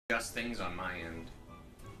Just things on my end.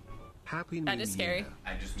 Happy New That is scary. Year.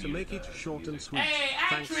 I just To make it short and sweet. Hey,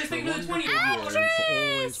 Thanks actress, for thank you for the 20 wonderful year and for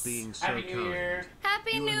always Actress! being so Happy New Year. kind.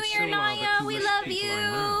 Happy You New and Year, Sylla are the Naya. two We best love people I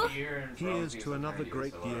you. know. Here's to another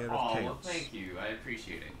great year of Well, chaos. thank you. I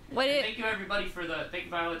appreciate it. What And it- thank you everybody for the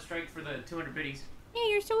Violet Strike for the 200 biddies. Yeah,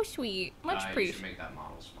 you're so sweet. Much You should appreciated. make that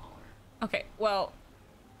model smaller. Okay, well,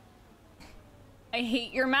 I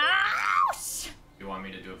hate your mouse. You want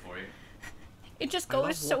me to do it for you? It just I love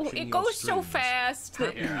goes so. watching It your goes so streams. fast.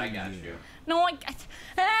 That, Here, I got you. no,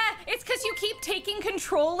 it's because you keep taking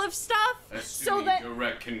control of stuff. Assuming so that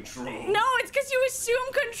direct control. no, it's because you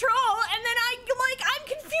assume control, and then I'm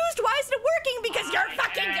confused. Why isn't it working? Because you're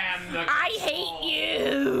fucking. I hate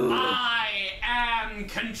you. I am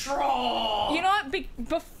control. You know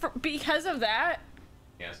what? Because of that,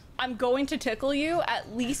 Yes. I'm going to tickle you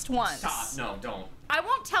at least once. Stop. No, don't. I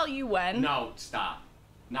won't tell you when. No, stop.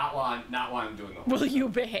 Not while I'm doing the whole Will you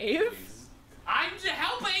behave? Please. I'm just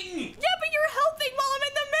helping. Yeah, but you're helping while I'm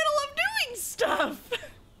in the middle of doing stuff.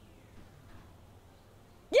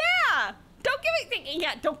 Yeah.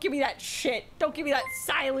 Don't give me that shit. Don't give me that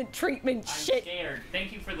silent treatment I'm shit. scared.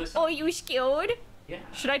 Thank you for this. Oh, you scared? Yeah.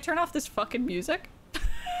 Should I turn off this fucking music?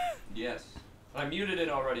 Yes. I muted it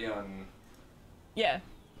already on. Yeah,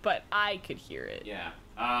 but I could hear it. Yeah.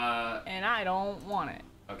 And I don't want it.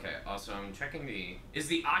 Okay. Also, I'm checking the. Is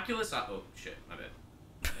the Oculus? Oh shit. My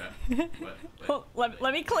bad. What? Well,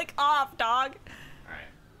 let me click off, dog. All right.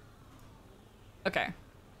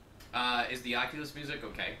 Okay. Is the Oculus music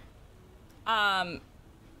okay?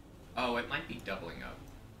 Oh, it might be doubling up.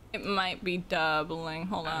 It might be doubling.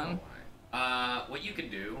 Hold I don't on. know why. What you can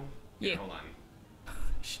do? Yeah. Hold on.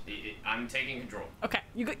 I'm taking control. Okay,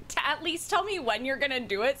 you could at least tell me when you're gonna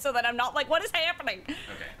do it so that I'm not like, what is happening? Okay.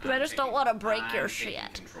 Because I just don't want to break your I'm taking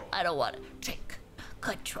shit. control. I don't want to take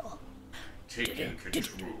control. Taking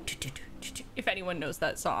control. If anyone knows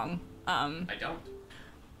that song, I don't.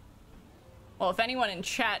 well, if anyone in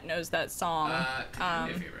chat knows that song, Could you do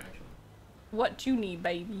me a favor, actually? what do you need,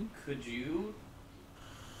 baby? Could you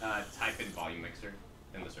type in volume mixer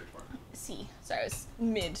in the search bar? See, sorry, I was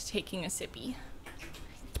mid taking a sippy.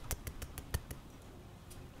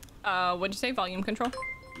 What'd you say? Volume control?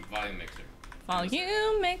 Volume mixer.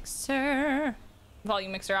 Volume mixer.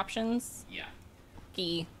 Volume mixer options. Yeah.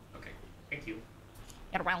 Key. Okay. Thank you.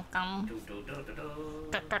 You're welcome.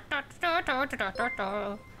 Okay.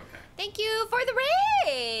 Thank you for the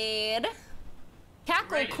raid.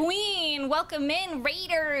 Cackle Raid. Queen, welcome in,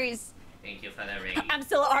 Raiders. Thank you for the raid. I'm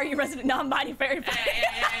SyllaAria, resident non-binary fairy.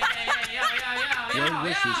 Well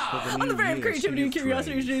wishes for the On new the very year, of creativity and see you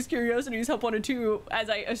curiosity, train. today's curiosities help 1 and 2, as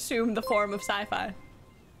I assume the form of SyFy.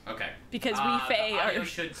 Okay. Because we Fae the audio are.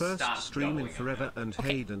 should First stop stream in doubling up. forever and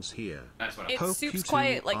Hayden's here. That's what I'm. It's Hope super you two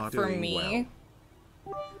quiet, like are for doing me,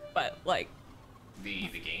 but like, The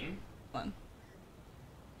game. one.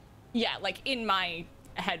 Yeah, like in my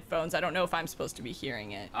headphones. I don't know if I'm supposed to be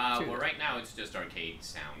hearing it. Well, right now it's just arcade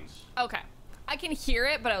sounds. Okay, I can hear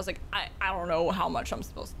it, but I was like, I don't know how much I'm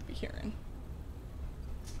supposed to be hearing.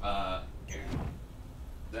 Here.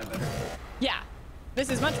 Is that better? Yeah, this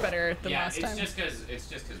is much better than Yeah, last it's time. just because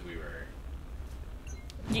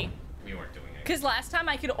Yeah. we weren't doing it. Because last time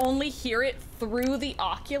I could only hear it through the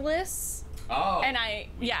Oculus, Oh. and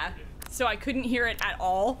so I couldn't hear it at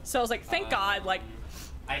all. So I was like, thank God, like,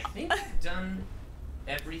 I think I've done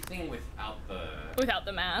everything without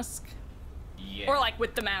the mask, Yeah. or like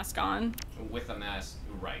with the mask on. With a mask.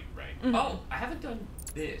 Right. Mhm. Oh, I haven't done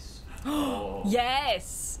this. Oh.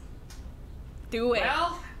 Yes. Do it.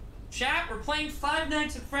 Well, chat, we're playing Five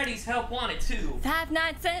Nights at Freddy's Help Wanted 2. Five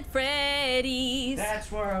Nights at Freddy's.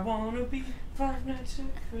 That's where I wanna be. Five Nights at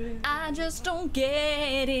Freddy's. I just don't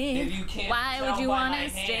get it. If you can't Why tell would you by want my to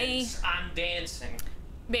stay? hands, I'm dancing.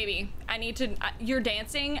 Baby, I need to. You're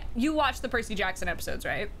dancing. You watched the Percy Jackson episodes,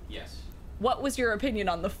 right? Yes. What was your opinion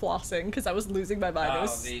on the flossing? Because I was losing my mind.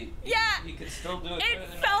 Yeah. You could still do it. It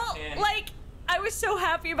better than felt I can. like I was so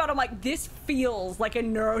happy about it. I'm like, this feels like a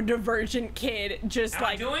neurodivergent kid just Am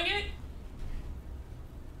like I doing it?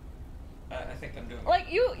 I think I'm doing it. like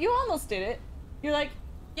you almost did it. You're like,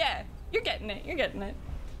 yeah, you're getting it. You're getting it.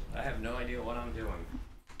 I have no idea what I'm doing.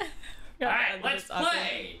 God, Alright, that let's is awkward.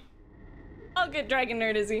 play! I'll get Dragon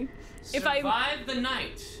Nerdizzy. If I Survive the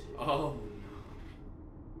night. Oh no.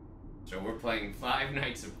 So we're playing Five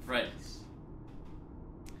Nights at Freddy's.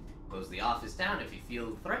 Close the office down if you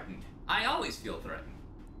feel threatened. I always feel threatened.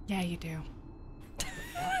 Yeah, you do.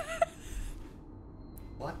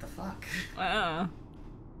 What the fuck?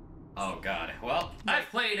 Oh God. Well, I've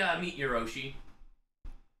played Meet Yoshi.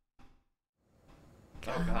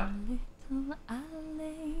 Oh god.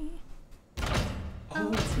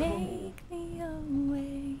 I'll take me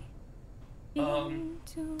away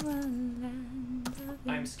into a land of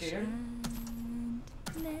I'm scared.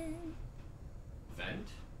 enchantment. Vent?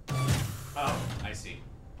 Oh, I see.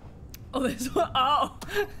 Oh, this one. Oh.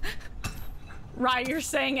 Right, you're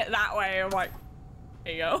saying it that way. I'm like,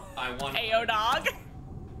 ayo. I want. Ayo, dog.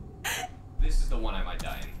 This is the one I might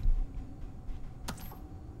die in.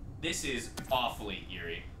 This is awfully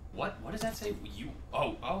eerie. What does that say? You.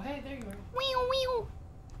 Oh, hey, there you are. Wee wee.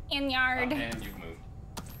 In yard. And you've moved.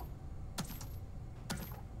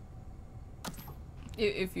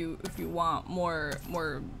 If you want more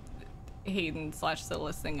Hayden /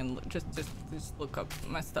 Sylla singing, just look up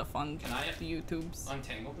my stuff on the YouTubes.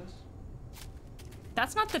 Untangle this?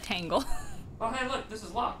 That's not the tangle. Oh, hey, look, this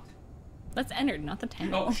is locked. That's entered, not the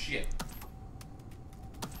tangle. Oh, shit.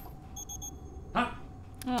 Huh?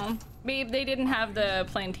 Oh, babe, they didn't have the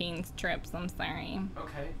plantain strips. I'm sorry.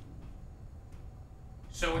 Okay.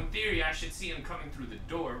 So in theory, I should see him coming through the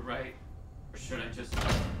door, right? Or should I just...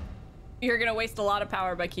 You're gonna waste a lot of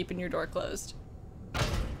power by keeping your door closed.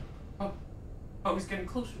 Oh, he's getting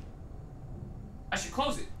closer. I should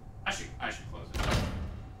close it. I should close it.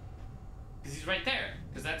 Because he's right there.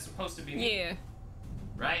 Because that's supposed to be me. Yeah.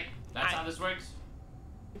 Right? That's how this works?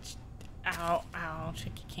 Ow,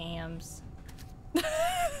 check your cams.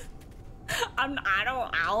 I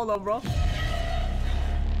don't know, bro.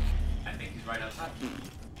 I think he's right outside.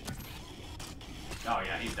 Oh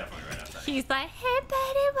yeah, he's definitely right outside. He's like, hey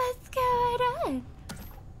buddy, what's going on?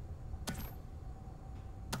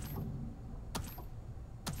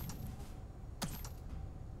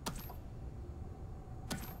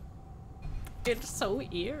 It's so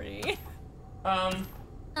eerie. I think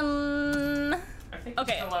he's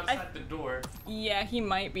Okay, still outside the door. Yeah, he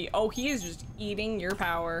might be. Oh, he is just eating your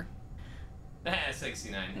power.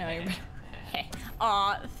 69. No, you're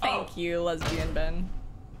Aw, thank you, lesbian Ben.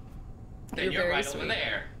 Then you're very right sweet. over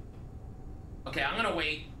there. Okay, I'm gonna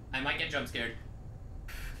wait. I might get jump scared.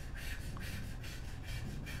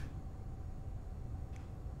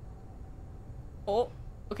 Oh,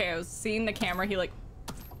 okay, I was seeing the camera, he like...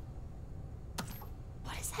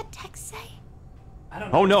 What does that text say? I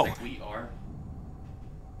don't know. Oh, no. Like we are.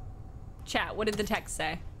 Chat, what did the text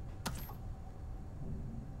say?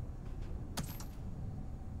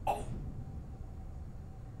 Oh.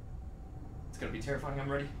 It's gonna be terrifying, I'm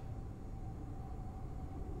ready.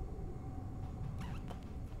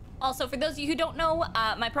 Also, for those of you who don't know,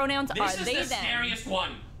 my pronouns are This is they, the them. scariest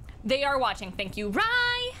one. They are watching. Thank you,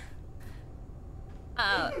 Rye.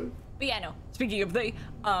 But yeah, no. Speaking of they,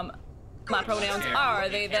 my pronouns are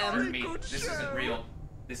they, It can't hurt them. me. This isn't real.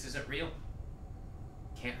 This isn't real. It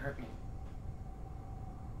can't hurt me.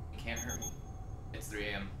 It can't hurt me. It's 3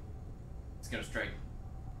 a.m. It's gonna strike.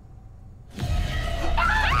 That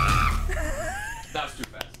was too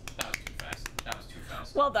fast. That was too fast. That was too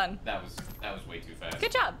fast. Well done. That was way too fast.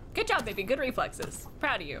 Good job. Good job, baby. Good reflexes.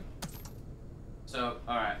 Proud of you. So,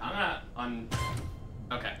 alright, I'm gonna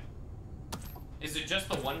okay. Is it just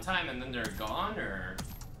the one time and then they're gone, or?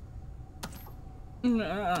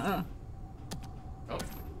 Oh,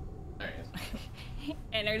 there he is.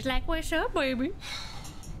 And there's like, what's up, baby?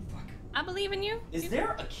 Fuck. I believe in you. Is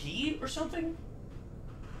there a key or something?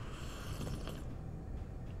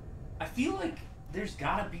 I feel like there's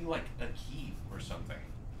gotta be like a key or something.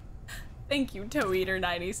 Thank you, Toe Eater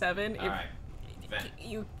 97. Alright.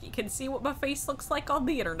 You can see what my face looks like on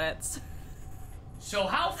the internets. So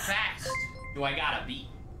how fast do I gotta be?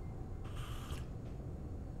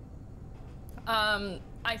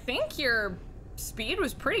 I think your speed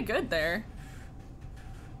was pretty good there.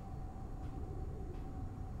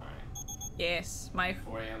 Alright. Yes, my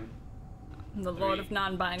 4 a.m. the Lord of 3,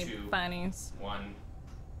 non-binary 2, binies. 1.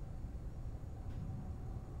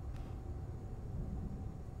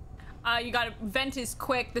 You gotta vent is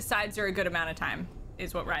quick. The sides are a good amount of time,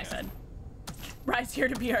 is what Rye said. Rye's here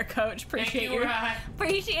to be our coach. Appreciate Thank you, Rye.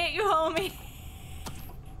 Appreciate you, homie.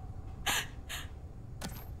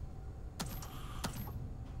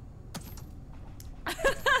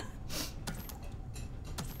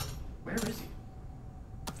 Where is he?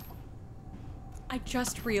 I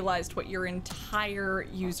just realized what your entire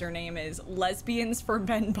username is. Lesbians for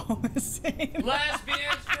Ben Bomacine.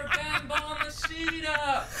 Lesbians for Ben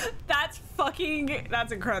Bomacina! That's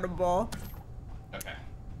incredible. Okay.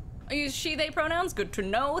 I use she, they pronouns. Good to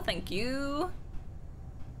know. Thank you.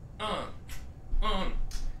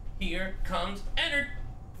 Here comes Ennard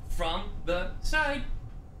from the side.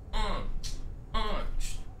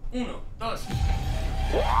 Uno, dos.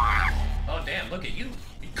 Oh, damn, look at you.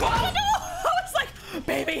 Oh, no! I was like,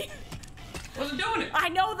 baby. Wasn't doing it. I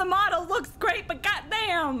know the model looks great, but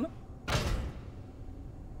goddamn.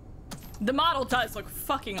 The model does look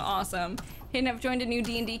fucking awesome. Hayden, I've joined a new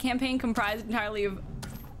D&D campaign comprised entirely of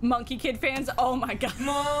Monkey Kid fans. Oh my god.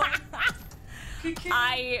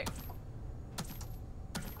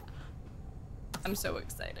 I'm so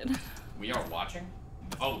excited. We are watching?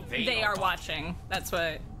 Oh, they are watching. That's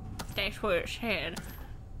what it said.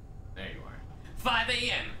 There you are. 5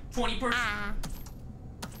 a.m. 20%.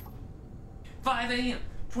 5 a.m.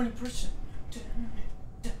 20%.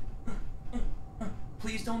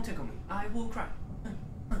 Please don't tickle me. I will cry.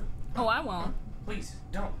 Oh, I won't. Please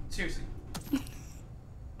don't. Seriously.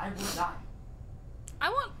 I will die. I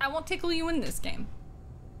won't tickle you in this game.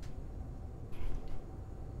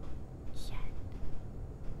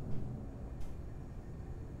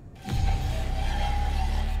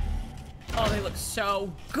 Oh, they look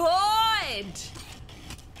so good!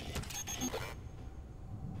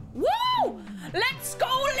 Woo! Let's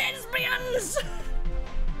go, lesbians!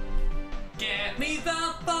 Get me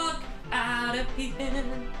the fuck out of here.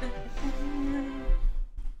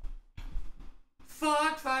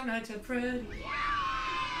 Fuck 5 Nights at Freddy's.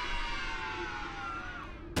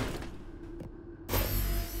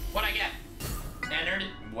 What'd I get? Ennard.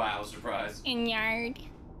 Wow, surprise. Ennard.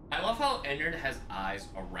 I love how Ennard has eyes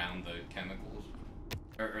around the chemicals.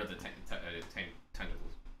 Or the tentacles.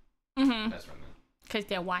 Mm-hmm. That's what I meant. Because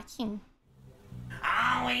they're watching.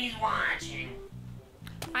 Always watching.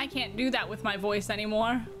 I can't do that with my voice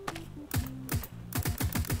anymore.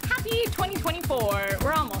 Happy 2024.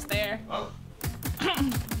 We're almost there. Oh.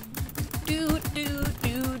 Doot, doot,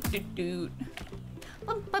 doot, doot, doot.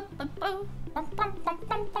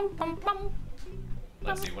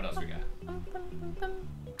 Let's see, what else we got?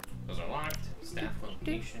 Those are locked. Staff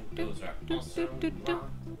location. Those are also locked.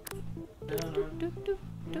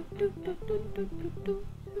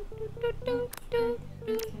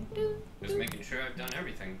 Just making sure I've done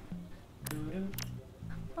everything.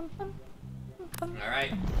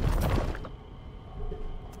 Alright.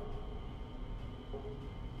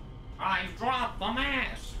 I've dropped the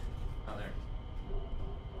mask! Oh, there.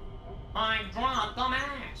 I've dropped the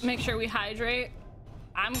mask! Make sure we hydrate.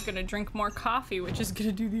 I'm gonna drink more coffee, which is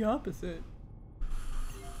gonna do the opposite.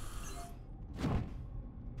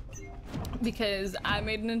 Because I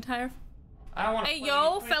made an entire... Hey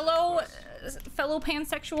yo, fellow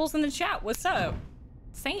pansexuals in the chat, what's up?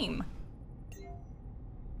 Same.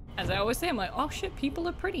 As I always say, I'm like, oh shit, people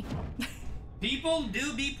are pretty. People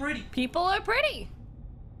do be pretty. People are pretty.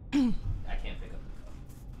 I can't pick up.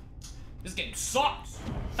 This game sucks.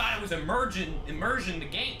 Thought it was immersion the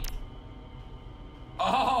game.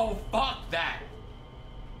 Oh, fuck that.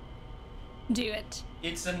 Do it.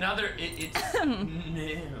 It's another. It's no.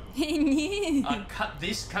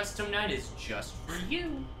 This custom night is just for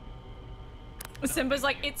you. Simba's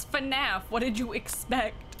like, it's FNAF. What did you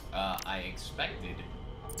expect? I expected.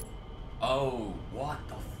 Oh, what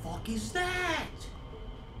the fuck is that?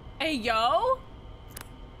 Hey, yo.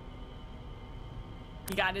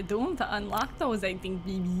 You gotta do them to unlock those, I think,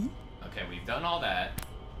 baby. Okay, we've done all that.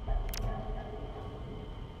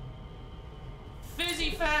 Fizzy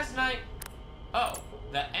Fast Night. Oh,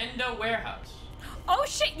 the Endo Warehouse. Oh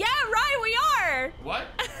shit, yeah, Rye, we are! What?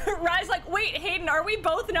 Rye's like, wait, Hayden, are we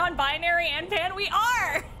both non-binary and pan? We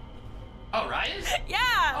are! Oh, Rye is? Yeah!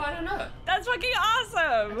 Oh, I don't know. That's fucking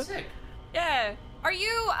awesome! That's sick. Yeah. Are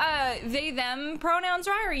you, they, them pronouns,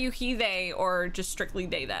 Rye, or are you he, they, or just strictly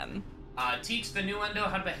they, them? Teach the new Endo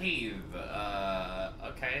how to behave.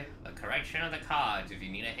 Okay. A correction of the cards. If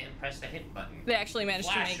you need a hint, press the hint button. They actually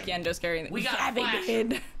managed Flash to make Endo scary. We got yeah, they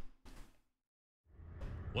did.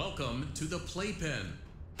 Welcome to the Playpen.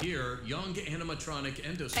 Here, young animatronic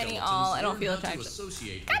endoskeletons Any all, I don't feel learn how to attracted.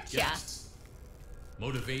 associate Gotcha. with guests.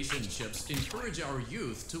 Motivation chips encourage our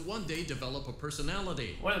youth to one day develop a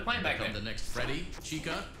personality. What are they playing back Become there? the next Freddy,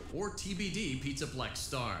 Chica, or TBD Pizzaplex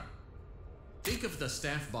star. Think of the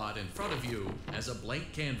staff bot in front of you as a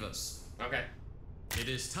blank canvas. Okay. It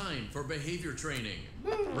is time for behavior training.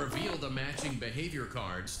 Reveal the matching behavior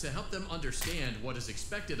cards to help them understand what is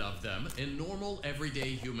expected of them in normal,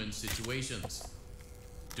 everyday human situations.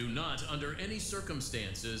 Do not, under any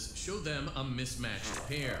circumstances, show them a mismatched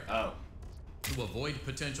pair. Oh. To avoid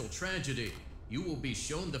potential tragedy, you will be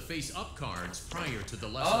shown the face-up cards prior to the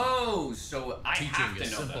lesson. Oh, so I Teaching have to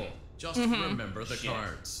is know simple. them. Just remember the Shit.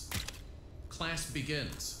 cards. Class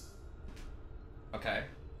begins. Okay.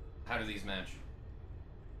 How do these match?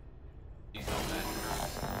 These don't match.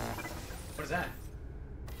 What is that?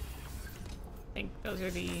 I think those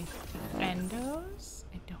are the endos?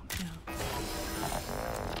 I don't know.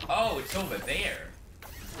 Oh, it's over there.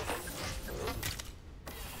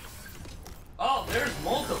 Oh, there's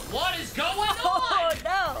multiple. What is going on? Oh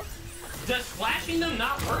no! Does flashing them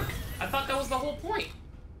not work? I thought that was the whole point.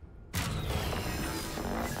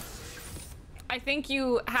 I think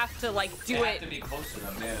you have to like do They it. have to be close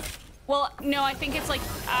enough, yeah. Well, no, I think it's like,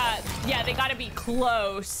 yeah, they gotta be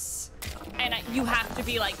close, and you have to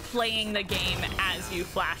be like playing the game as you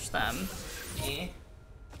flash them. Wait,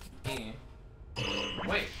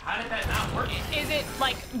 how did that not work? Is it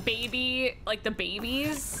like baby, like the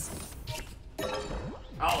babies?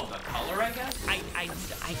 Oh, the color, I guess? I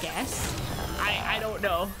guess. I don't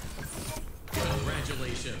know.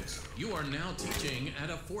 Congratulations. You are now teaching at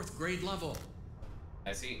a 4th grade level.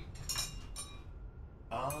 I see.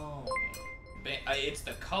 Oh. It's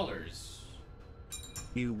the colors.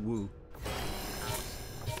 You woo.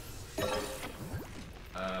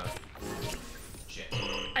 Shit.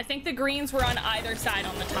 I think the greens were on either side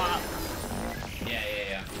on the top.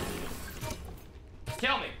 Yeah.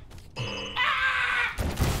 Kill me.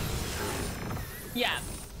 Yeah.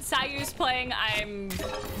 Cy Yu's playing, I'm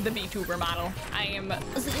the VTuber model. I am the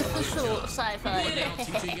official You are SyFy. now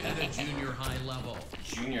teaching at a junior high level.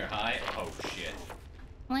 Junior high? Oh, shit.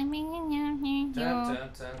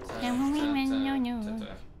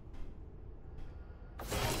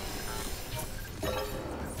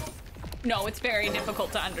 No, it's very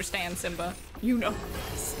difficult to understand, Simba. You know.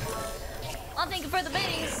 I'm thinking for the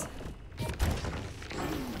biddies.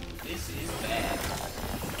 This is bad.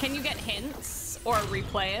 Can you get hints or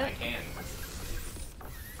replay I it? can.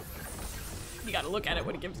 You gotta look at it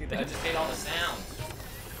when it gives you the I hints. just hate all the sounds.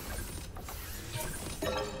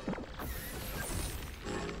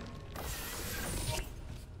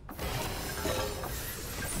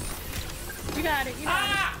 You got it. You got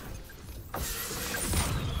it.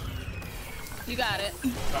 You got it.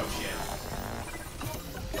 Oh, shit.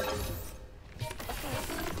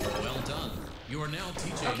 Well done. You are now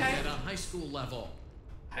teaching at a high school level.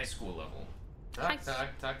 High school level. High- Tuck.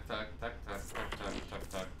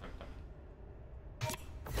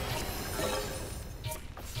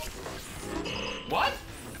 What?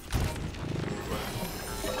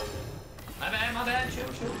 My bad. Chill.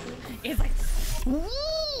 It's like,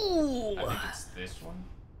 ooh. I think it's this one.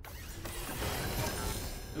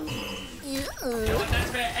 Ew. That's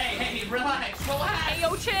fair. Hey, relax. Hey,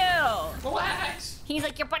 yo, chill. Relax. He's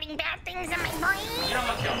like, you're putting bad things in my brain. You don't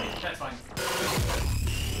want to kill me. That's fine.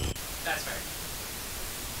 That's fair.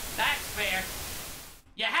 That's fair.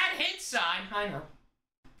 You had hit sign. I know.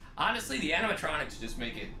 Honestly, the animatronics just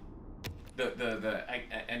make it. The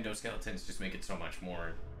endoskeletons just make it so much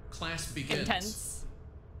more Class begins. Intense.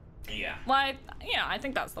 Yeah. Well, I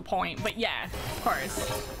think that's the point. But yeah, of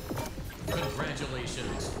course.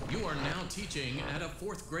 Congratulations. You are now teaching at a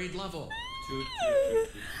 4th grade level.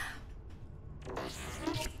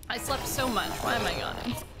 I slept so much. Why am I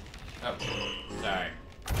yawning? Oh, sorry.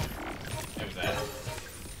 It was that.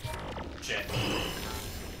 Shit.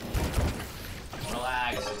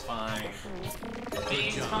 Relax, it's fine.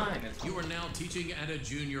 It's fine. It's You are now teaching at a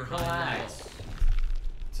junior high Relax. level.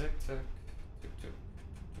 Tick.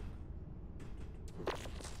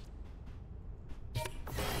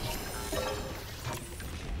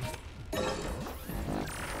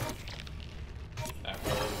 That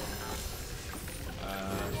one.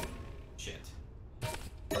 Shit.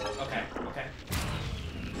 Okay.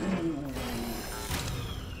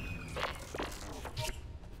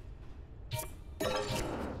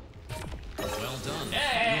 Well done.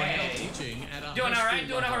 Hey! You are now teaching at a Doing high alright,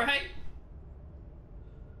 school level.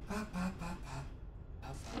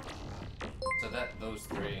 So those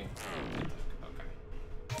three. Okay.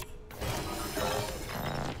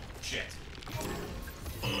 Shit.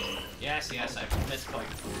 Yes, I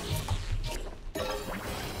misclicked.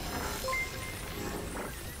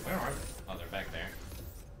 Where are they? Oh, they're back there.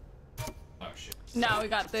 Oh, shit. No, we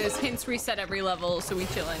got this. Hints reset every level, so we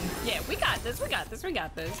chillin'. Yeah, we got this.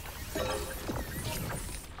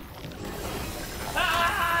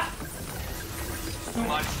 Ah! Too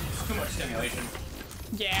much. It's too much stimulation.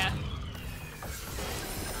 Yeah.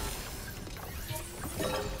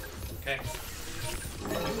 Okay.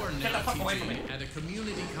 You are Get the now fuck away from teaching me. at a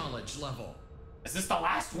community college level. Is this the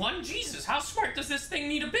last one? Jesus, how smart does this thing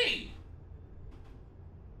need to be?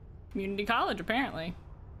 Community college, apparently.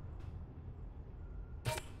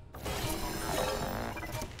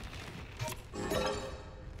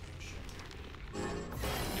 Give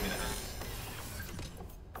me that.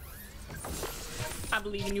 I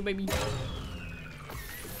believe in you, baby.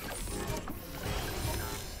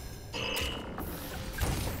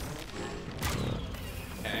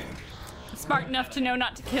 Okay. Smart enough to know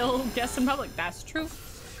not to kill guests in public. That's true.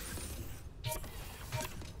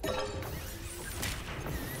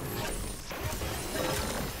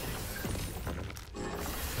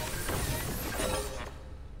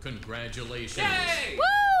 Congratulations. Yay!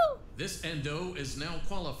 Woo! This endo is now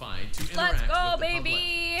qualified to Let's interact go, with the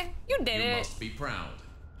baby! public. You did You it. must be proud.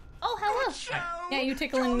 Oh, hello. Yeah, you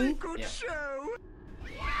tickling me? Yeah.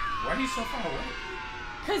 Why are you so far away?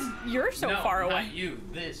 Because you're so far away. Not you.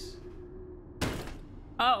 This.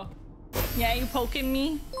 Oh. Yeah, you poking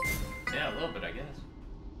me? Yeah, a little bit, I guess.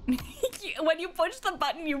 When you pushed the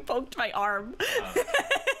button, you poked my arm. Dun,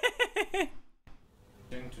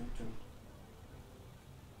 dun, dun.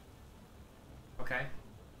 Okay.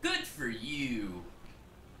 Good for you.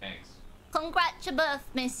 Thanks. Congratulations,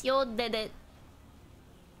 miss. You did it.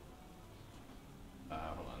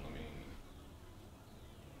 Hold on, let me...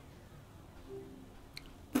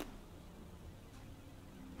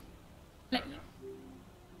 Let you.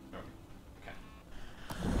 Okay.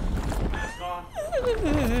 Mask off.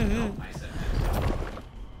 Oh, I said mask off.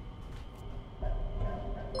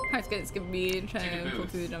 Heart's gonna skip a beat, trying to pull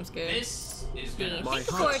through the jump scare. This is gonna... My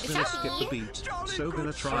heart's gonna skip the beat, so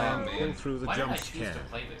gonna try and pull through the jump scare.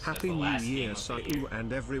 Happy New Year, Cy Yu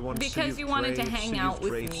and everyone. Because you wanted to hang out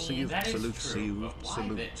with me. Salute,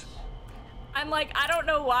 salute. I'm like, I don't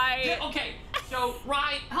know why. Yeah, okay, so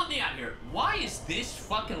Ryan, help me out here. Why is this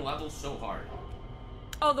fucking level so hard?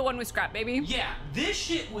 Oh, the one with Scrap Baby? Yeah, this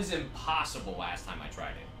shit was impossible last time I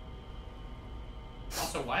tried it.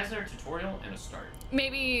 Also, why is there a tutorial and a start?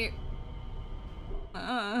 Maybe...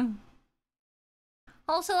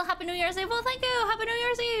 Also, Happy New Year's Eve. Well, thank you. Happy New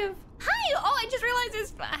Year's Eve. Hi. Oh, I just realized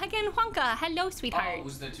it's again Juanca. Hello, sweetheart. Oh,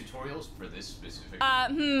 was the tutorials for this specific?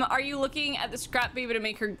 Are you looking at the Scrap Baby to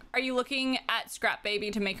make her? Are you looking at Scrap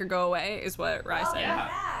Baby to make her go away? Is what Rye said. Yeah.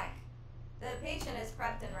 Back. The patient is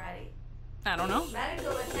prepped and ready. I don't know.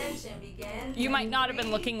 Medical attention begins. You might not have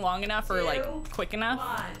been looking long enough or like quick enough.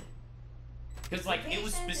 Because like it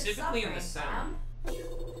was specifically in the center.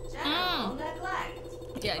 General neglect.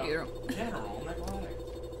 Yeah, you. General neglect.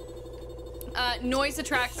 Noise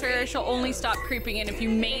attracts her. She'll only stop creeping in if you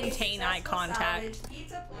maintain eye contact.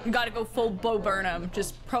 You gotta go full Bo Burnham,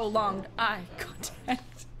 just prolonged eye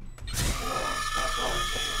contact.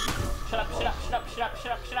 Shut up, shut up, shut up, shut up,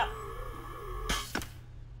 shut up, shut up.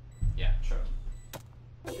 Yeah, sure.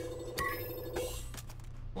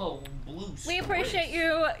 Well, blue. We appreciate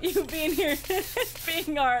you being here,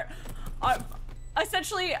 being our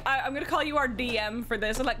essentially, I'm gonna call you our DM for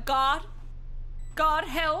this. I'm like, God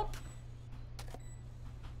help.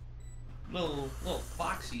 Little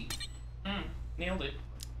foxy. Nailed it.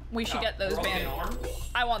 We should get those broken arm.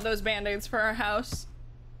 I want those band-aids for our house.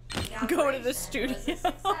 Go to the studio.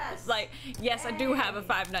 Like, yes, I do have a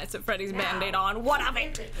Five Nights at Freddy's band-aid on. What of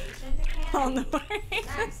it? On the way.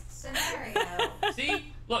 Next scenario.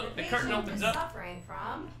 See? Look, the curtain opens up. Suffering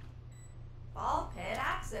from ball pit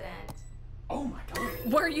accident. Oh my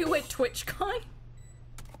god. Were you at TwitchCon?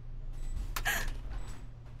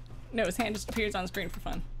 No, his hand just appears on screen for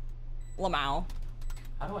fun. Lamau.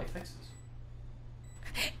 How do I fix this?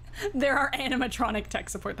 There are animatronic tech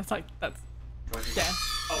support. That's like, that's... Yeah.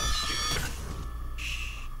 Oh, shit.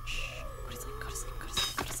 Go to sleep, go to sleep, go to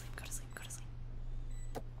sleep, go to sleep, go to sleep, go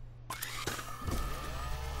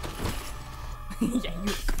to sleep. Yeah,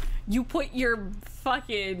 you put your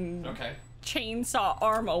fucking chainsaw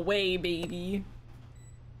arm away, baby.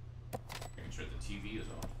 Making sure the TV is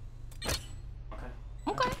off. Okay.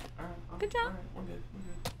 Okay. All right. Good job. All right. We're good.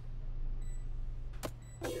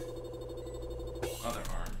 Other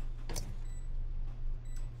arm.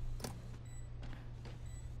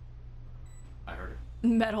 I heard it.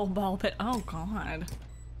 Metal ball pit. Oh god.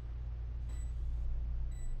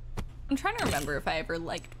 I'm trying to remember if I ever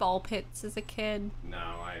liked ball pits as a kid. No,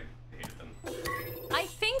 I hated them. I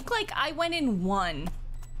think like I went in one,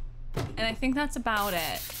 and I think that's about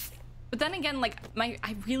it. But then again, like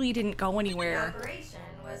I really didn't go anywhere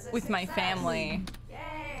with my family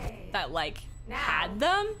that like had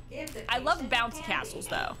them. I love bouncy castles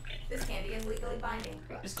though. This candy is legally binding.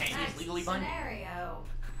 This candy is legally binding. Scenario.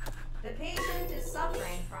 The patient is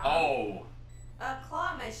suffering from a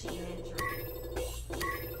claw machine injury.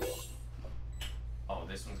 Oh,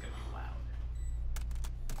 this one's gonna be loud.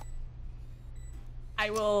 I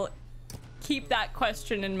will keep that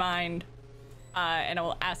question in mind, and I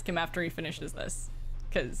will ask him after he finishes this,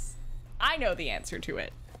 because I know the answer to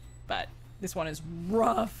it, but this one is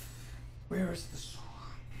rough. Where is the saw?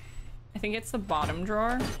 I think it's the bottom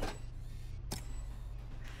drawer.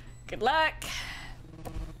 Good luck.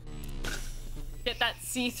 Get that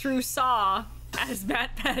see-through saw, as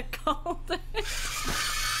Matt Pat called it.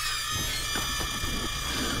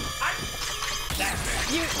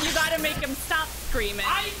 You gotta make him stop screaming.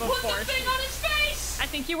 I put the thing on his face! I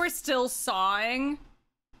think you were still sawing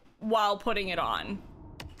while putting it on.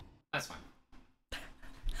 That's fine.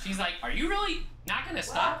 She's like, are you really not gonna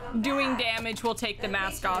stop? Doing damage will take the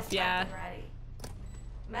mask off, yeah. Ready.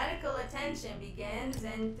 Medical attention begins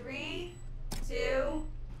in 3, 2,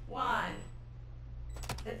 1.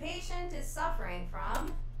 The patient is suffering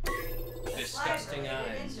from disgusting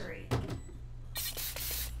eyes. Injury.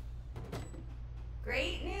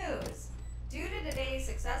 Great news! Due to today's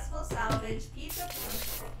successful salvage, pizza.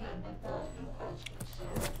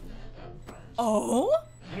 Oh?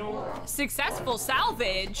 Successful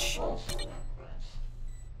salvage?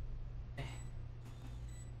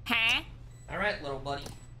 Huh? All right, little buddy.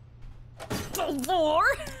 The lore?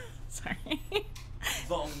 Sorry.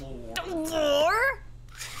 The lore. The lore?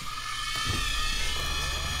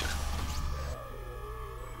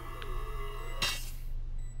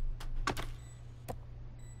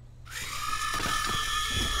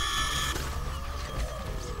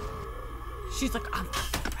 She's like, I'm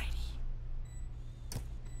ready.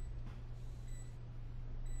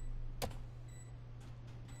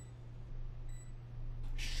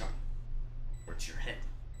 Shut. Where's your head?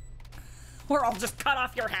 Or I'll just cut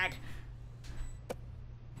off your head.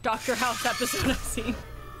 Dr. House episode I've seen.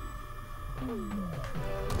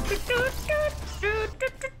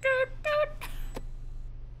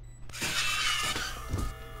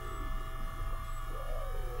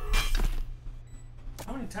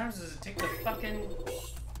 How many times does it take to fucking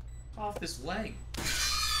off this leg?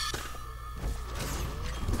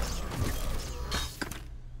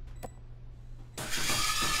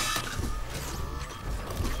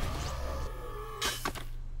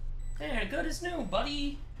 There, good as new,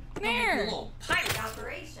 buddy. There. Little pirate. The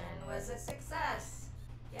operation was a success.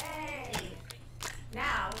 Yay!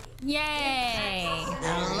 Now. Yay!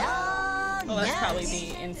 Well, that's probably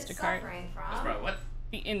the Instacart. That's probably what?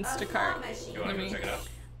 The Instacart. You want to go check it out?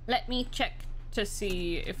 Let me check to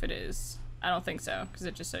see if it is. I don't think so, because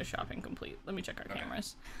it just says shopping complete. Let me check our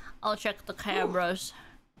cameras. I'll check the cameras.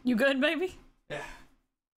 You good, baby? Yeah.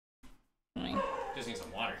 Right. Just need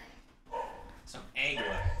some water. Some angle.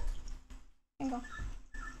 Angle.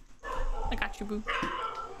 I got you, boo.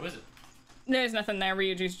 What is it? There's nothing there.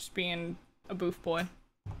 Ryuji's just being a boof boy.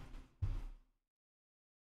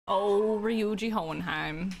 Oh, Ryuji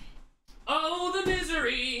Hohenheim. Oh, the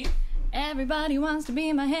misery! Everybody wants to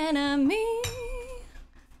be my enemy.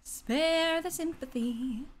 Spare the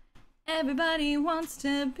sympathy. Everybody wants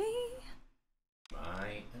to be My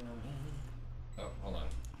enemy. Oh, hold on.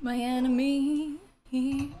 my enemy.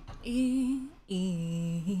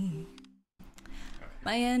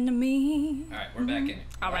 My enemy. Alright, we're back in it.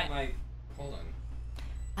 Alright. Hold on.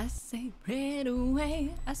 I say right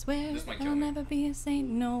away, I swear This might kill I'll me. never be a saint,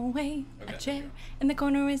 no way. Okay, A chair okay. in the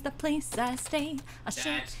corner is the place I stay. I sit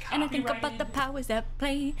That's and I think about the copyrighted. powers that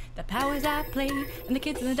play, the powers I play, and the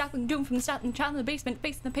kids in the dark and doom from the start and child in the basement,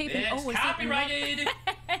 facing the pavement. It's Always copyrighted!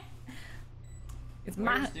 It's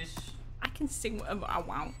Where's my. this? I can sing whatever I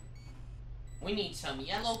want. We need some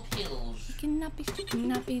yellow pills. It cannot be, she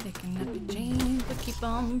cannot be, they cannot be changed, but keep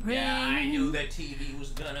on praying. Yeah, I knew that TV was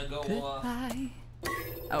gonna go off. Goodbye.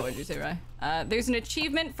 Oh, what did you say, Rye? There's an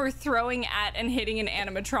achievement for throwing at and hitting an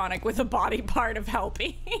animatronic with a body part of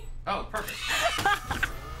helping. Oh, perfect.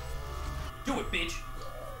 Do it, bitch.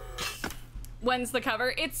 When's the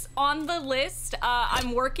cover? It's on the list.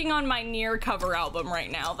 I'm working on my Nier cover album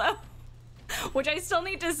right now, though. Which I still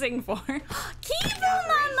need to sing for. Kivu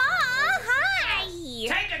Mama! Hi!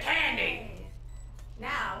 Take the candy!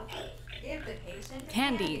 Now, give the patient a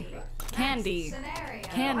Candy. Next Candy. scenario.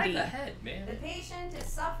 Candy. Right the head, man. The patient is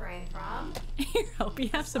suffering from Here, help me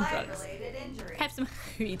have some drugs. blood-related injury. Have some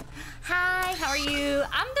weed. Hi, how are you?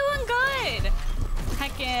 I'm doing good.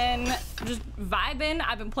 Heckin', just vibing.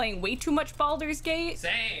 I've been playing way too much Baldur's Gate.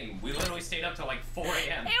 Same. We literally stayed up till like 4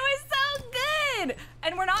 a.m. It was so good.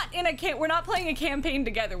 And we're not in a we're not playing a campaign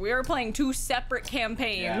together. We are playing two separate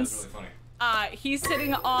campaigns. Yeah, it was really funny. He's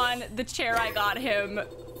sitting on the chair I got him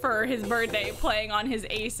for his birthday, playing on his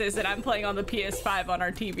Aces, and I'm playing on the PS5 on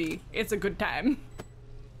our TV. It's a good time.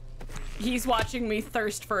 He's watching me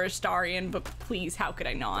thirst for Astarion, but please, how could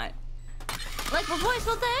I not? Like, my voice,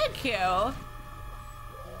 well, thank you.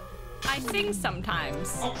 I sing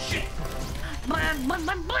sometimes. Oh, shit.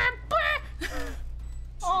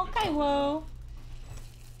 Okay, whoa.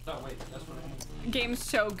 No, wait, that's what I mean. Game's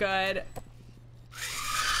so good.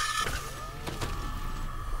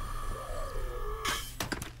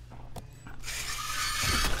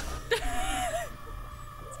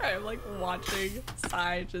 Sorry, I'm like watching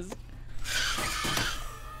Cy just.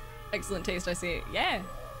 Excellent taste, I see. Yeah.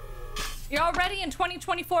 You're already in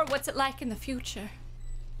 2024. What's it like in the future?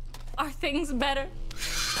 Are things better?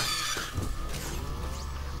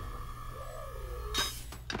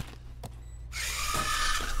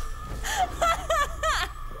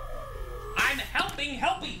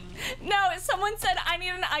 Someone said I need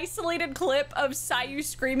an isolated clip of Cy Yu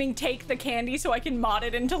screaming "Take the candy" so I can mod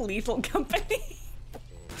it into Lethal Company.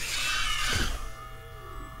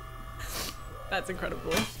 That's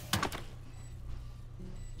incredible.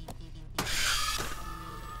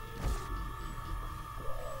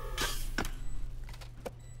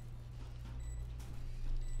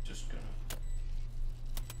 Just gonna.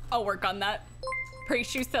 I'll work on that.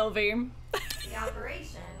 Praise you, Sylvie. The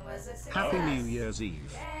operation was a success. Happy New Year's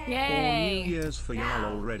Eve. Yay. 4 New Years for y'all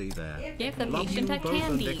already there. Give the Love you patient a both and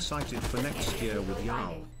candy. excited for next year with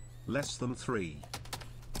y'all. Less than 3.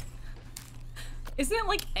 Isn't it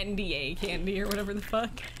like NDA candy or whatever the fuck?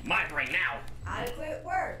 My brain now. Adequate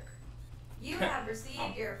work. You have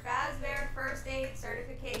received your FASBEAR First Aid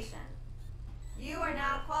certification. You are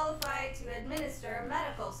now qualified to administer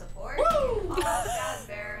medical support in all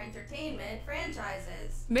FASBEAR Entertainment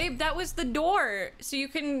franchises. Babe, that was the door, so you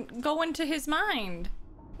can go into his mind.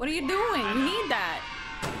 What are you doing? You need that.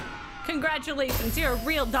 Congratulations, you're a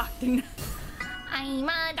real doctor. I'm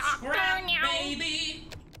a doctor Scrap, now. baby.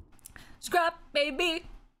 Scrap, baby.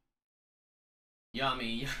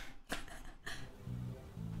 Yummy.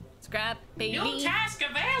 Scrap, baby. New task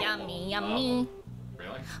available. Yummy, yummy.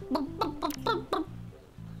 Really?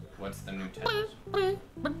 What's the new task?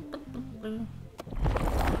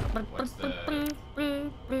 What's the?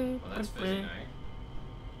 Well, that's Fizzy Night.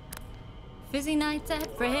 Fizzy nights at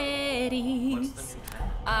What's Freddy's. the new task?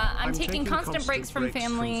 I'm taking constant breaks from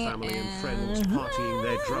family and friends partying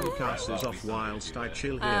their drunk asses off whilst I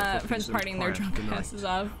chill here for friends peace and partying their quiet drunk tonight. asses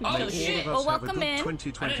off. Oh, May shit. all of us Well, have a welcome good in.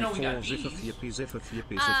 2024. these.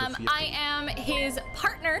 Ziff-a-yippy. I am his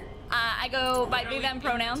partner. I go by they them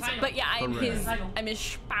pronouns, but yeah, I'm his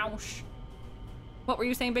spouse. What were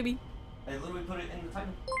you saying, baby? I literally put it in the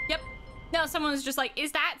title. Yep. No, someone was just like,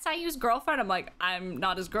 "Is that Cy Yu's girlfriend?" I'm like, "I'm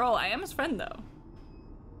not his girl. I am his friend, though."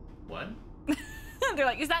 What? They're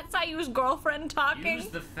like, "Is that Cy Yu's girlfriend talking?" Use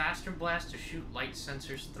the faster blast to shoot light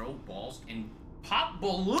sensors, throw balls, and pop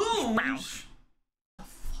balloons.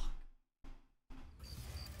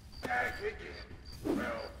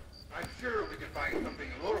 Well, I'm sure we can find something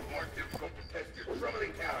a little more difficult to test your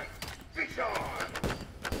troubling talent. Fish on!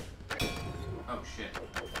 Oh shit.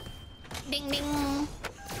 Ding ding.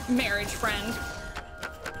 Marriage friend.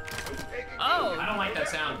 Oh, I don't like that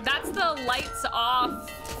sound. that's the lights off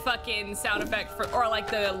fucking sound effect for, or like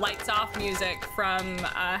the lights off music from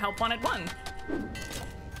Help Wanted 1.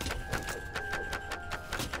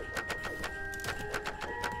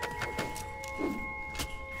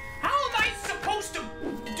 How am I supposed to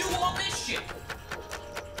do all this shit?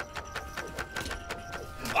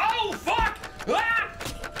 Oh fuck! Ah!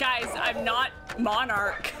 Guys, I'm not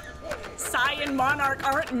Monarch. Cy and Monarch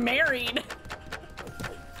aren't married.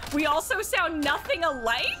 We also sound nothing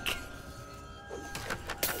alike?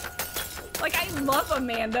 Like, I love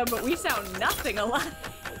Amanda, but we sound nothing alike.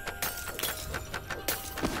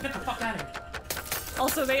 Get the fuck out of here.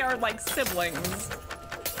 Also, they are like siblings.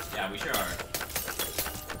 Yeah, we sure are.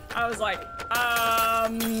 I was like,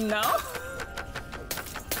 no?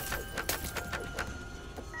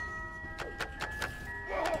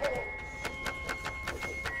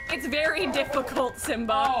 It's very difficult,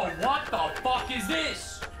 Simba. Oh, what the fuck is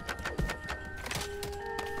this?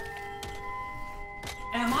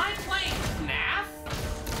 Am I playing FNAF?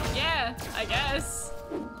 Yeah, I guess.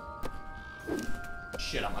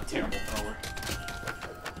 Shit, I'm a terrible thrower.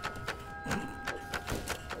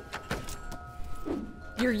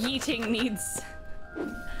 Your yeeting needs...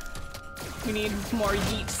 We need more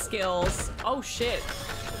yeet skills. Oh shit.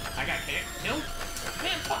 I got hit. Nope.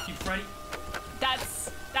 Man, fuck you, Freddy.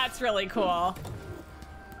 That's really cool.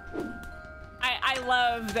 I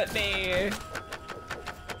love that they...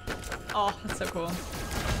 Oh, that's so cool.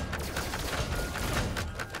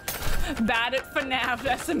 Bad at FNAF,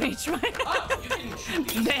 SMH, my... Oh, you can shoot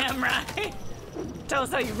these. Damn right. Tell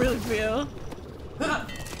us how you really feel.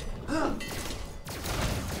 Fuck.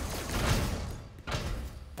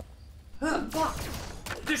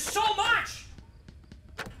 There's so much!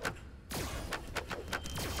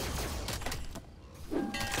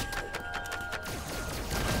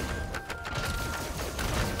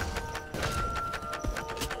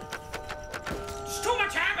 There's too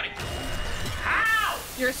much happening! Ow!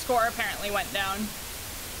 Your score apparently went down.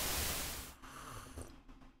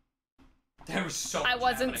 There was so much I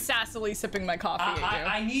wasn't happening. sassily sipping my coffee at you.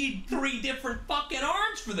 I need 3 different fucking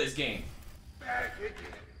arms for this game. Back again.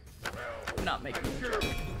 Well, I'm not making I'm sure we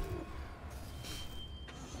can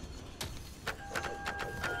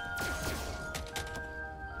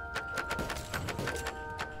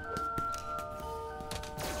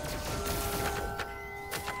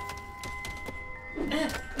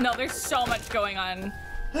No, there's so much going on.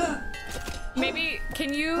 Maybe,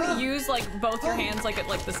 can you use like both your hands like at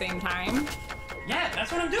like the same time? Yeah,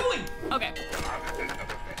 that's what I'm doing. Okay.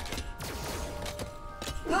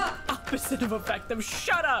 Opposite of effective.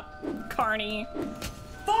 Shut up, Carney.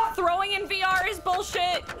 Fuck. Throwing in VR is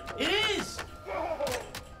bullshit. It is.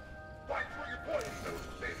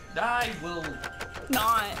 I will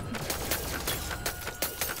not.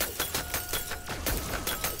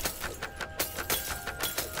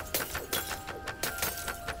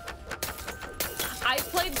 I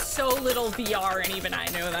played so little VR and even I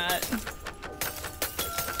know that.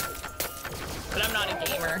 But I'm not a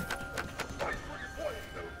gamer.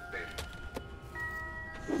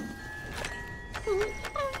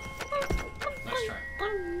 Nice try.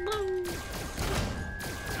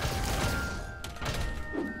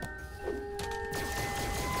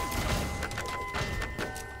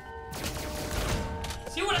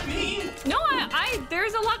 See what I mean? No,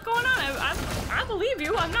 there's a lot going on. I believe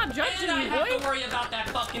you. I'm not judging And I you, have boy. to worry about that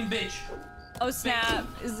fucking bitch. Oh snap!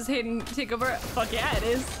 Is this hidden takeover? Fuck yeah, it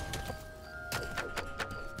is.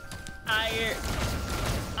 I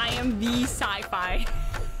am the SyFy.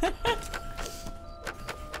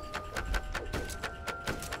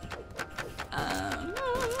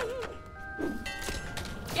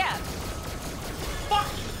 Yeah. Fuck.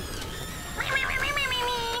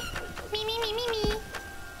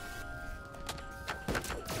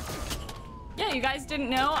 Yeah, you guys didn't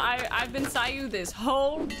know I've been Cy Yu this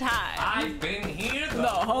whole time. I've been here the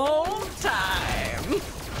whole time.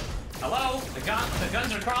 Hello? The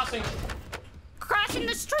guns are crossing. Crossing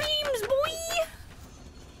the streams, boy.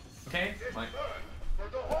 Okay. Mike.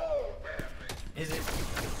 Is it?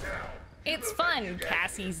 It's fun,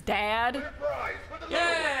 Cassie's dad.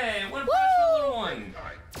 Yay! What a prize for the little one.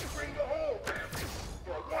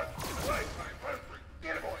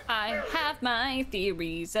 I have my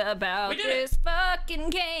theories about this fucking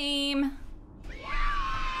game.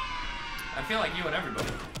 I feel like you and everybody.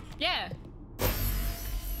 Yeah.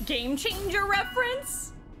 Game changer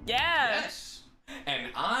reference? Yeah. Yes.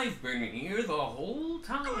 And I've been here the whole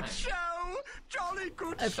time. Good show! Jolly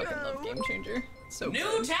good I fucking love Game Changer. So New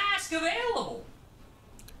good. task available.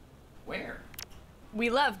 Where? We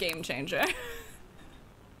love Game Changer.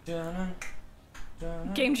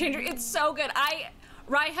 Game Changer, it's so good.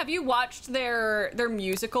 Rye, have you watched their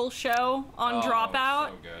musical show on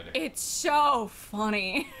Dropout? It's so good. It's so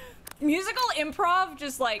funny. Musical improv,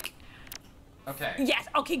 just like. Okay. Yes.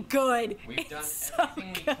 Okay. Good. We've done so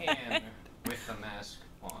everything we can with the mask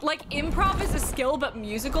on. Like improv is a skill, but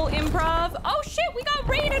musical improv. Oh shit, we got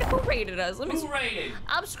raided. Who raided us? Let me. Who raided?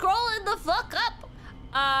 I'm scrolling the fuck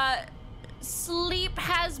up. Sleep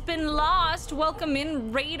has been lost. Welcome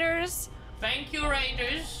in, raiders. Thank you,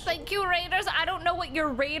 raiders. Thank you, raiders. I don't know what your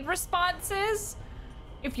raid response is.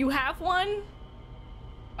 If you have one.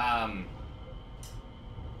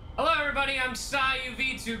 Hello everybody, I'm Cy Yu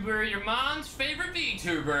VTuber, your mom's favorite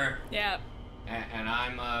VTuber. Yeah. And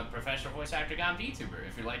I'm a professional voice actor gone VTuber.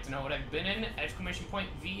 If you'd like to know what I've been in, !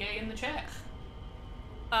 VA in the chat.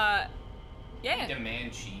 Yeah.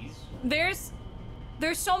 Demand cheese. There's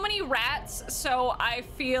so many rats, so I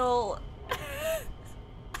feel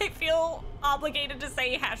I feel obligated to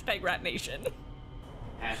say hashtag Rat Nation.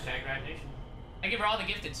 Hashtag Rat Nation. Thank you for all the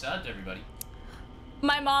gifted subs, everybody.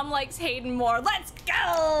 My mom likes Hayden more. Let's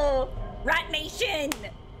go! Rat Nation!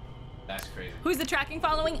 That's crazy. Who's the tracking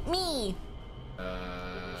following? Me.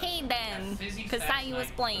 Hayden. Because Cy Yu was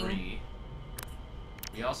playing.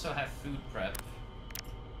 We also have food prep.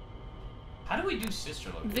 How do we do sister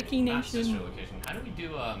location? Vicky Not Nation. sister location. How do we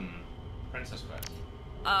do Princess Quest?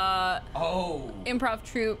 Improv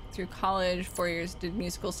troupe through college, 4 years, did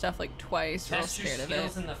musical stuff like twice. We're all Test your scared of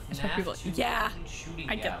skills it. in the That's what people- FNAF 2 yeah, shooting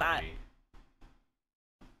I get that. gallery.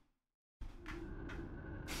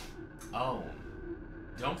 Oh,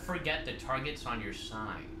 don't forget the targets on your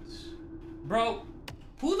signs. Bro,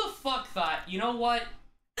 who the fuck thought, you know what?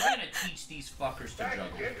 We're gonna teach these fuckers to juggle.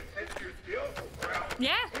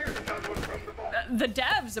 Yeah. The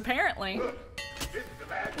devs, apparently.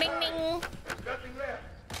 Ding ding.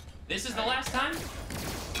 This is the last time?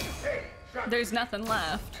 There's nothing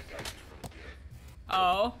left.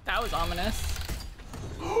 Oh, that was ominous.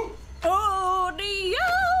 Oh, Dio!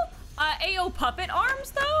 AO puppet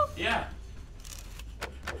arms, though? Yeah.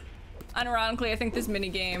 Unironically, I think this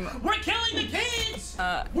minigame We're killing the kids!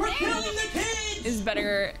 We're killing the kids! is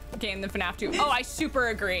better game than FNAF 2. Oh, I super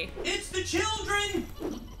agree. It's the children!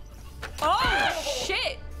 Oh,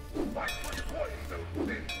 shit!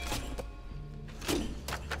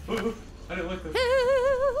 I didn't like this.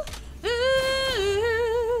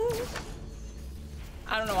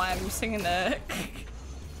 I don't know why I'm singing the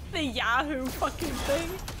The Yahoo fucking thing.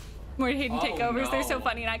 More hidden takeovers. No. They're so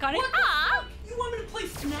funny and iconic. What the Ah! fuck? You want me to play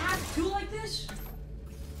FNAF 2 like this?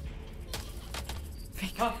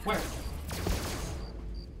 Oh, where?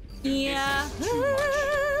 Yeah.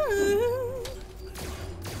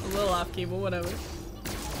 A little off key, but whatever.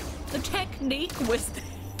 The technique was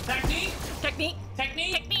Technique? Technique.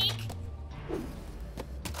 Technique? Technique.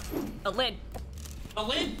 The lid. The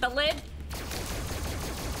lid? The lid.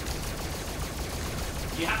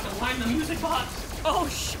 You have to line the music box. Oh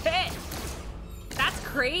shit. That's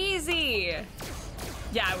crazy.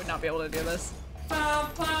 Yeah, I would not be able to do this. I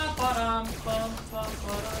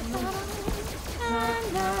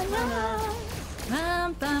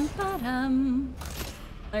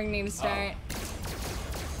need to start.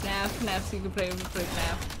 FNAF, so you can play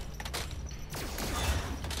FNAF.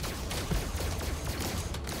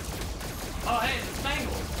 Oh, hey, it's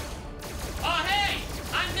Spangled. Oh, hey,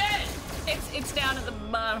 I'm dead. It's down at the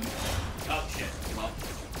bottom. Oh, shit. Well,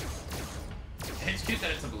 it's cute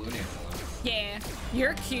that it's a balloon animal. Yeah,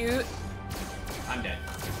 you're cute. I'm dead.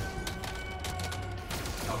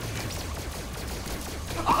 Oh, shit.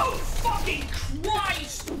 Oh, fucking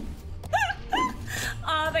Christ!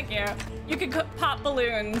 Oh, thank you. You can pop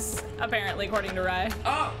balloons, apparently, according to Rye.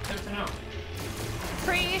 Oh, good to know.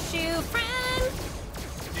 Pre-shoe friend.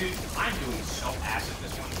 Dude, I'm doing so ass at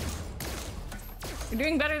this one. You're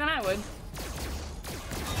doing better than I would.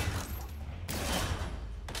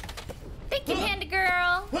 Thank you, Panda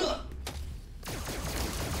Girl. You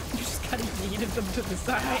just kind of yeeted them to the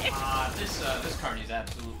side. This Carney's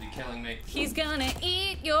absolutely killing me. He's gonna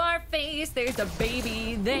eat your face. There's a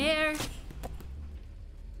baby there.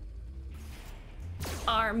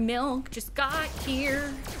 Our milk just got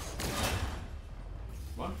here.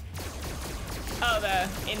 What? Oh, the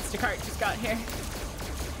Instacart just got here.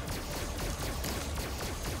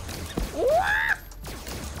 What?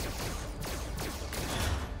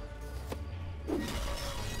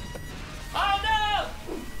 Oh no!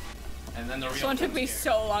 And then the real. This one took me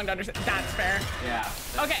so long to understand. That's fair. Yeah.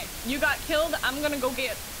 Okay, you got killed. I'm gonna go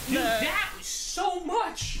get the. Dude, that was so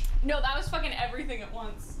much. No, that was fucking everything at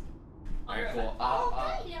once. Alright, cool.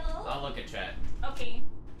 I'll look at chat. Okay.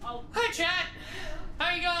 Hi, chat.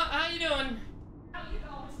 How you going? How you doing?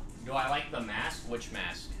 Do I like the mask? Which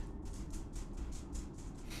mask?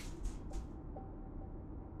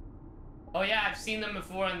 Oh yeah, I've seen them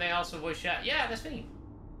before, and they also voice chat. Yeah, that's me.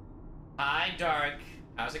 Hi, Dark.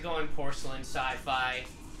 How's it going, Porcelain SyFy?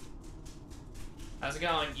 How's it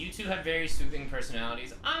going? You two have very soothing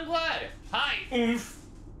personalities. I'm glad. Hi. Oof.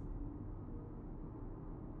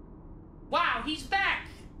 Wow, he's back.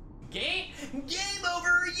 Game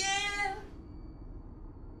over, yeah.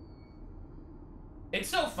 It's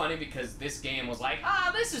so funny because this game was like,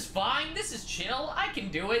 this is fine, this is chill, I can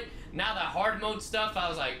do it. Now the hard mode stuff, I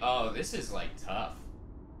was like, oh, this is like tough.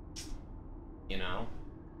 You know?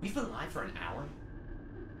 We've been live for an hour.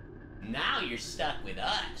 Now you're stuck with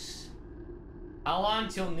us. How long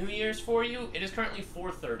till New Year's for you? It is currently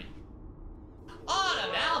 4:30.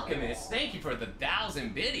 Autumn Alchemist, thank you for the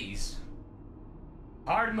 1,000 biddies.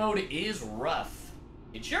 Hard mode is rough.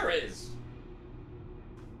 It sure is.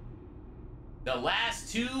 The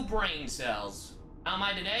last 2 brain cells. How am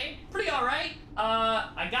I today? Pretty alright.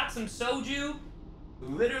 I got some soju.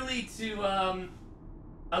 Literally to,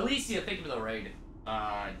 Alicia, thank you for the raid.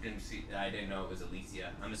 I didn't know it was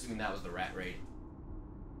Alicia. I'm assuming that was the rat raid.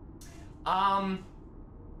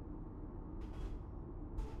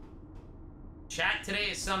 Chat today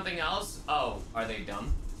is something else. Oh, are they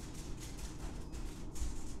dumb?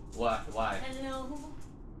 What? Why? Hello.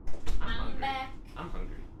 I'm hungry. Back. I'm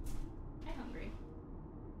hungry. I'm hungry.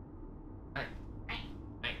 Hi.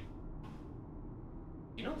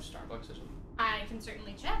 You know what Starbucks is? I can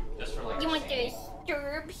certainly check. Just for like You a want shandy. those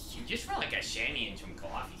derbs? Just for like a shandy and some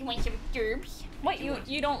coffee. You want some derbs? What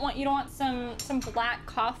you don't want some black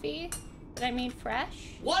coffee that I made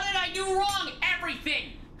fresh? What did I do wrong?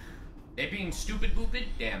 Everything! They being stupid boopid?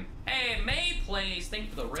 Damn. Hey, May plays. Thank you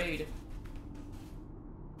for the raid.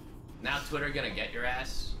 Now Twitter gonna get your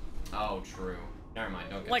ass? Oh, true. Never mind,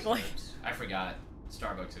 don't get Starbucks. I forgot.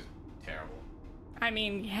 Starbucks is terrible. I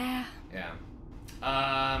mean, yeah. Yeah.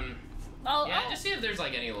 Just see if there's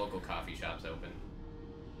like any local coffee shops open.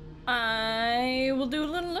 I will do a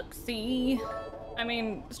little look-see. I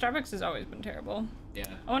mean, Starbucks has always been terrible. Yeah.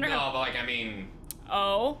 I wonder but like, I mean...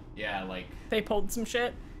 Oh? Yeah, like... They pulled some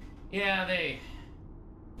shit? Yeah,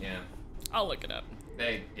 Yeah. I'll look it up.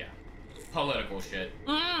 Yeah. Political shit.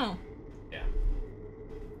 Mm. Yeah.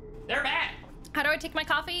 They're bad. How do I take my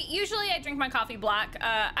coffee? Usually I drink my coffee black.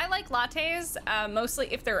 I like lattes, mostly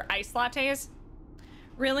if they're iced lattes.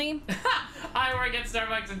 Really? I work at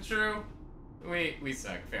Starbucks and true. We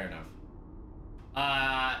suck. Fair enough.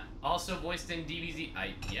 Also voiced in DBZ.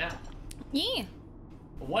 Yeah. Yeah.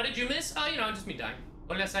 What did you miss? Oh, you know, just me dying.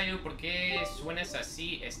 Hola, Cy Yu, ¿por qué suenas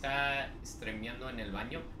así? ¿Está streameando en el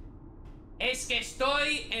baño? Es que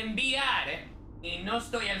estoy en VR y no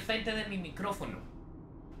estoy al frente de mi micrófono.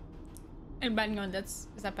 El baño, is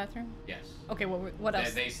that bathroom? Yes. Okay, what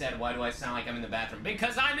else? They said, why do I sound like I'm in the bathroom?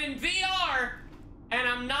 Because I'm in VR and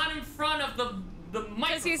I'm not in front of the microphone.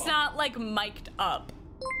 Because he's not like mic'd up.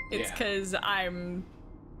 It's because I'm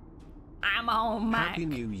on mic. Happy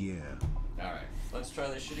New Year. Alright, let's try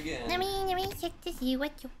this shit again. Let me check to see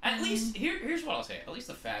what you. At least, here's what I'll say. At least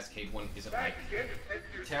the fast cave one isn't like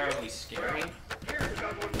terribly scary.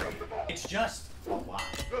 It's just a lot,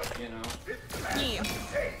 you know? Yeah.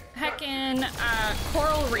 Heckin'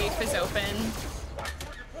 Coral Reef is open.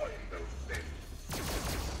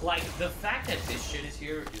 Like, the fact that this shit is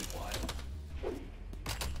here is wild.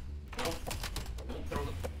 Don't throw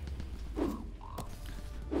the...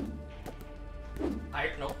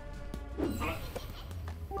 No.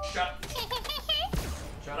 Shut up.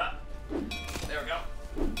 Shut up. There we go.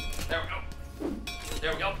 There we go.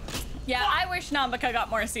 There we go. Yeah, I wish Namaka got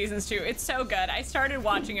more seasons too. It's so good. I started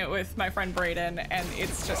watching it with my friend Brayden, and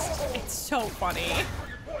it's so funny.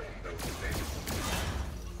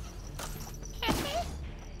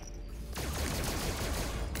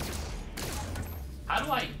 How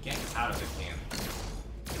do I get out of the can?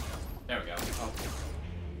 There we go. Oh.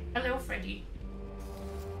 Hello, Freddy.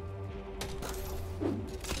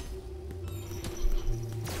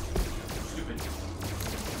 Stupid.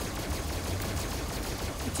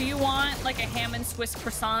 Do you want like a ham and Swiss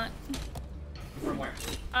croissant? From where?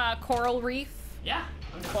 Coral Reef. Yeah.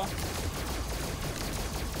 I'm Cool.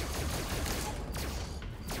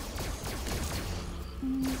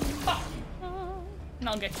 Fuck you. And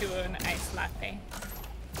I'll get you an iced latte.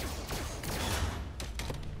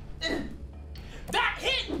 That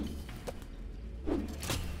hit!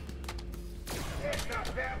 Not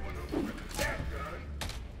that one over with that gun.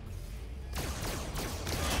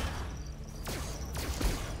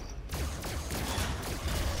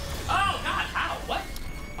 Oh, God, how? What?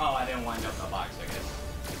 Oh, I didn't wind up the box, I guess.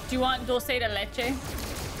 Do you want dulce de leche?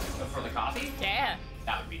 For the coffee? Yeah.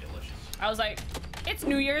 That would be delicious. I was like, it's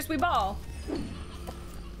New Year's, we ball.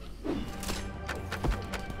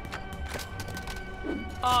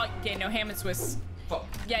 Oh, yeah, no ham and Swiss. Fuck.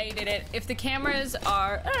 Yeah, you did it. If the cameras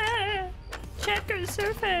are checker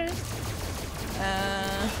surface.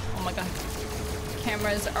 Oh my god.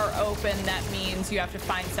 Cameras are open, that means you have to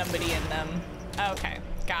find somebody in them. Okay,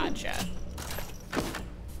 gotcha.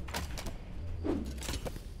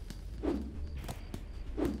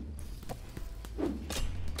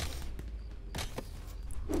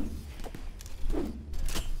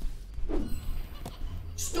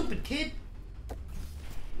 Stupid kid.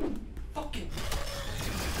 Fucking.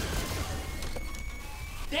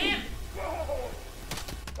 Damn it.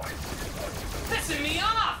 Pissing me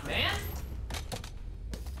off, man.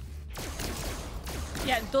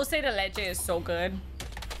 Yeah, dulce de leche is so good.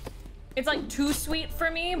 It's like too sweet for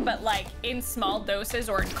me, but like in small doses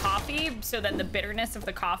or in coffee, so then the bitterness of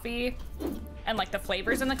the coffee and like the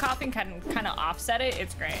flavors in the coffee can kind of offset it.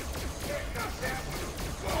 It's great.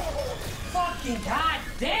 Fucking god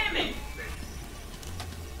damn it.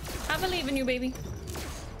 I believe in you, baby.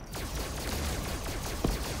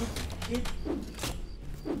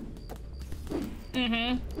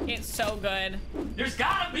 Mm-hmm. It's so good. There's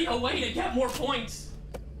gotta be a way to get more points.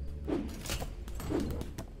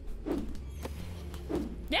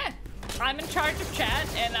 Yeah, I'm in charge of chat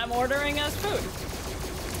and I'm ordering us food.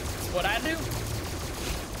 It's what I do.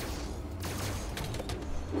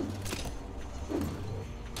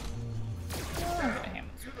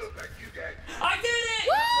 I did it!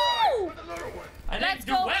 Woo! I didn't Let's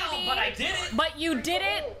do go, well, baby. but I did it. But you did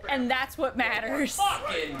it, and that's what matters.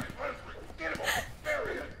 Fucking.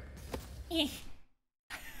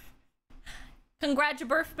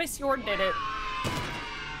 Congratulations, your did it.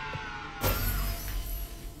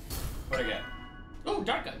 What'd I get? Oh,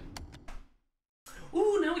 dark gun.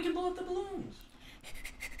 Ooh, now we can blow up the balloons.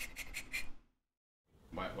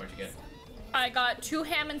 What'd you get? I got 2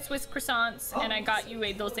 ham and Swiss croissants, and I got you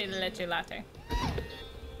a dulce de leche latte.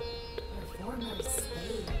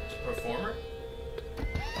 Performer?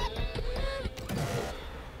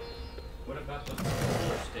 What about the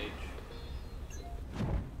performer stage?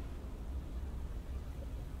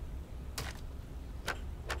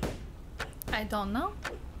 I don't know.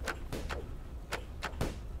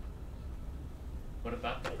 What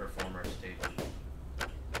about the performer stage?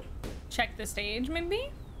 Check the stage,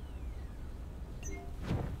 maybe?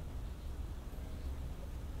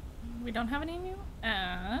 We don't have any new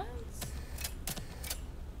ads.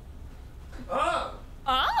 Oh!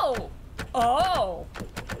 Oh! Oh!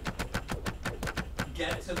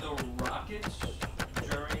 Get to the rockets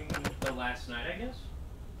during the last night, I guess?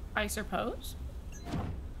 I suppose.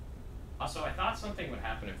 Also, I thought something would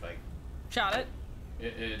happen if, like... Shot it?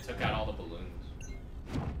 It took out all the balloons.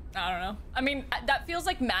 I don't know. I mean, that feels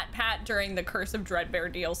like Matt Pat during the Curse of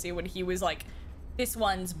Dreadbear DLC when he was like, this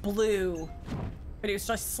one's blue, but it was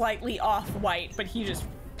just slightly off-white, but he just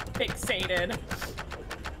fixated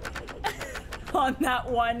on that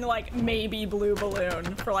one, like, maybe blue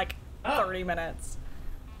balloon for like 30 minutes.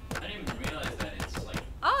 I didn't even realize that it's like...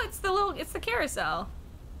 Oh, it's the carousel.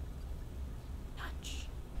 Touch.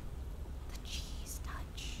 The cheese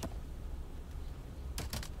touch.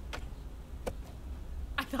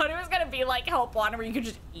 I thought it was gonna be like Help Wanted where you could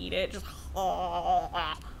just eat it, just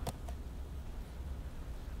I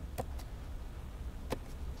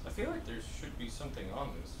feel like there should be something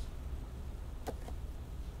on this.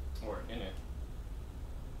 Or in it.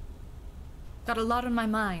 Got a lot on my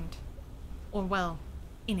mind. Or well,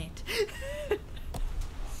 in it.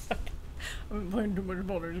 I've been playing too much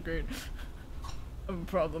Baldur's Gate. I have a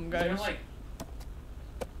problem, guys. They're like...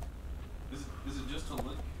 Is it just a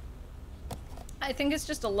look? I think it's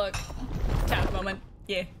just a look. Tap moment.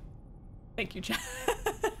 Yeah. Thank you, chat.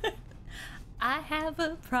 I have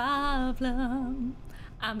a problem.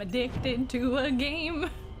 I'm addicted to a game.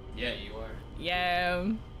 Yeah, you are.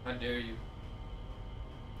 Yeah. How dare you?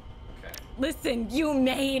 Okay. Listen, you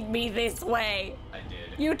made me this way. I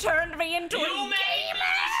did. You turned me into a gamer.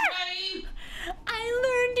 I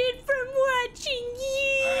learned it from watching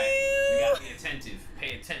you. Alright, we gotta be attentive.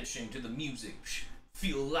 Pay attention to the music.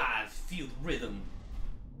 Feel alive, feel the rhythm.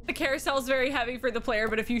 The carousel is very heavy for the player,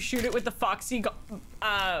 but if you shoot it with the foxy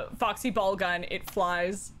ball gun, it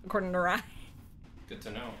flies, according to Ryan. Good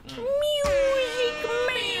to know. Music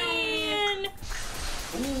man!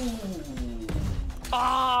 Ooh.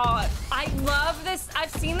 Oh, I love this.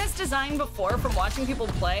 I've seen this design before from watching people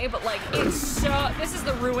play, but like, it's so, this is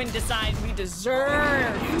the ruined design we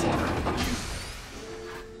deserve.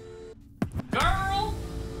 Girl!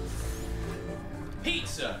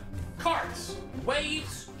 Pizza, carts,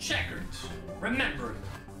 waves, checkers. Remember.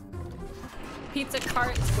 Pizza,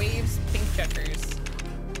 carts, waves, pink checkers.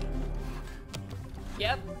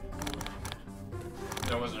 Yep.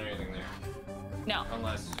 There wasn't anything there. No.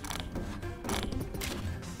 Unless...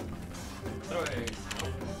 Hey.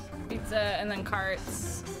 Pizza and then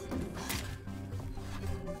carts.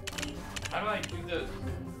 How do I do the...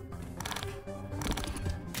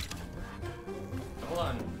 Hold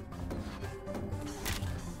on.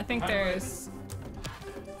 I think there's...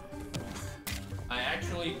 I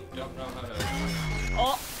actually don't know how to...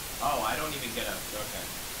 Oh! Oh, I don't even get up. Okay.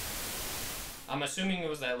 I'm assuming it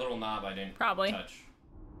was that little knob I didn't touch.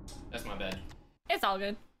 That's my bad. It's all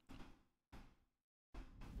good.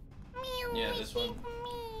 Yeah, this one.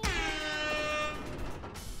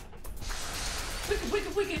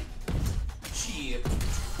 Wicked, wicked. Shit.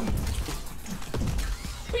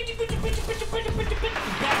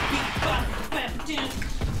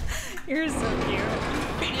 You're so cute.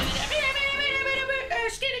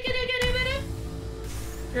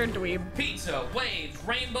 You're a dweeb. Pizza, waves,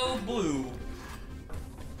 rainbow blue.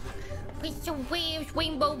 Pizza, waves,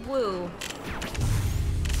 rainbow blue.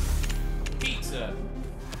 Pizza.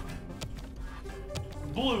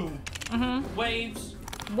 Blue. Mm-hmm. Waves.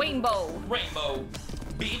 Rainbow. Rainbow.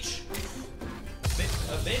 Beach.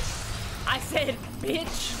 Bitch. I said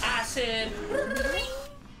bitch. I said.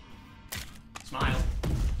 Smile.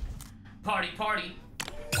 Party, party.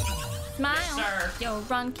 Smile. Yes, sir. Yo,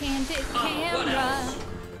 run candid What camera. else?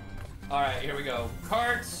 All right, here we go.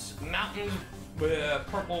 Carts, mountains with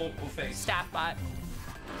purple face. Staff bot.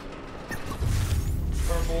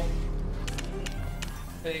 Purple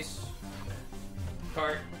face.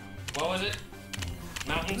 Cart. What was it?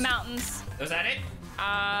 Mountains? Mountains. Was that it?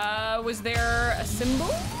 Was there a symbol?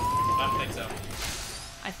 I don't think so.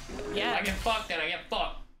 Yeah. I get fucked and I get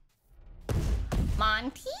fucked.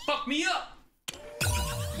 Monty? Fuck me up!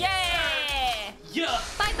 Yeah! Yeah!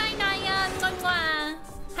 Bye bye, Naya. Mwah, mwah.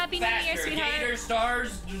 Happy New Year, Faster, sweetheart. Gator,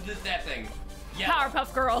 stars, that thing. Yellow.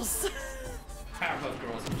 Powerpuff Girls. Powerpuff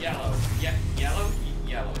Girls. Yellow. Yellow?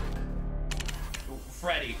 Yellow.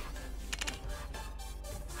 Freddy.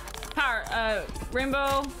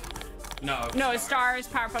 Rainbow. No. No, it's stars,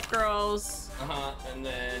 Powerpuff Girls. Uh-huh, and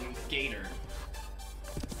then Gator.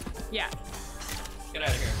 Yeah. Get out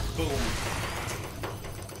of here. Boom.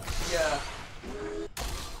 Yeah.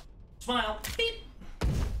 Smile. Beep.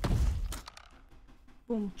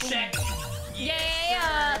 Boom. Check.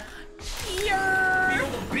 Yeah. Yeah. Feel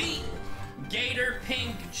the beat. Gator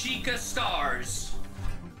Pink Chica Stars.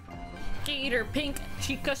 Gator Pink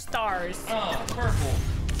Chica Stars. Oh, purple.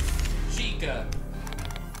 Chica.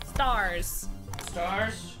 Stars.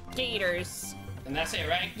 Stars? Gators. And that's it,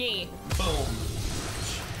 right? Yeah. Boom.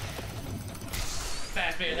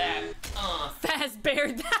 Fast bear that. Fast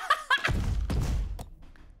bear that.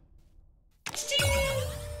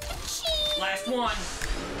 Last one.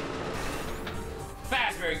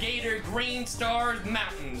 Fazbear, Gator, Green Stars,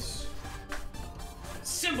 Mountains.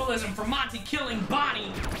 Symbolism for Monty killing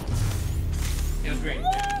Bonnie. It was green. It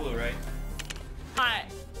was blue, right?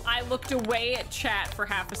 I looked away at chat for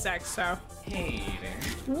half a sec, so. Hey there.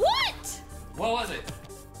 What? What was it?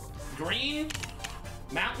 Green?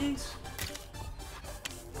 Mountains?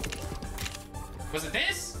 Was it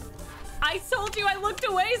this? I told you I looked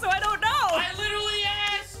away, so I don't know. I literally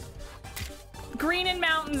asked. Green and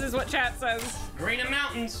mountains is what chat says. Green and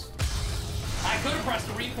mountains. I could have pressed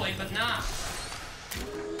the replay, but nah.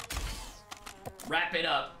 Wrap it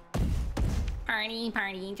up. Party,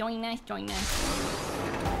 party, join us, join us.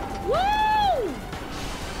 Woo!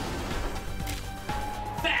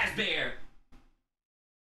 Fazbear.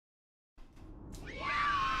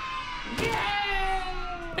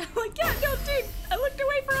 Yeah! Like, yeah, no, dude. I looked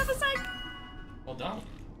away for half a sec. Well done.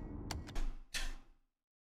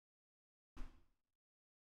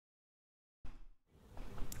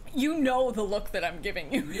 You know the look that I'm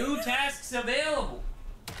giving you. New tasks available.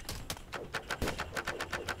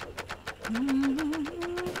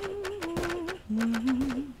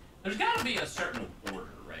 There's gotta be a certain order,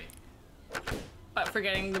 right? But for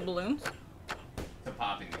getting the balloons? To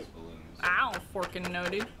popping these balloons. I don't forking know,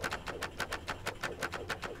 dude.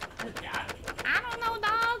 I don't know,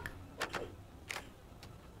 dog.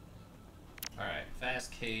 Alright,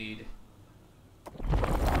 Fastcade.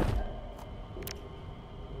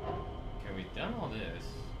 Okay, we've done all this.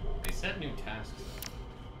 They set new tasks.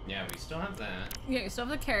 Yeah, we still have that. Yeah, you still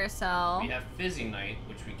have the carousel. We have Fizzy Night,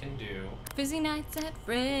 which we can do. Fizzy Nights at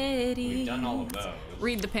Freddy's. We've done all of those.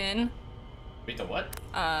 Read the pin. Read the what?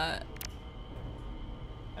 I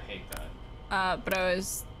hate that. But I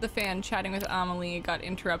was the fan chatting with Amelie, got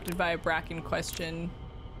interrupted by a Bracken question.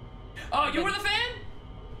 Oh, you were the fan?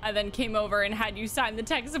 I then came over and had you sign the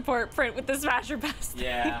tech support print with the Smasher Pass.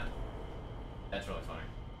 Yeah. That's really funny.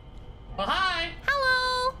 Well, hi!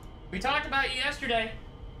 Hello! We talked about you yesterday.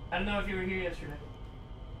 I don't know if you were here yesterday.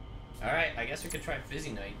 Alright, I guess we could try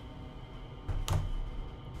Fizzy Night.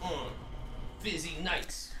 Fizzy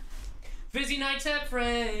Nights. Fizzy Nights at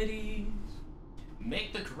Freddy's.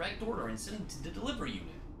 Make the correct order and send it to the delivery unit.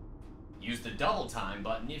 Use the double time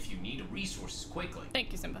button if you need resources quickly.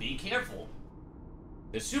 Thank you, Simba. Be careful.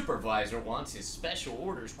 The supervisor wants his special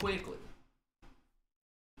orders quickly.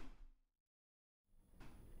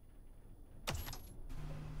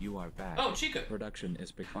 You are back. Oh, Chica. Production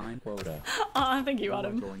is behind quota. Aw, thank you,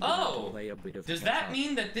 Autumn. Oh, does that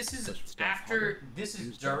mean that this is after, this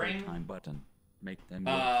is during... time button. Make them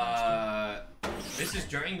move faster. This is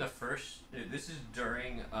during the first, this is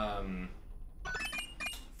during,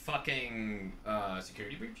 fucking,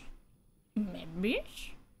 security breach? Maybe?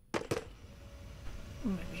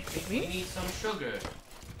 We need some sugar.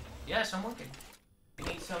 Yes, I'm working. We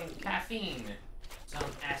need some caffeine, some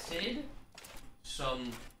acid,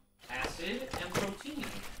 and protein.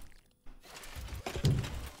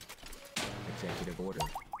 Executive order.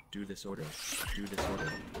 Do this order. Do this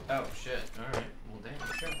order. Oh shit! All right. Well, damn.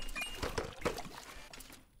 Sure.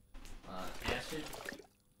 Acid.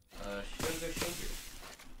 Sugar.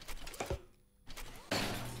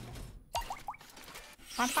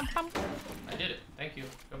 I did it. Thank you.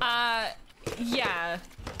 Yeah.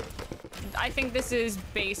 I think this is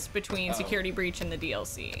based between Security Breach and the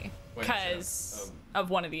DLC. Because of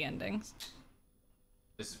one of the endings.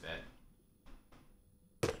 This is bad.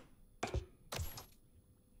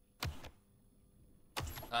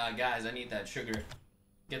 Guys, I need that sugar.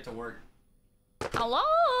 Get to work. Hello?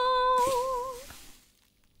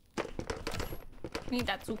 Need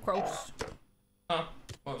that sucrose. Huh?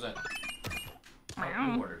 What was that? Oh,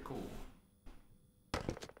 new order. Cool.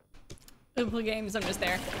 Play games, I'm just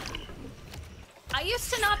there. I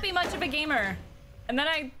used to not be much of a gamer. And then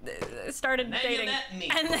I started dating.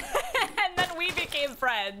 And then we became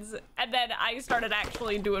friends. And then I started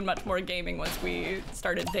actually doing much more gaming once we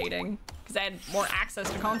started dating. Because I had more access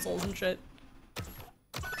to consoles and shit.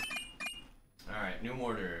 Alright, new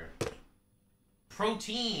order.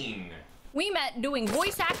 Protein. We met doing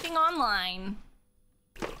voice acting online.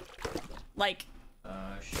 Like...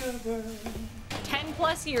 sugar. 10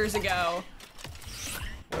 plus years ago.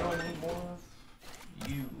 Well, I need more of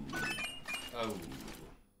you. Oh.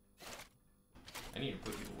 I need to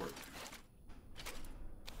put you to work.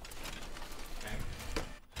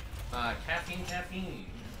 caffeine.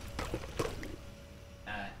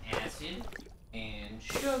 Acid and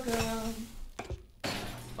sugar.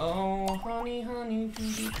 Oh, honey, honey,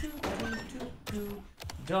 do.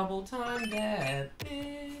 Double time that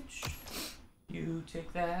bitch. You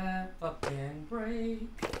take that fucking break.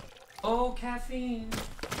 Oh, caffeine,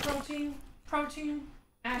 protein,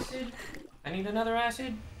 acid. I need another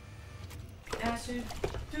acid. Acid,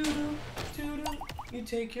 doo-doo. You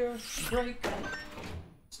take your break.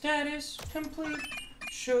 Status complete.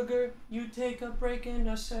 Sugar, you take a break in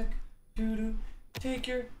a sec. Doo-doo. Take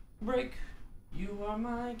your break. You are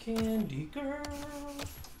my candy girl.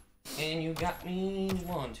 And you got me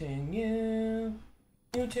wanting you.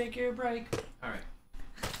 You take your break. Alright.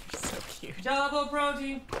 So cute. Double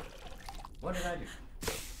protein. What did I do?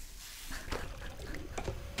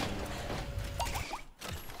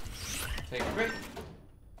 Take a break.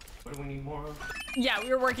 What do we need more of? Yeah, we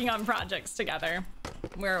were working on projects together.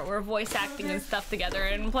 We're voice acting and stuff together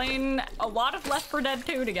and playing a lot of Left 4 Dead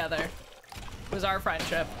 2 together. Was our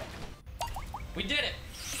friendship. We did it!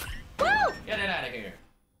 Woo! Get it out of here.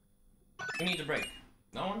 Who needs a break?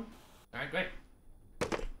 No one? Alright, great.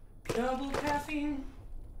 Double caffeine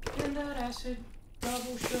and that acid.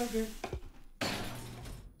 Double sugar.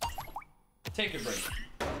 Take a break.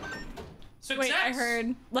 Success! Wait, I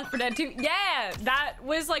heard Left 4 Dead 2. Yeah, that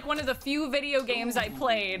was like one of the few video games I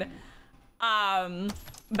played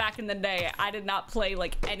back in the day. I did not play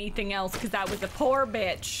like anything else because I was a poor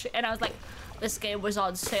bitch. And I was like, this game was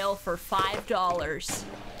on sale for $5.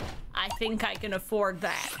 I think I can afford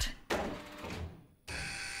that.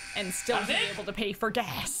 And still be able to pay for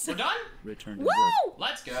gas. We're done? Return to Woo! work.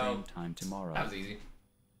 Let's go. Same time tomorrow. That was easy.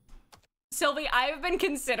 Sylvie, I've been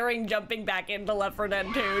considering jumping back into Left 4 Dead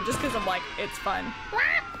 2 just because I'm like, it's fun.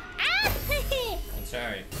 I'm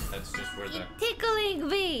sorry. That's just where the... Tickling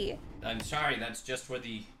me. I'm sorry. That's just where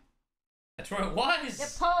the... That's where it was.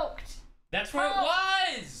 You're poked. That's where it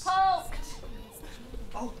was. Poked.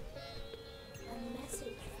 Oh. A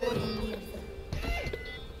message for you.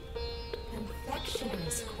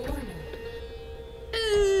 Confectioner's Corner.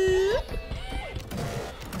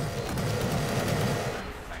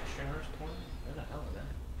 Confectioner's Corner? Where the hell is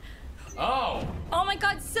that? Oh. Oh my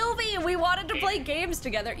god, Sylvie, we wanted to play games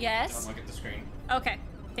together. Yes? Don't look at the screen. Okay,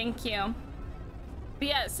 thank you. But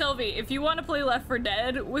yeah, Sylvie, if you want to play Left 4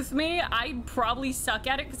 Dead with me, I probably suck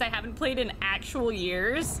at it because I haven't played in actual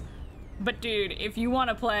years. But dude, if you want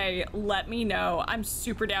to play, let me know. I'm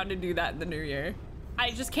super down to do that in the new year.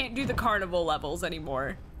 I just can't do the carnival levels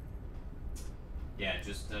anymore. Yeah,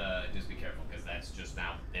 just be careful because that's just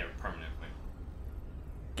now there permanently.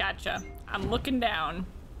 Gotcha. I'm looking down.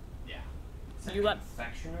 Yeah. You let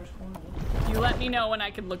Confectioner's Corner? you let me know when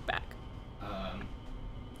I can look back.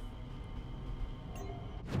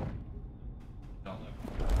 Don't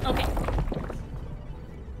look. Okay.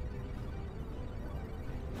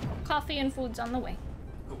 Coffee and food's on the way.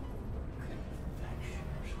 Cool.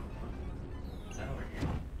 Confectioner's Corner. Is that over here?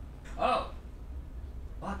 Oh!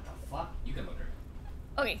 What the fuck? You can look at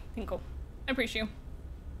it. Okay, thank you. I appreciate you.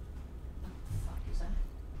 What the fuck is that?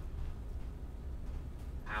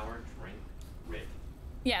 Power drink rib.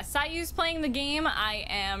 Yeah, Cy Yu's playing the game. I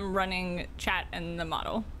am running chat and the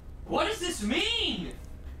model. What does this mean?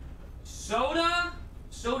 Soda?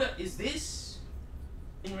 Soda, is this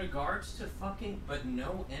in regards to fucking, but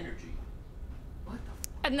no energy? What the fuck?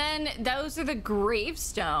 And then those are the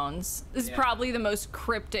gravestones. This is probably the most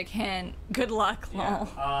cryptic hint. Good luck, lol.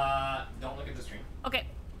 Yeah. Don't look at the screen. Okay,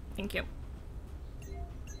 thank you.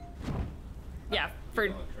 Yeah, for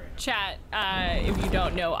chat, if you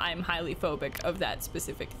don't know, I'm highly phobic of that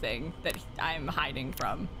specific thing that I'm hiding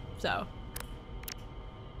from, so.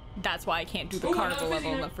 That's why I can't do the carnival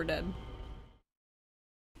level in Left 4 Dead.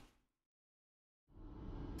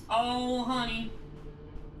 Oh, honey.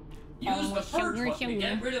 Use the purge sugar, button to sugar.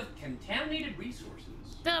 get rid of contaminated resources.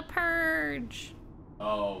 The purge.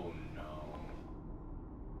 Oh, no.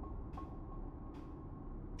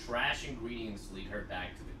 Trash ingredients lead her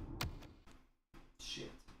back to the...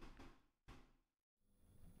 Shit.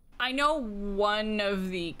 I know one of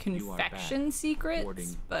the confection secrets,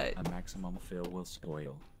 Warding, but... a maximum fill will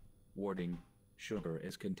spoil. Warding, sugar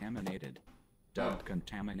is contaminated. Dumped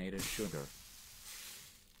contaminated sugar.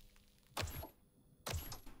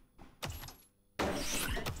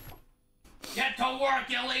 Get to work,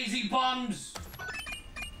 you lazy bums!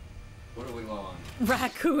 What are we low on?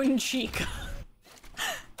 Raccoon Chica.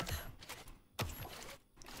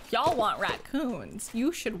 Y'all want raccoons.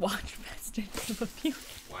 You should watch Residents of a Few.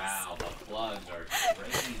 Wow, the plugs are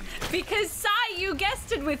crazy. Because Cy Yu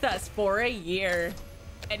guested with us for a year.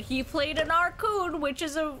 And he played an raccoon, which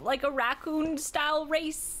is like a raccoon style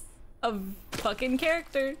race fucking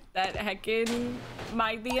character that heckin'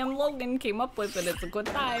 my DM Logan came up with, and it's a good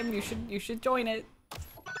time. You should join it.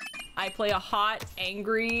 I play a hot,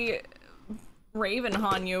 angry Raven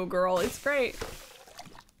Hanyo girl. It's great.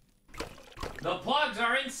 The plugs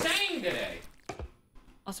are insane today.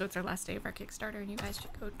 Also, it's our last day of our Kickstarter, and you guys should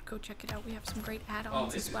go check it out. We have some great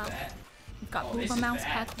add-ons as well. Bad. We've got Booba mouse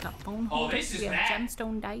pads, we've got phone holders, we have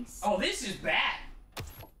gemstone dice. Oh, this is bad.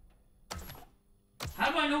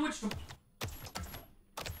 How do I know which to...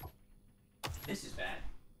 This is bad.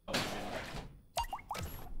 Oh, shit.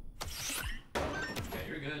 Okay,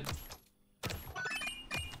 you're good.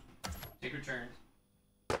 Take your turn.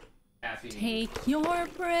 Caffeine. Take your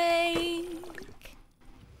break.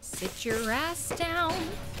 Sit your ass down.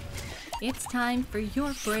 It's time for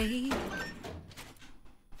your break.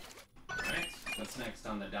 Alright, what's next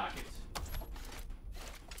on the docket?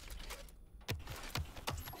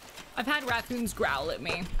 I've had raccoons growl at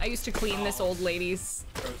me. I used to clean this old lady's...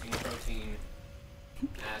 Protein,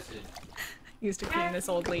 acid. Used to clean this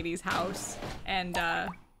old lady's house, and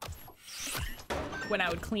when I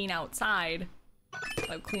would clean outside,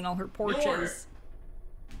 I would clean all her porches.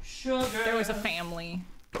 Sugar. There was a family.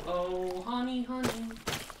 Oh, honey. I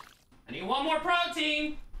need one more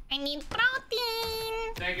protein. I need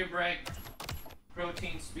protein. Take a break.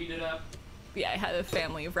 Protein, speed it up. Yeah, I had a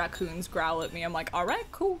family of raccoons growl at me. I'm like, all right,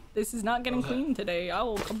 cool. This is not getting cleaned today. I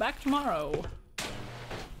will come back tomorrow.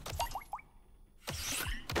 Take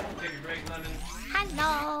a break, Lemon.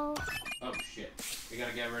 Hello. Oh, shit. We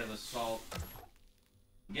gotta get rid of the salt.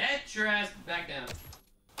 Get your ass back down.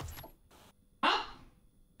 Huh?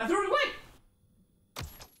 I threw it away!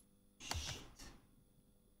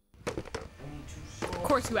 Of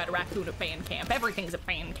course you had a raccoon at fan camp. Everything's at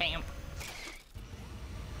fan camp.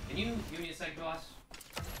 Can you give me a sec, boss?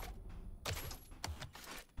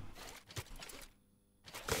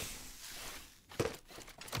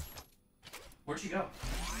 Where'd she go?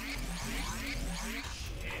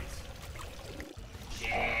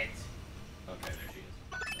 Shit. Okay, there she is.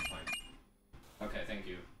 That's fine. Okay, thank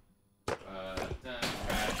you.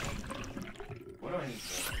 Trash. What do I need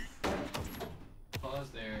for? Pause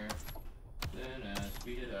there. Then,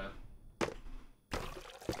 speed it up.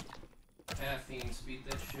 Caffeine, speed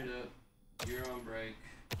that shit up. You're on break.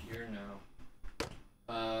 You're no.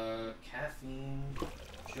 Caffeine,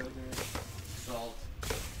 sugar, salt.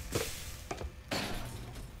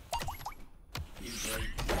 You break.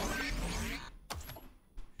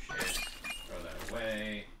 Shit. Throw that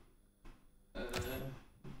away. You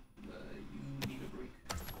need a break.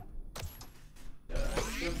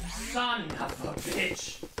 Son of a bitch!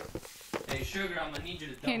 Hey, Sugar, I'm gonna need you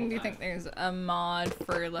to double Ken, do you time. think there's a mod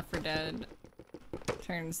for Left 4 Dead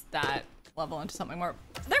turns that level into something more?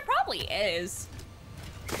 There probably is.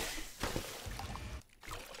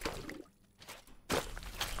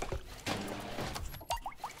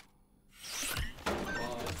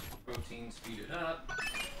 Protein, speed it up.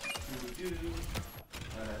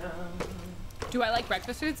 Do I like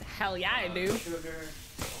breakfast foods? Hell yeah, I do. Sugar.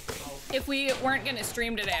 If we weren't gonna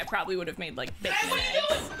stream today, I probably would have made like bacon Hey, what are you eggs.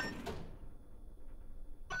 doing?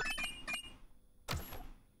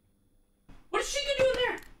 What is she gonna do in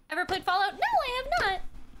there? Ever played Fallout? No, I have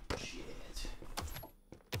not. Shit.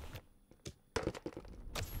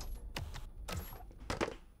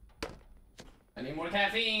 I need more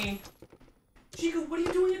caffeine. Chico, what are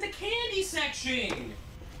you doing at the candy section?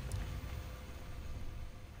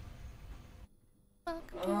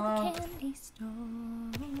 Welcome to the candy store.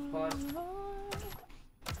 What? You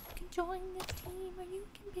can join the team or you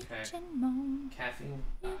can bitch Okay. and moan. Caffeine?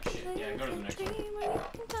 You Oh, can shit. play Yeah, go to the with next your one. dream or you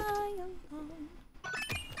can die alone.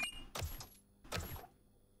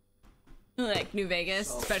 Like New Vegas,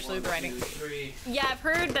 Salt, especially with the 1, writing. 2, 3. Yeah, I've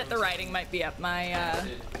heard that the writing might be up my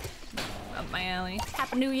alley.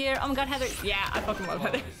 Happy New Year! Oh my God, Heather! Yeah, I fucking love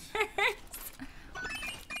Heather.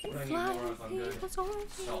 What do I need more of? I'm good. Salt.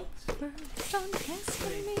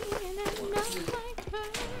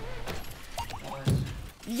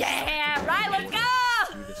 Yeah, right, let's go!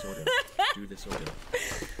 Do this order. Do this order.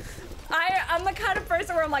 I'm the kind of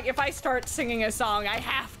person where I'm like, if I start singing a song, I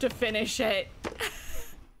have to finish it.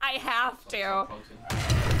 I have to.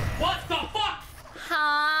 What the fuck?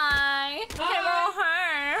 Hi. Hello,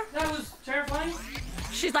 her. That was terrifying.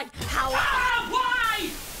 She's like, how? Ah, why?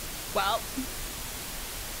 Well,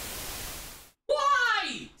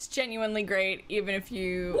 why? It's genuinely great, even if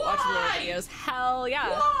you Why? watch the videos. Hell yeah.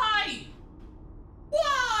 Why?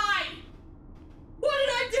 Why? What did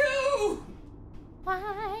I do?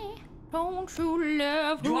 Why don't you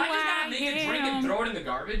love Do who I just gotta make a drink and am? throw it in the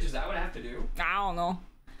garbage? Is that what I have to do? I don't know.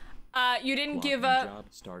 You didn't give Walking up. Job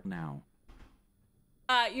start now.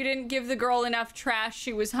 You didn't give the girl enough trash.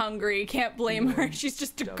 She was hungry. Can't blame her. She's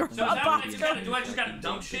just a girl. So is that what I just gotta do? I just gotta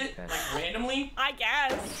dump shit like randomly? I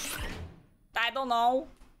guess. I don't know.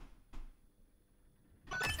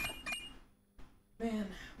 Man,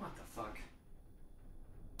 what the fuck?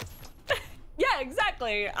 Yeah,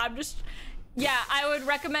 exactly. Yeah, I would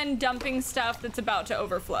recommend dumping stuff that's about to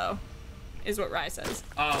overflow, is what Rye says.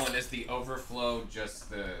 Oh, and is the overflow just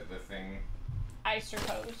the thing? I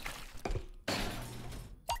suppose.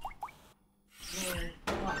 Man,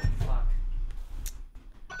 what the fuck?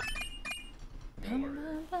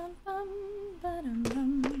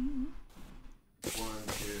 One,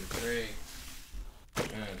 two, three.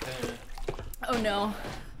 Oh no.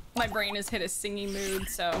 My brain has hit a singing mood,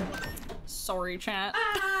 so sorry, chat.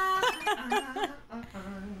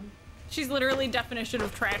 She's literally definition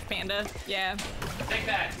of trash panda. Yeah. Take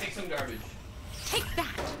that. Take some garbage. Take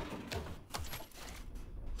that.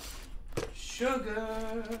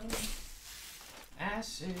 Sugar.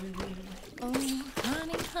 Acid. Oh,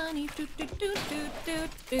 honey, honey, do do do do do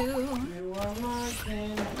do. You are my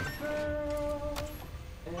candy girl,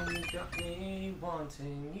 and you got me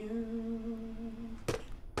wanting you.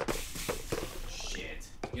 Shit.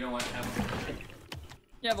 You know what?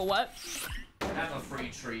 You have a what? Have a free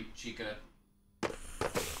treat, Chica.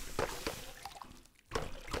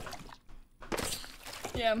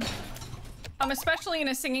 Yeah. I'm especially in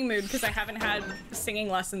a singing mood because I haven't had singing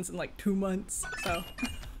lessons in like 2 months, so.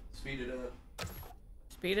 Speed it up.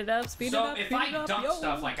 Speed it up, speed it up. So if I dump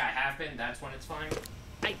stuff like I have been, that's when it's fine?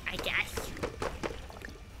 I guess.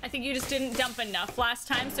 I think you just didn't dump enough last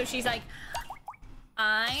time, so she's like,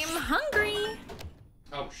 I'm hungry.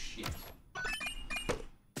 Oh, shit.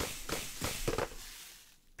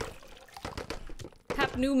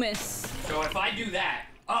 Hapnumis. So if I do that,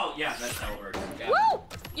 oh yeah, that's how it works. Yeah. Woo!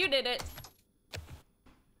 You did it.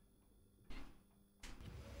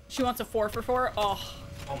 She wants a 4 for 4. Oh.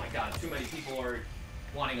 Oh my god, too many people are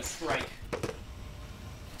wanting a strike.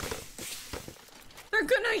 They're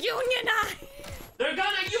gonna unionize. They're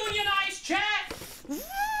gonna unionize, chat! Woo!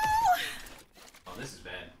 Oh, this is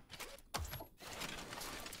bad.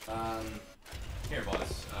 Here,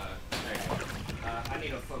 boss. There you go. I need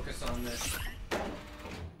to focus on this.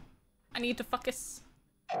 I need to focus.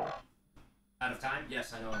 Out of time?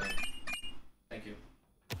 Yes, I know I am. Thank you.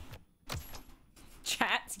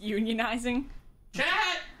 Chat's unionizing.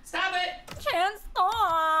 Chat! Stop it! Chat,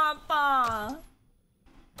 stop!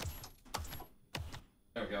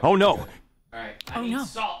 There we go. Oh no! Alright, I need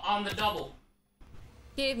salt on the double.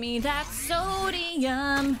 Give me that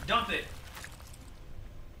sodium. Dump it!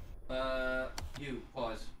 You,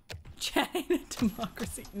 pause. Chat in a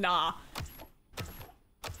democracy. Nah.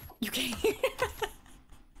 You can't.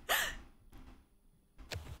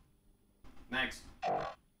 Next.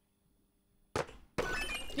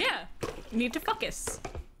 Yeah. You need to focus.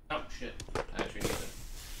 Oh, shit. I actually need it.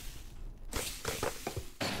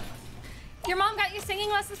 Your mom got you singing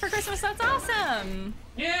lessons for Christmas. That's awesome.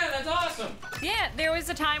 Yeah, that's awesome. Yeah, there was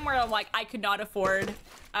a time where like I could not afford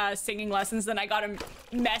singing lessons. Then I got a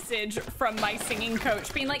message from my singing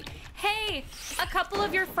coach being like, hey, a couple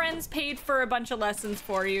of your friends paid for a bunch of lessons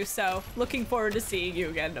for you, so looking forward to seeing you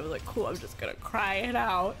again. And I was like, cool, I'm just gonna cry it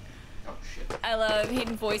out. Oh, shit. I love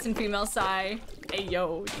hidden voice and female Cy. Hey,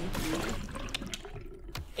 yo, thank you.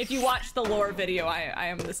 If you watch the lore video, I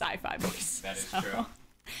am the SyFy voice. That is true.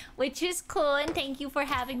 Which is cool, and thank you for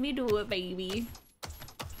having me do it, baby.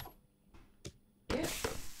 Yeah.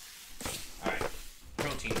 Alright.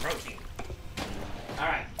 Protein, protein.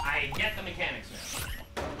 Alright, I get the mechanics now.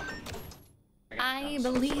 I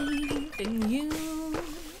believe in you.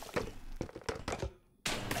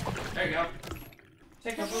 There you go.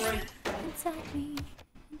 Take a break. Inside me.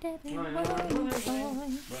 Run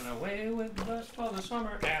away with the bus for the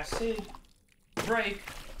summer acid break.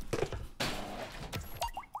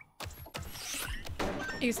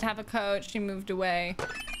 I used to have a coach. She moved away.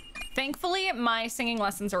 Thankfully, my singing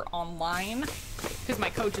lessons are online because my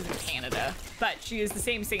coach is in Canada, but she is the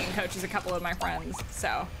same singing coach as a couple of my friends,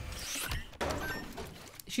 so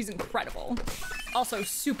she's incredible. Also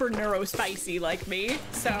super neurospicy like me,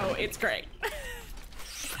 so it's great.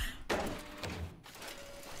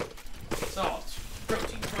 Salt,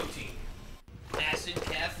 protein, protein, acid,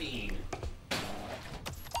 caffeine.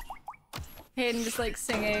 Hayden just like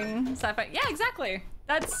singing SyFy. Yeah, exactly.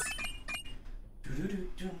 That's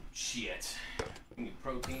shit. We need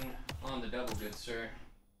protein on the double, good sir.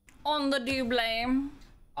 on the double.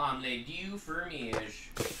 On the due fromage.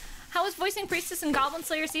 How was voicing Priestess in Goblin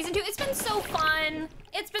Slayer Season 2? It's been so fun.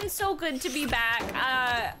 It's been so good to be back.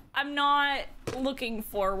 I'm not looking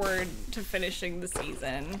forward to finishing the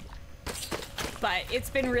season. but it's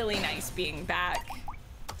been really nice being back.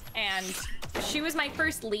 And she was my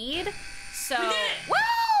first lead, so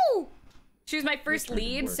woo! She was my first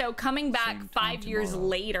lead, so coming back 5 years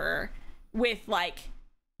later with like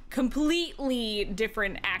completely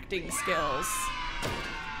different acting skills.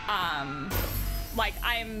 Like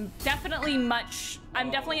I'm definitely a much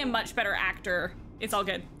better actor. It's all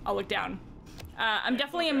good. I'll look down. I'm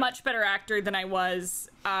definitely a much better actor than I was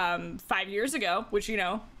 5 years ago, which, you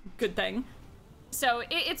know, good thing. So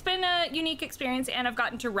it's been a unique experience, and I've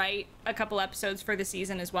gotten to write a couple episodes for the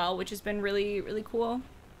season as well, which has been really, really cool.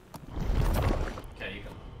 Okay, you go.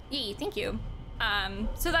 Yee, thank you.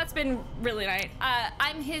 So that's been really nice.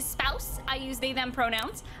 I'm his spouse. I use they, them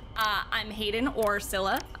pronouns. I'm Hayden or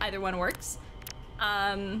Sylla. Either one works.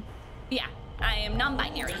 Yeah, I am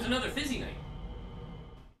non-binary. There's another fizzy night.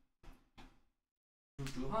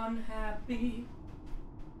 Unhappy.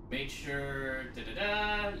 Make sure,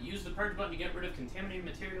 use the purge button to get rid of contaminated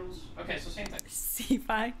materials. Okay, so same thing.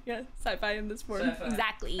 SyFy, yeah, SyFy in this form. SyFy.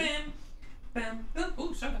 Exactly. Bam, bam,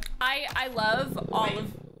 ooh, SyFy. I love all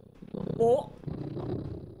of. Oh.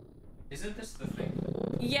 Isn't this the thing?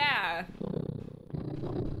 Yeah.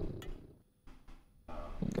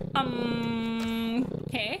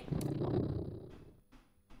 Okay.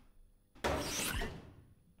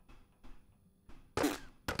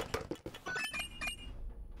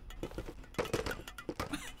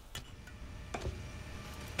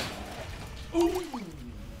 Ooh.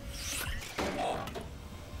 Oh,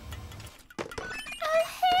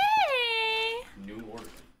 hey! New order.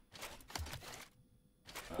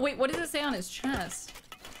 Wait, what does it say on his chest?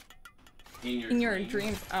 In your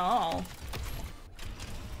dreams. Oh.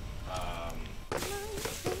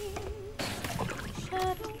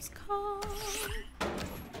 Shadows call.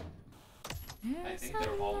 I think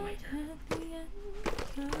they're all my turn.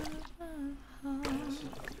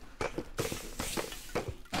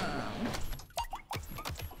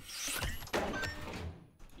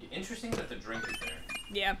 Interesting that the drink is there.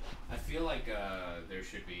 Yeah. I feel like there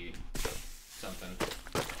should be something.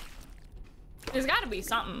 There's gotta be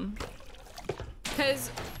something.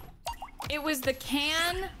 Because it was the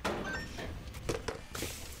can,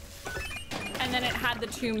 and then it had the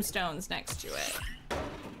tombstones next to it.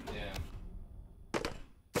 Yeah.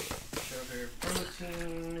 Sugar,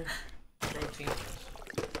 protein.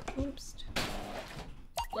 Oops.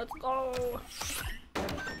 Let's go.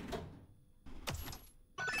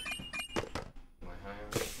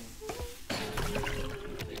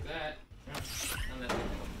 Take that. And then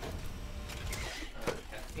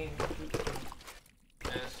caffeine,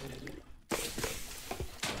 acid.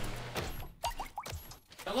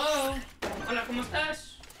 Hello. Hola, ¿cómo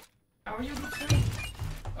estás? How are you, good sir?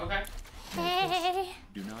 Okay. Hey.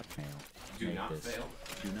 Do not fail. Do not fail.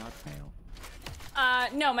 Do not fail.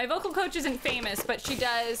 No, my vocal coach isn't famous, but she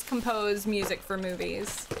does compose music for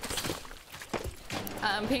movies.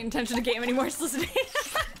 I'm paying attention to the game anymore, just listening.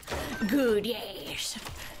 Good, yes.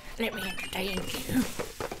 Let me entertain you.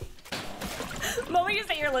 The moment you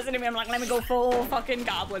say you're listening to me, I'm like, let me go full fucking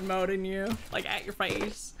goblin mode in you. Like, at your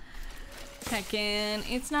face. Heckin',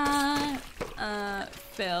 it's not,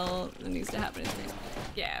 Phil. That needs to happen in space.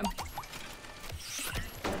 Yeah.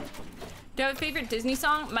 Do you have a favorite Disney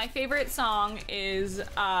song? My favorite song is,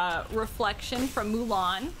 Reflection from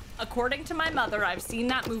Mulan. According to my mother, I've seen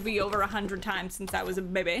that movie over 100 times since I was a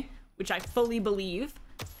baby, which I fully believe.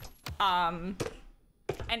 And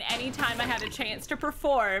anytime I had a chance to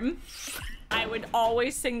perform, I would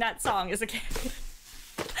always sing that song as a kid.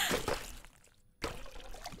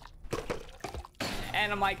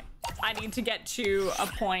 And I'm like, I need to get to a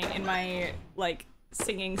point in my, like,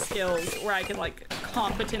 singing skills where I can, like,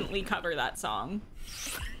 competently cover that song.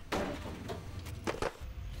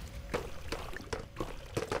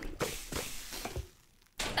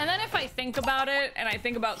 And then if I think about it, and I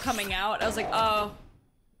think about coming out, I was like, oh,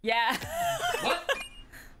 yeah. What?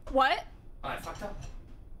 What? Oh, I fucked up.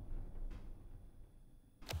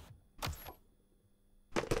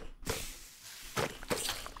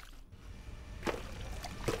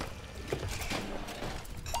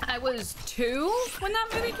 I was 2 when that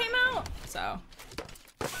movie came out, so.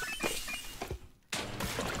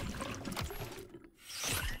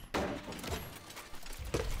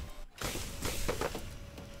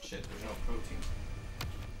 Shit, there's no protein.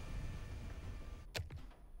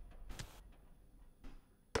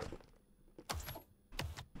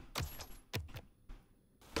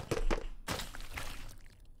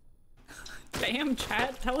 Damn,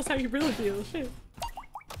 chat, tell us how you really feel. Shit.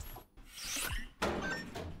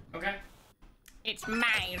 Okay. It's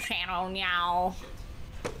my channel now.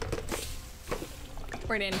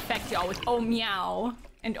 We're gonna infect y'all with oh meow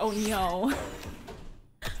and oh no.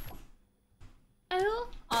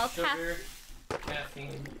 Well, sugar,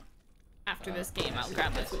 caffeine. After this game, I'll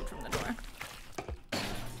grab the food from the door.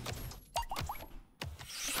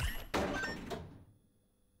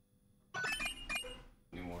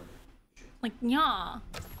 New order. Like, yeah.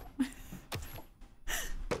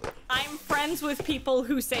 I'm friends with people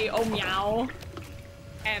who say oh meow,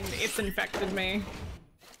 and it's infected me.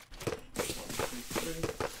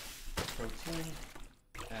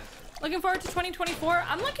 Looking forward to 2024.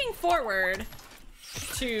 I'm looking forward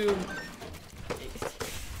to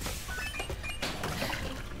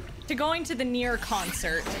going to the Near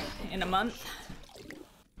concert in a month.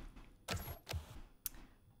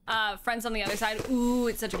 Friends on the Other Side. Ooh,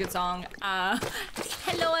 it's such a good song.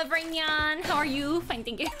 Hello everyone, how are you? Fine,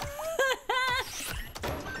 thank you.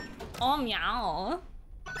 Oh meow.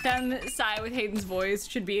 Then Cy with Hayden's voice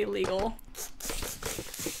should be illegal.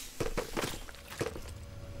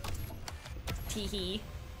 Teehee.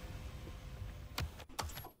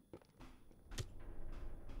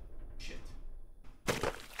 Shit.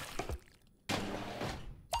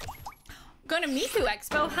 Going to Miku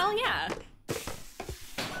Expo? Hell yeah.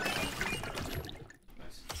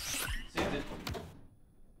 Nice. Saved it.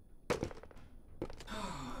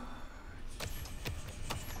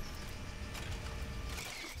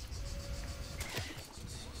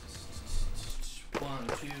 One,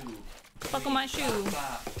 two. Buckle my shoe.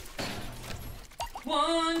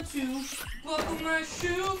 One, two, buckle my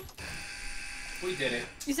shoe. We did it.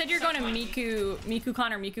 You said you're going to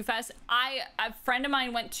MikuCon or Miku Fest. A friend of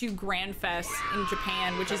mine went to Grand Fest in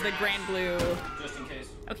Japan, which is the Grand Blue. Just in case.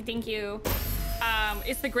 Okay, thank you.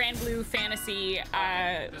 It's the Grand Blue Fantasy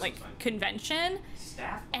like convention,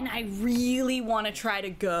 and I really want to try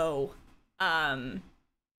to go.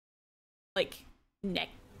 Like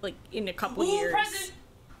in a couple years. Present.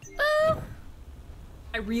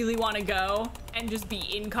 I really want to go and just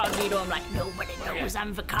be incognito. I'm like, nobody knows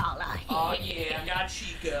I'm Vakala. Oh yeah, I got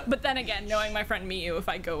Chica. But then again, knowing my friend Miyu, if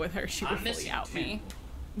I go with her, she would fully out me.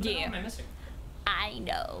 What Yeah. am I missing? I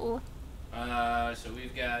know. So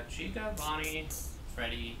we've got Chica, Bonnie,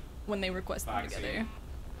 Freddy. When they request them Foxy. together.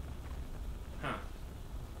 Huh.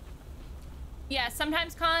 Yeah,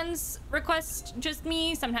 sometimes cons request just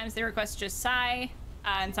me, sometimes they request just Cy,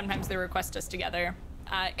 and sometimes they request us together.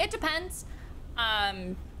 It depends.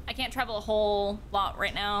 I can't travel a whole lot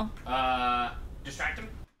right now. Distract him.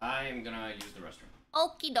 I am gonna use the restroom.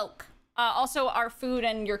 Okie doke. Also, our food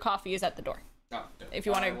and your coffee is at the door. Oh, If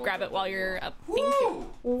you want to we'll grab go it while to the you're door. up. Thank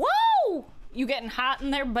you. Whoa! You getting hot in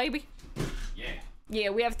there, baby? Yeah. Yeah,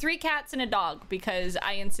 we have 3 cats and a dog because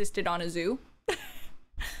I insisted on a zoo.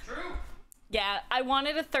 True. Yeah, I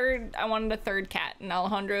wanted a third cat, and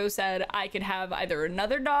Alejandro said I could have either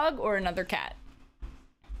another dog or another cat.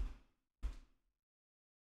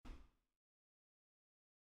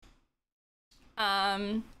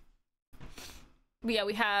 Yeah,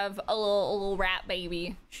 we have a little rat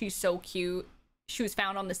baby. She's so cute. She was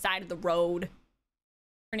found on the side of the road.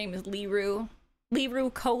 Her name is Liru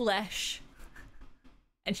Kolesh.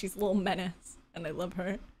 And she's a little menace, and I love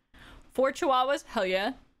her. 4 chihuahuas, hell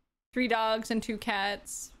yeah. 3 dogs and 2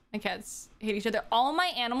 cats. My cats hate each other. All my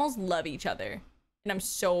animals love each other, and I'm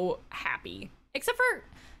so happy. Except for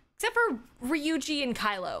Ryuji and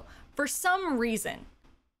Kylo. For some reason,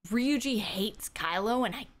 Ryuji hates Kylo,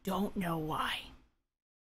 and I don't know why.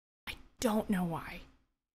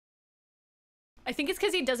 I think it's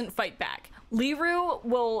because he doesn't fight back. Liru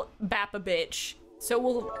will bap a bitch. So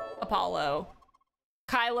will Apollo.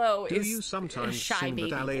 Kylo Do is you sometimes a shy sing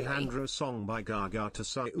baby that boy. Alejandro song by Gaga to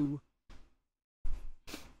Cy Yu?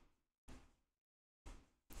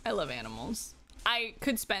 I love animals. I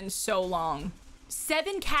could spend so long.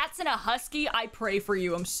 7 cats and a husky. I pray for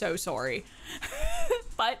you. I'm so sorry.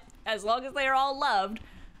 But as long as they're all loved,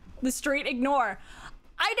 the straight ignore.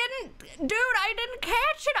 I didn't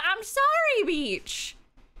catch it. I'm sorry, Beach.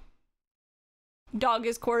 Dog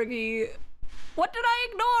is corgi. What did I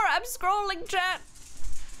ignore? I'm scrolling, chat.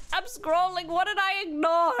 I'm scrolling. What did I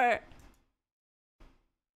ignore?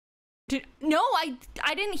 No, I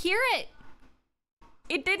didn't hear it.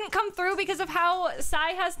 It didn't come through because of how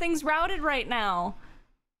Cy has things routed right now.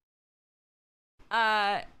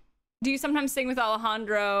 Do you sometimes sing with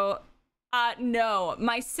Alejandro? No,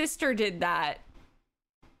 my sister did that.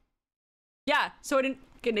 Yeah, so I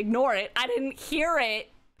can ignore it. I didn't hear it,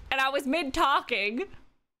 and I was mid-talking,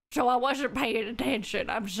 so I wasn't paying attention.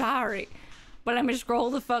 I'm sorry, but let me scroll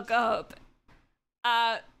the fuck up.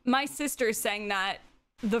 My sister sang that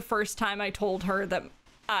the first time I told her that,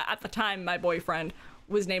 at the time, my boyfriend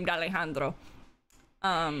was named Alejandro.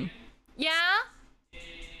 Yeah? Is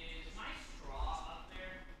my straw up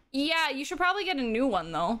there? Yeah, you should probably get a new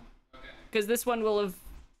one, though. Okay. Because this one will have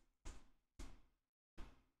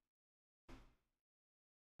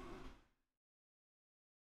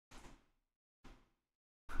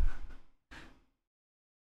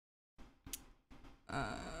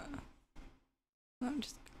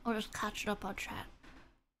I'll just catch it up on chat.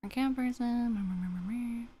 Account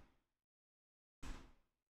person.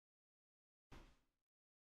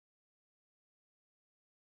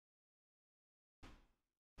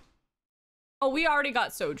 Oh, we already got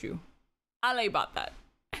soju. Ale bought that.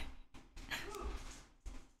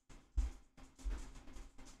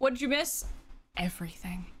 What did you miss?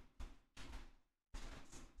 Everything.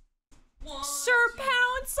 Sir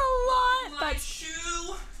Pounce a lot. That's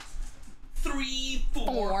shoe. 3,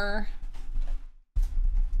 4.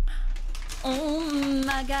 Oh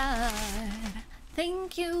my god.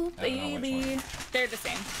 Thank you, baby. They're the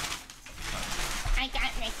same. I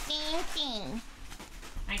got the same thing.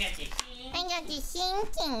 I got the same. I got the same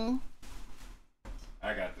thing.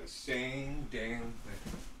 I got the same damn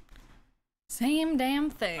thing. Same damn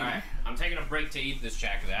thing. Alright, I'm taking a break to eat this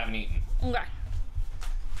chat because I haven't eaten. Okay.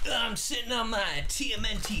 I'm sitting on my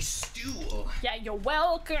TMNT stool. Yeah, you're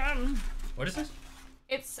welcome. What is this?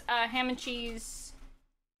 It's ham and cheese.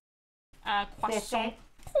 Croissant.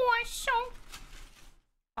 Croissant.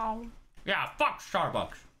 Oh. Yeah, fuck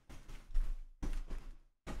Starbucks.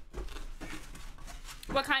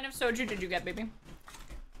 What kind of soju did you get, baby?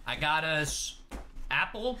 I got us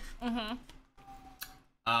apple. Mm-hmm.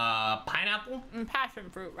 Pineapple. And passion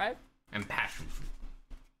fruit, right? And passion fruit.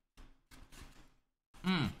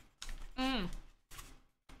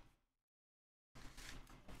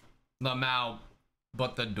 The mouth,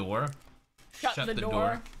 but the door. Shut the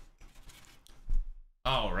door.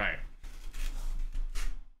 Oh, right.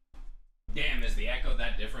 Damn, is the echo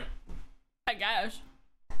that different? I guess.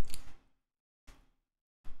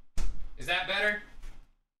 Is that better?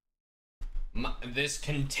 This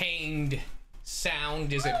contained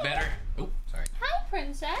sound, is it better? Oh, sorry. Hi,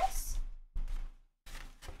 princess.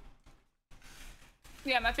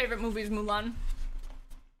 Yeah, my favorite movie is Mulan.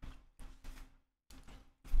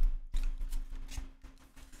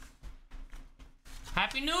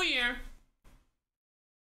 Happy New Year!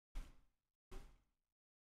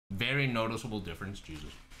 Very noticeable difference, Jesus.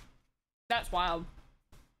 That's wild.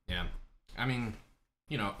 Yeah. I mean,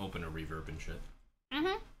 you know, open a reverb and shit.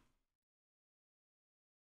 Mm-hmm.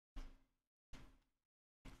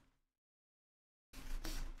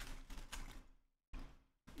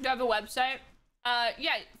 Do you have a website?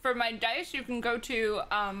 Yeah, for my dice, you can go to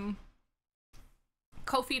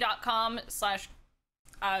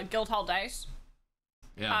Ko-fi.com/guildhalldice.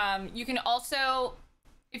 Yeah. You can also,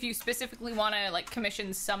 if you specifically want to like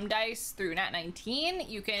commission some dice through Nat19,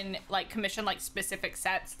 you can like commission like specific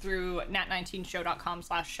sets through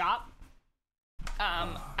nat19show.com/shop.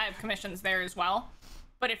 I have commissions there as well.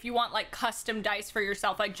 But if you want like custom dice for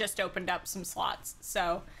yourself, I just opened up some slots,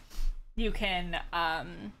 so you can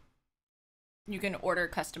order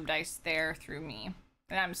custom dice there through me.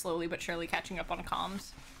 And I'm slowly but surely catching up on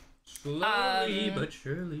comms. Slowly but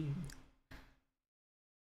surely.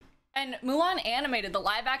 And Mulan animated, the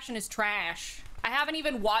live action is trash. I haven't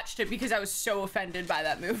even watched it because I was so offended by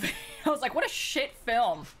that movie. I was like, what a shit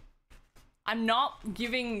film. I'm not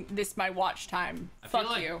giving this my watch time. Fuck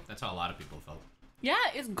feel like you. That's how a lot of people felt. Yeah,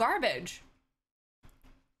 it's garbage.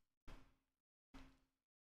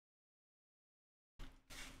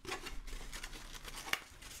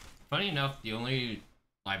 Funny enough, the only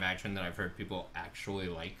live action that I've heard people actually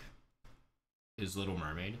like is Little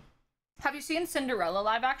Mermaid. Have you seen Cinderella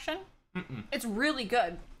live action? Mm-mm. It's really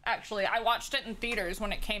good, actually. I watched it in theaters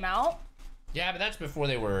when it came out. Yeah, but that's before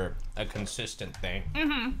they were a consistent thing.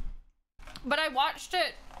 Mm-hmm. But I watched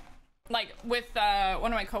it, like, with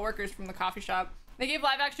one of my coworkers from the coffee shop. They gave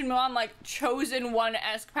live action Mulan, like, Chosen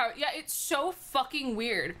One-esque power. Yeah, it's so fucking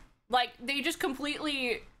weird. Like, they just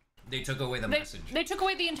completely... They took away the message. They took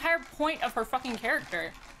away the entire point of her fucking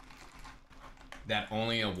character. That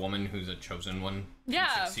only a woman who's a chosen one Yeah.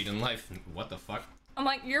 can succeed in life. What the fuck? I'm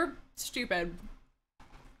like, you're stupid.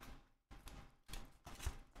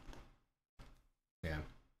 Yeah.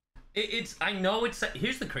 I know it's...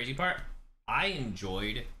 Here's the crazy part. I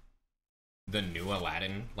enjoyed the new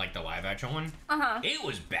Aladdin, like the live action one. Uh-huh. It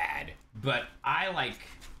was bad, but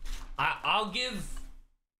I'll give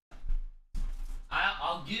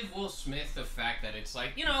Will Smith the fact that it's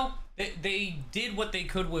like, you know, they did what they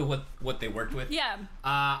could with what they worked with. Yeah.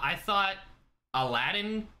 I thought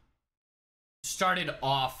Aladdin started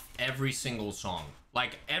off every single song.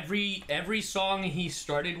 Like every song he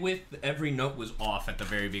started with, every note was off at the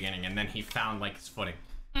very beginning, and then he found like his footing.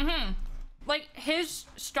 Mm-hmm. Like his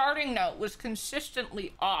starting note was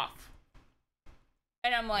consistently off.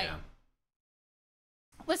 And I'm like, Yeah.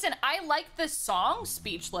 Listen, I like the song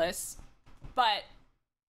Speechless, but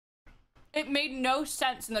it made no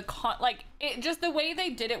sense in the like it just the way they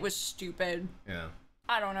did it was stupid. Yeah.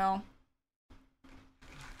 I don't know.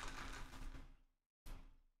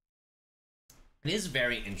 It is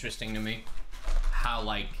very interesting to me how,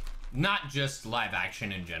 like, not just live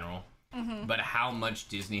action in general, but how much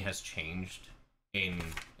Disney has changed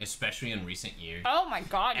especially in recent years. Oh my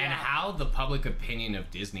god, and how the public opinion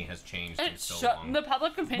of Disney has changed in so long. The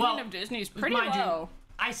public opinion of Disney is pretty low.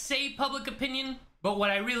 I say public opinion, but what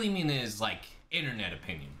I really mean is, like, internet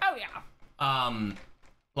opinion. Oh yeah.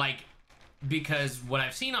 Like, because what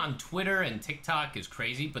I've seen on Twitter and TikTok is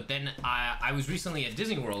crazy, but then I was recently at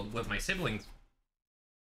Disney World with my siblings,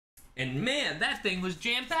 and man, that thing was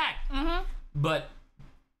jam-packed. But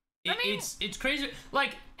it's crazy.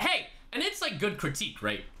 Like, hey, and it's like good critique,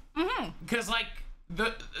 right? Because like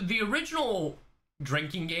the original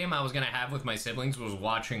drinking game I was gonna have with my siblings was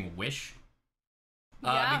watching Wish.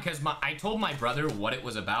 Because I told my brother what it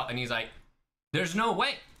was about, and he's like, "There's no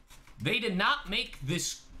way. They did not make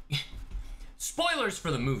this." Spoilers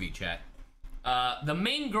for the movie, chat. The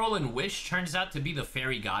main girl in Wish turns out to be the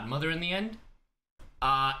fairy godmother in the end.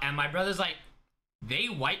 And my brother's like, "They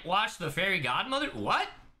whitewashed the fairy godmother? What?"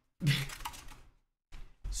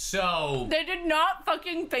 So they did not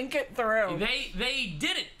fucking think it through. They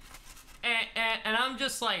didn't, and I'm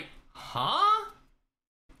just like, huh?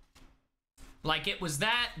 Like, it was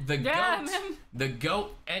that the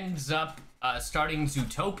goat ends up starting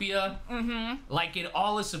Zootopia. Like, it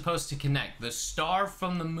all is supposed to connect. The star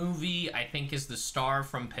from the movie, I think, is the star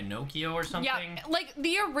from Pinocchio or something. Yeah, like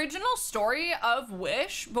the original story of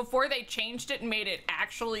Wish before they changed it and made it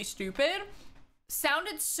actually stupid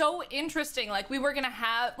sounded so interesting. Like we were gonna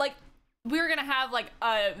have like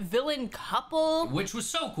a villain couple, which was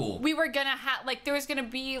so cool. We were gonna have like there was gonna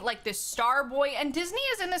be like this star boy, and Disney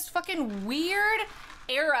is in this fucking weird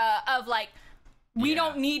era of like we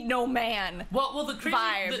don't need no man. Well, the crazy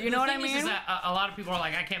vibe. You know what I mean? Is that a lot of people are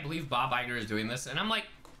like, I can't believe Bob Iger is doing this, and I'm like,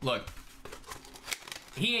 look,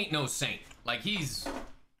 he ain't no saint. Like, he's,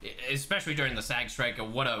 especially during the SAG strike,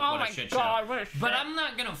 what a shit show. What a shit. But I'm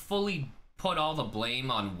not gonna fully put all the blame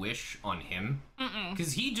on Wish on him,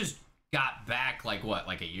 because he just got back like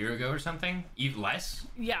a year ago or something, even less.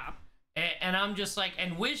 Yeah. And I'm just like,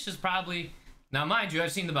 and Wish is probably, now mind you,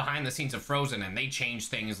 I've seen the behind the scenes of Frozen, and they change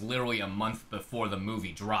things literally a month before the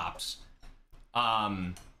movie drops.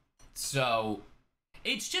 So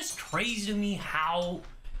it's just crazy to me how,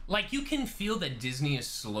 like, you can feel that Disney is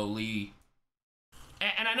slowly,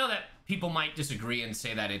 and I know that people might disagree and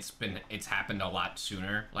say that it's happened a lot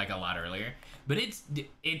sooner, like a lot earlier, but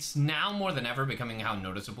it's now more than ever becoming how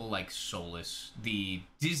noticeable, like, soulless the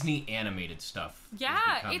Disney animated stuff.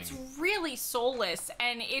 Yeah, it's really soulless,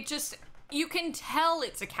 and it just, you can tell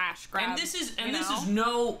it's a cash grab. And this is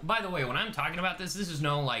no, by the way, when I'm talking about this is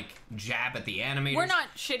no, like, jab at the animators. We're not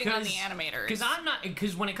shitting on the animators.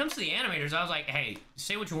 Because when it comes to the animators, I was like, hey,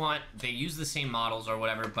 say what you want, they use the same models or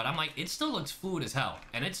whatever, but I'm like, it still looks fluid as hell,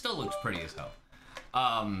 and it still looks pretty as hell.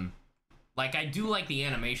 Like, I do like the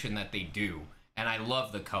animation that they do, and I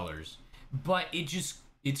love the colors, but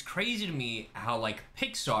it's crazy to me how, like,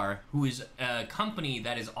 Pixar, who is a company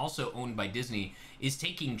that is also owned by Disney, is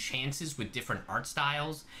taking chances with different art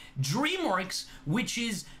styles. DreamWorks, which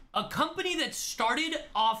is a company that started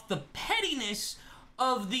off the pettiness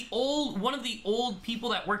of one of the old people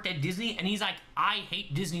that worked at Disney, and he's like, I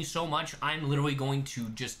hate Disney so much, I'm literally going to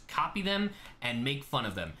just copy them and make fun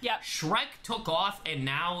of them. Yeah. Shrek took off, and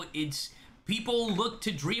now people look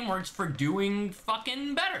to DreamWorks for doing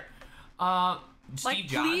fucking better. Steve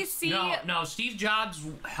Jobs. Please see. No, Steve Jobs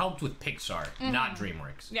helped with Pixar, not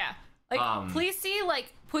DreamWorks. Yeah. Like, please see,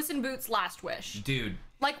 like, Puss in Boots' Last Wish. Dude.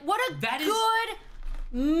 Like, what a good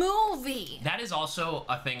movie. That is also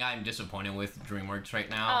a thing I'm disappointed with DreamWorks right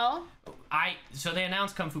now. Oh. So they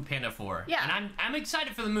announced Kung Fu Panda 4. Yeah. And I'm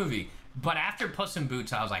excited for the movie. But after Puss in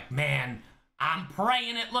Boots, I was like, man, I'm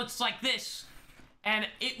praying it looks like this. And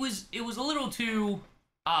it was a little too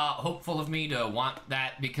hopeful of me to want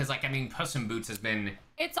that, because, like, I mean, Puss in Boots has been...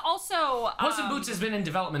 It's also... Puss in Boots has been in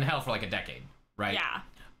development hell for like a decade, right? Yeah.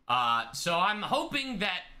 So I'm hoping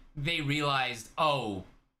that they realized, oh,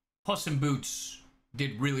 Puss in Boots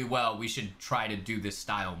did really well, we should try to do this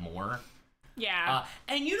style more. Yeah.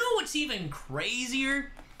 And you know what's even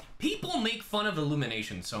crazier? People make fun of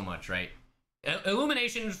Illumination so much, right?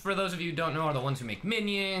 Illumination, for those of you who don't know, are the ones who make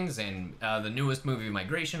Minions and the newest movie,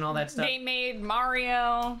 Migration, all that stuff. They made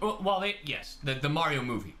Mario. Well, the Mario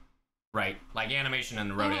movie, right? Like animation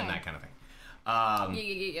and the road and that kind of thing.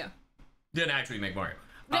 Yeah. Didn't actually make Mario.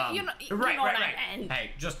 Right.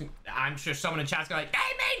 Hey, I'm sure someone in chat's gonna like, they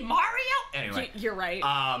made Mario? Anyway. You're right.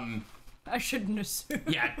 I shouldn't assume.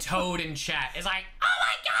 Yeah, Toad in chat is like, oh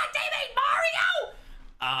my god, they made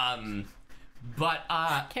Mario! But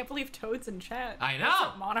can't believe Toad's in chat. I know. What's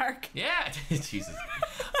up, Monarch? Yeah, Jesus.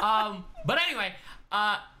 But anyway,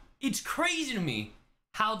 it's crazy to me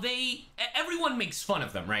how everyone makes fun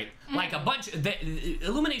of them, right? Like a bunch.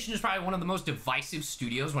 Illumination is probably one of the most divisive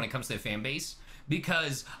studios when it comes to their fan base,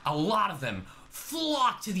 because a lot of them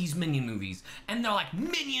flock to these Minion movies, and they're like,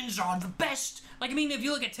 Minions are the best. Like, I mean, if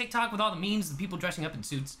you look at TikTok with all the memes, the people dressing up in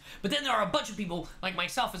suits, but then there are a bunch of people like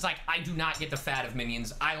myself is like, I do not get the fad of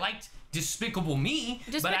Minions. I liked Despicable Me,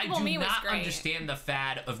 but I do not understand the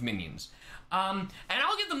fad of Minions. And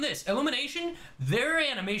I'll give them this. Illumination, their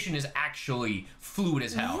animation is actually fluid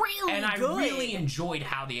as hell. Really and I good. really enjoyed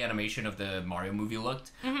how the animation of the Mario movie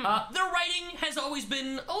looked. Their writing has always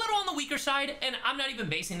been a little on the weaker side, and I'm not even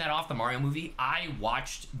basing that off the Mario movie. I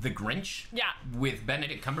watched The Grinch with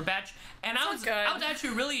Benedict Cumberbatch, and I was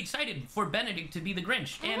actually really excited for Benedict to be the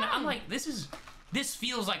Grinch. And I'm like, this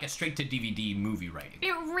feels like a straight-to-DVD movie writing.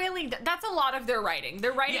 It really, that's a lot of their writing.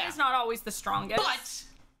 Their writing is not always the strongest. But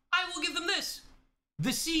I will give them this. The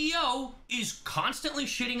CEO is constantly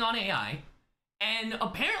shitting on AI, and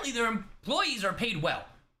apparently their employees are paid well.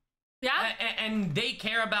 Yeah. And they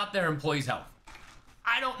care about their employees' health.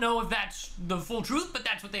 I don't know if that's the full truth, but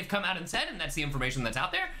that's what they've come out and said, and that's the information that's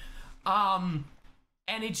out there. And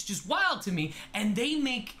it's just wild to me. And they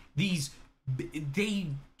make they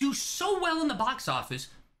do so well in the box office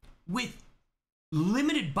with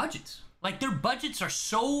limited budgets. Like, their budgets are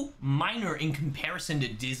so minor in comparison to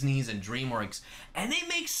Disney's and DreamWorks, and they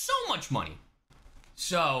make so much money.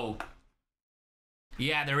 So,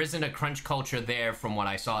 yeah, there isn't a crunch culture there from what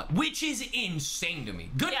I saw, which is insane to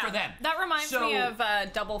me. Good for them. That reminds me of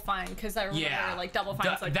Double Fine, because I remember, like, Double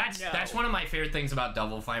Fine's like, that's one of my favorite things about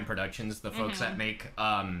Double Fine Productions, the folks that make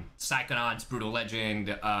Psychonauts, Brutal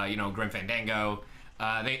Legend, you know, Grim Fandango.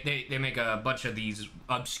 They make a bunch of these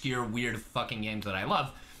obscure, weird fucking games that I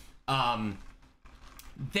love.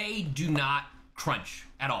 They do not crunch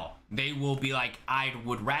at all. They will be like, I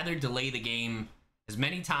would rather delay the game as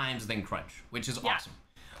many times than crunch, which is awesome.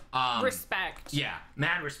 Respect. Yeah,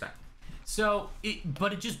 mad respect. So,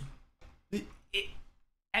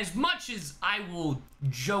 as much as I will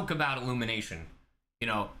joke about Illumination, you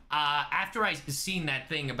know, after I seen that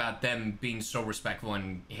thing about them being so respectful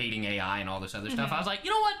and hating AI and all this other stuff, I was like,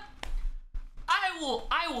 you know what?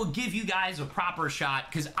 I will give you guys a proper shot,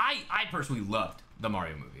 because I personally loved the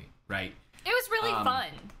Mario movie, right? It was really fun.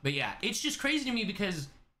 But yeah, it's just crazy to me because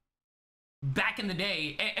back in the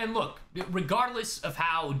day, and look, regardless of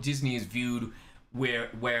how Disney is viewed, where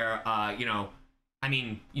you know, I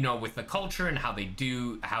mean, you know, with the culture and how they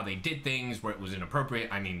did things where it was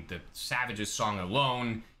inappropriate. I mean, the Savages song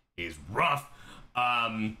alone is rough.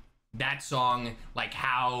 That song, like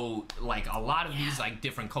how, like a lot of these like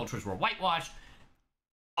different cultures were whitewashed.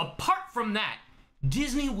 Apart from that,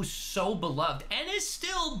 Disney was so beloved and is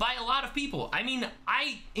still by a lot of people. I mean,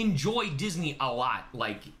 I enjoy Disney a lot,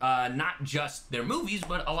 like not just their movies,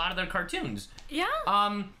 but a lot of their cartoons. Yeah.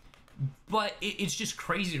 But it's just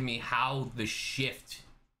crazy to me how the shift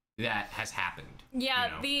that has happened.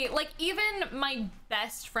 Yeah, you know? Even my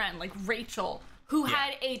best friend, like Rachel, who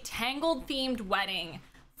had a Tangled themed wedding,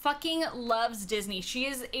 fucking loves Disney. She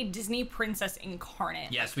is a Disney princess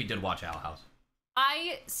incarnate. Yes, we did watch Owl House.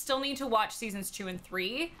 I still need to watch seasons 2 and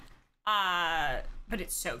 3, but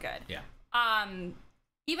it's so good. Yeah.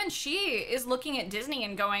 Even she is looking at Disney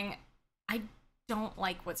and going, I don't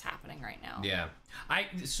like what's happening right now. Yeah.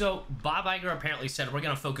 So Bob Iger apparently said we're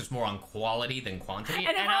gonna focus more on quality than quantity.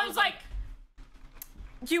 And I was like,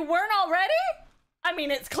 you weren't already? I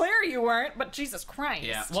mean, it's clear you weren't, but Jesus Christ.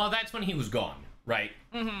 Yeah. Well, that's when he was gone, right?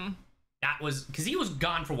 Mm-hmm. That was because he was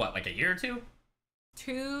gone for what, like a year or two?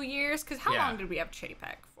 2 years? Because how long did we have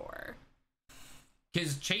Chapek for?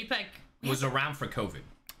 Because Chapek was around for COVID.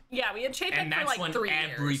 Yeah, we had Chapek for like 3 years.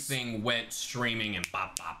 And that's when everything went streaming and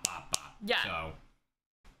bop, bop, bop, bop. Yeah. So,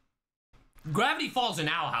 Gravity Falls and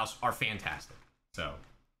Owl House are fantastic. So.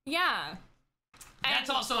 Yeah. That's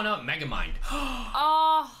also another Megamind.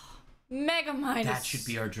 Oh, Megamind. That should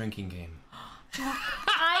be our drinking game.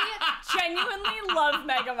 I genuinely love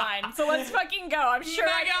Megamind, so let's fucking go. I'm sure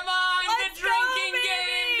Megamind, the drinking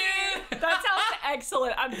game, dude. That sounds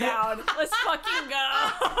excellent. I'm down. Let's fucking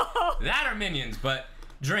go. That are Minions, but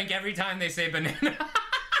drink every time they say banana.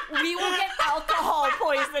 We will get alcohol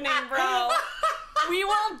poisoning, bro. We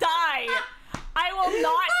will die. I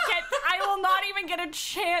will not even get a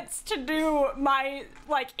chance to do my,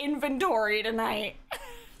 like, inventory tonight.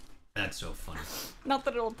 That's so funny. Not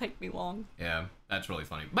that it'll take me long. Yeah, that's really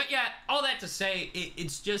funny. But yeah, all that to say,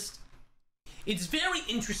 it's very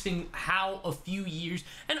interesting how a few years,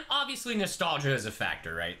 and obviously nostalgia is a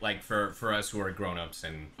factor, right? Like for us who are grown-ups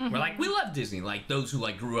and we're like, we love Disney. Like those who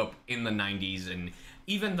like grew up in the 90s and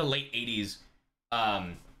even the late 80s,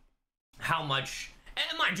 how much,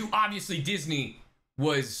 and mind you, obviously Disney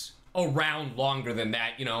was around longer than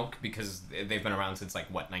that, you know, because they've been around since like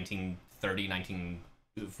what, 1930,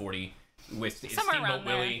 1940 with Steamboat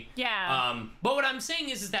Willie. Yeah. But what I'm saying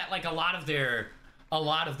is that like a lot of their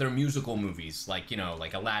musical movies, like, you know,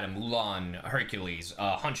 like Aladdin, Mulan, Hercules,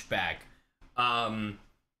 Hunchback, oh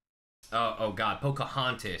god,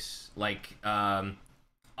 Pocahontas, like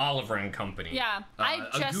Oliver and Company. Yeah,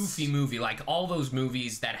 a Goofy movie, like all those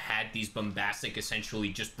movies that had these bombastic, essentially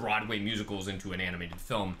just Broadway musicals into an animated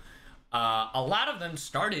film. A lot of them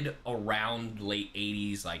started around late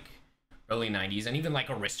 80s, like early 90s, and even like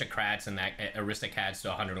Aristocats and that Aristocats to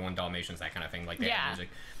 101 Dalmatians, that kind of thing, like they had music.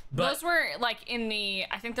 But those were like in the,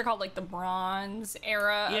 I think they're called like the Bronze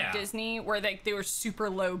era of Disney, where they were super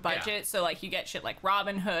low budget. So like you get shit like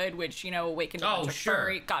Robin Hood, which, you know, awakened a bunch of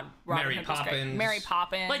furry. God, Robin Hood was great. Mary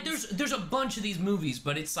Poppins. Like there's a bunch of these movies,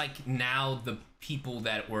 but it's like now the people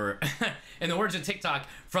that were, in the words of TikTok,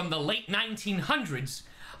 from the late 1900s,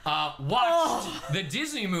 watched the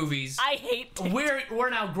Disney movies. I hate TikTok. We're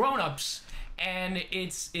now grown-ups, and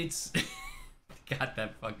it's God,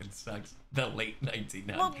 that fucking sucks. The late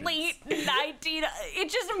 1900s. The late 19... It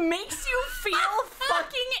just makes you feel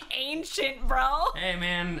fucking ancient, bro. Hey,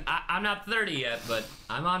 man, I'm not 30 yet, but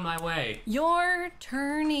I'm on my way. You're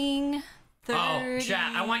turning 30. Oh,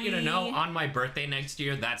 chat, I want you to know, on my birthday next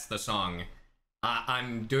year, that's the song.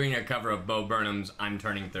 I'm doing a cover of Bo Burnham's I'm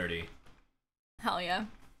Turning 30. Hell yeah.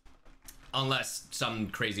 Unless some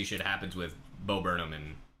crazy shit happens with Bo Burnham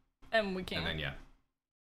and we can't. And then, yeah.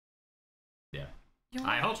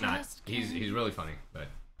 I hope not. He's really funny, but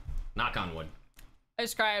knock on wood. I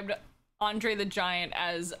described Andre the Giant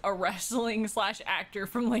as a wrestling / actor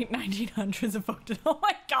from late 1900s and voted. Oh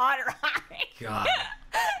my god, right? God.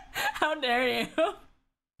 How dare you?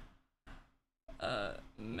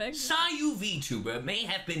 Cy Yu VTuber may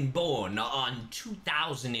have been born on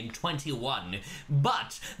 2021,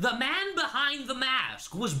 but the man behind the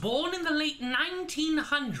mask was born in the late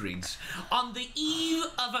 1900s on the eve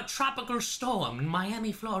of a tropical storm in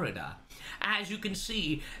Miami, Florida. As you can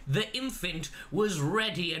see, the infant was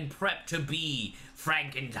ready and prepped to be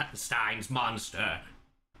Frankenstein's monster.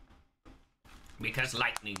 Because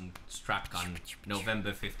lightning struck on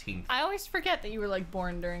November 15th. I always forget that you were like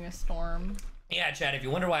born during a storm. Yeah, Chad, if you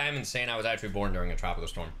wonder why I'm insane, I was actually born during a tropical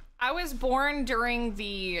storm. I was born during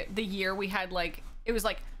the year we had like, it was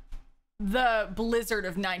like the blizzard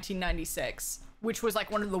of 1996, which was like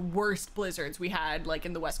one of the worst blizzards we had like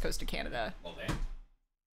in the west coast of Canada. Well, damn.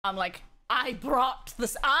 I'm like, I brought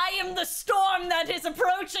this, I am the storm that is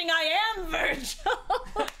approaching, I am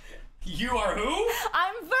Virgil. You are who?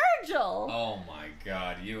 I'm Virgil. Oh my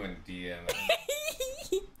god, you and DM.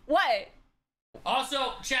 What?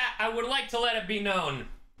 Also, chat, I would like to let it be known,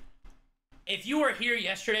 if you were here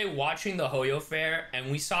yesterday watching the Hoyo Fair and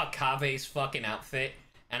we saw Kave's fucking outfit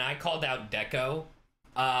and I called out Deco,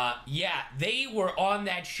 yeah, they were on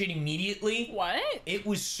that shit immediately. What? It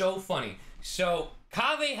was so funny. So,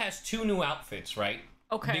 Kave has 2 new outfits, right?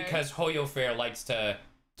 Okay. Because Hoyo Fair likes to,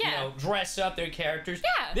 you know, dress up their characters.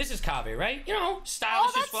 Yeah. This is Kave, right? You know,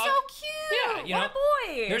 stylish as fuck. Oh, that's so cute. Yeah, you what know.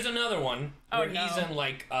 A boy. There's another one where he's in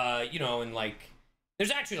like, you know, in like, there's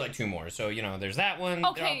actually like 2 more. So, you know, there's that one.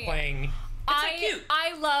 Okay. They're all playing. It's cute.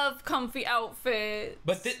 I love comfy outfits.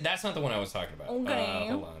 But that's not the one I was talking about. Okay.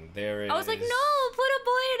 Hold on. There is. I was like, no, put a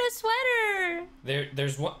boy in a sweater.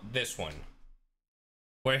 There's this one.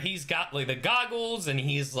 Where he's got like the goggles and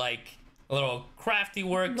he's like a little crafty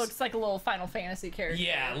works. Looks like a little Final Fantasy character.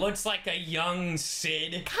 Yeah, looks like a young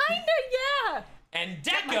Sid. Kinda, yeah. And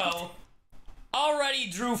Deco already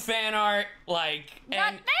drew fan art, like,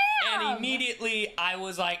 and immediately I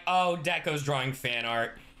was like, oh, Deco's drawing fan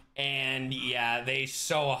art. And yeah, they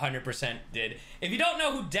so 100% did. If you don't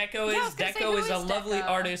know who Deco is, Deco is a lovely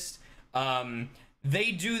artist.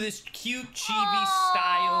 They do this cute chibi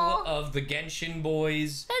style of the Genshin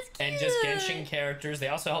boys and just Genshin characters. They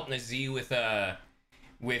also helped Nazi with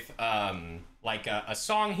like a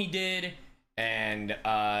song he did, and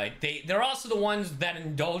they're also the ones that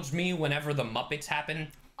indulged me whenever the Muppets happen.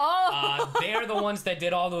 They're the ones that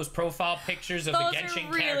did all those profile pictures of the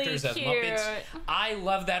Genshin characters as Muppets. I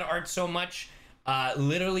love that art so much.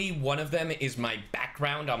 Literally, one of them is my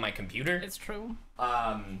background on my computer. It's true.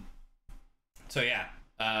 So yeah,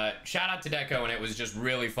 shout out to Deco, and it was just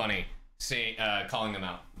really funny seeing calling them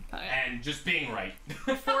out and just being right.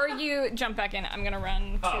 Before you jump back in, I'm gonna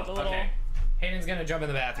run to the little Hayden's gonna jump in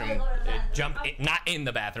the bathroom. Not in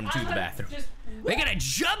the bathroom, to the bathroom. They're gonna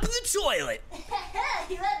jump the toilet.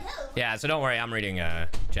 Yeah, so don't worry, I'm reading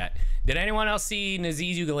chat. Did anyone else see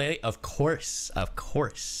Naziz Ukulele? Of course, of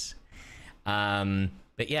course.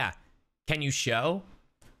 But yeah, can you show?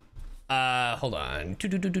 Hold on.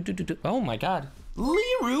 Oh my God,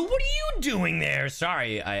 Liru, what are you doing there?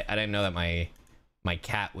 Sorry, I didn't know that my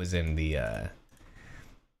cat was in the.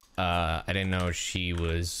 I didn't know she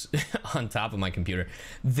was on top of my computer.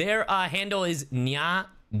 Their handle is @_deco.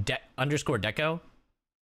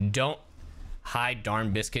 Don't hide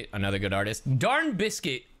Darn Biscuit, another good artist. Darn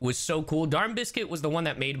Biscuit was so cool. Darn Biscuit was the one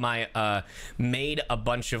that made my made a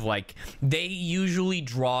bunch of like, they usually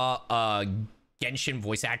draw Genshin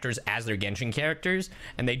voice actors as their Genshin characters,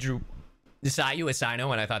 and they drew Cy Yu as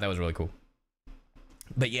Sino, and I thought that was really cool.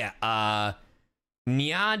 But yeah,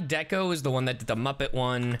 Deco is the one that did the Muppet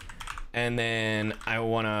one, and then I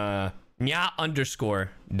wanna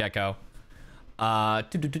 _Deco.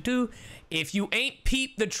 If you ain't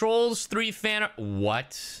peep the Trolls 3 fan art,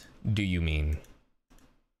 what do you mean?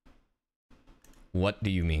 What do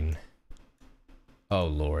you mean? Oh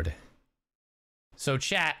Lord. So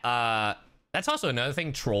chat, that's also another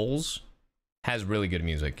thing. Trolls has really good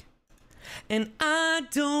music. And I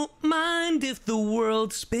don't mind if the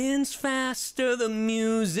world spins faster, the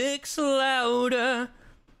music's louder.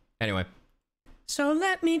 Anyway. So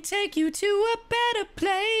let me take you to a better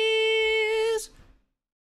place.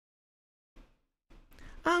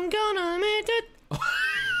 I'm gonna make it.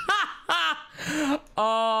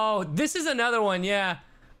 Oh, this is another one, yeah.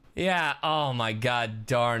 Yeah, oh my God,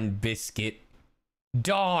 Darn Biscuit.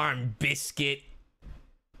 Darn Biscuit.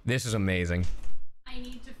 This is amazing. I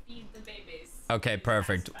need to feed the babies. Okay,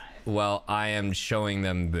 perfect. Well, I am showing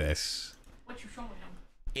them this. What you showing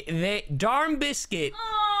them? Darn Biscuit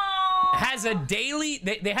has a daily...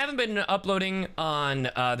 They haven't been uploading on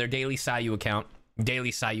their daily Cy Yu account.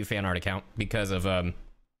 Daily Cy Yu fan art account. Because of,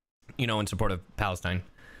 you know, in support of Palestine.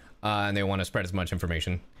 And they want to spread as much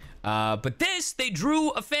information. But this, they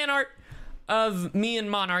drew a fan art of me and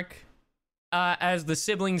Monarch as the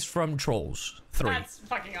siblings from Trolls 3. That's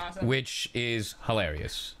fucking awesome. Which is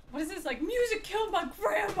hilarious. What is this, like, music killed my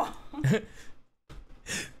grandma?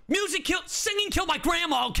 Singing killed my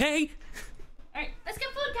grandma, okay? Alright, let's get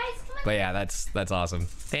food, guys. Come on. But yeah, that's awesome.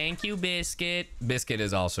 Thank you, Biscuit. Biscuit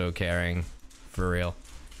is also caring, for real.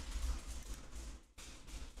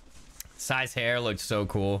 Cy's hair looked so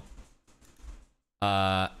cool.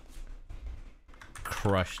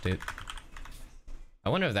 Crushed it. I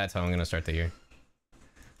wonder if that's how I'm gonna start the year.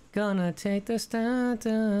 Gonna take the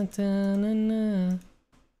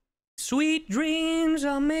sweet dreams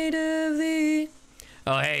are made of thee.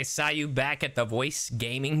 Oh hey, saw you back at the voice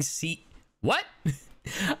gaming seat. What?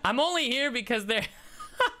 I'm only here because they're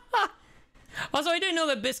also, I didn't know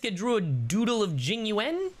that Biscuit drew a doodle of Jing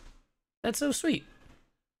Yuan. That's so sweet.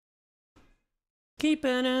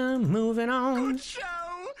 Keeping it moving on. Good show!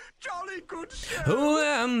 Jolly good show! Who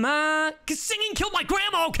am I? 'Cause singing killed my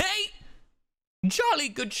grandma, okay? Jolly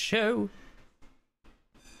good show.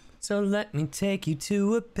 So let me take you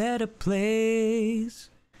to a better place.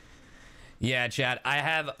 Yeah, chat, I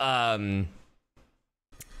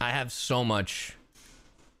have so much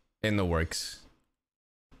in the works.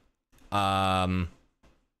 I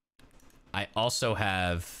also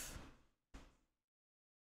have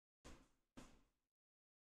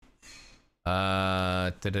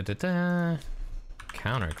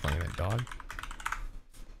counterclaim it, dog.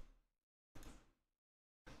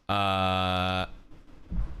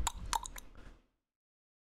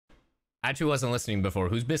 Actually wasn't listening before.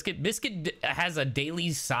 Who's Biscuit? Biscuit has a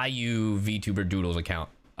daily Cy Yu VTuber Doodles account.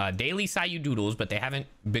 Daily Cy Yu Doodles, but they haven't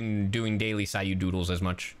been doing daily Cy Yu Doodles as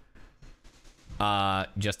much.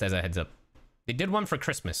 Just as a heads up. They did one for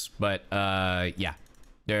Christmas, but yeah.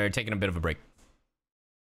 They're taking a bit of a break.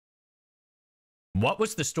 What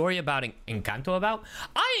was the story about Encanto about?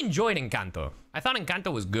 I enjoyed Encanto. I thought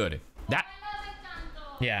Encanto was good. That. I love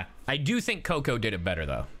Encanto. Yeah. I do think Coco did it better,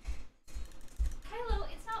 though. Kylo,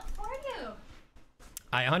 it's not for you.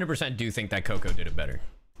 I 100% do think that Coco did it better.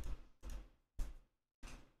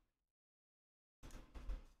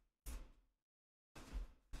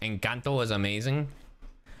 Encanto was amazing.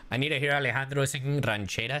 I need to hear Alejandro singing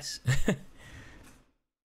rancheras.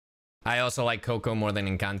 I also like Coco more than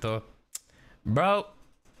Encanto. Bro,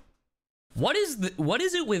 what is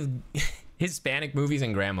it with Hispanic movies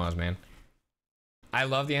and grandmas, man? I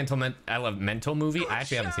love Mental movie. I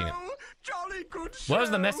actually haven't seen it. Jolly good show. What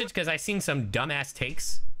was the message? Because I seen some dumbass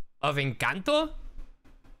takes of Encanto.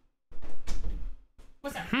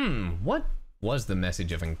 What's that? What was the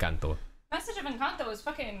message of Encanto? Message of Encanto is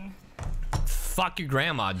fucking fuck your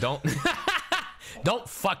grandma. Don't don't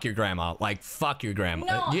fuck your grandma. Like, fuck your grandma.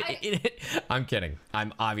 No, I'm kidding.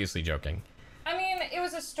 I'm obviously joking. I mean, it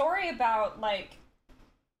was a story about, like...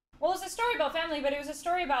 Well, it was a story about family, but it was a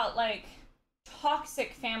story about, like,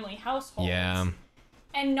 toxic family households. Yeah.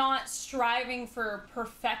 And not striving for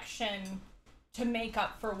perfection to make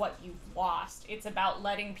up for what you've lost. It's about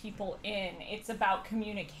letting people in. It's about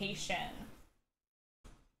communication.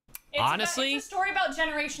 Honestly, it's a story about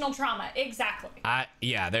generational trauma. Exactly.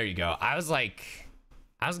 Yeah, there you go. I was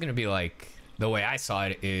gonna be like, the way I saw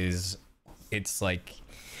it is, it's like,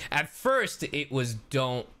 at first it was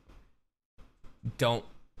don't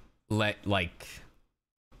let, like,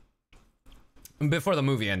 before the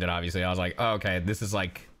movie ended, obviously, I was like, oh, okay, this is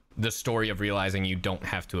like the story of realizing you don't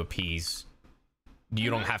have to appease. You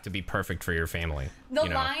don't have to be perfect for your family. The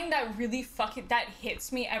line that really that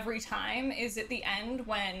hits me every time is at the end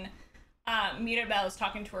when Mirabelle is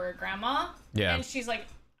talking to her grandma. Yeah. And she's like,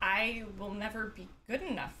 I will never be good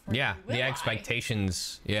enough for yeah, you, the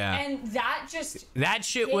expectations. Yeah. And that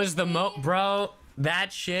shit was the bro,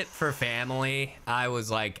 that shit for family. I was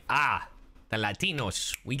like, the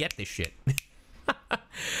Latinos, we get this shit.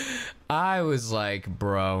 I was like,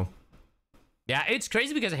 bro. Yeah, it's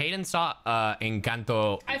crazy because Hayden saw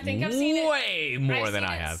Encanto I think I've seen way more than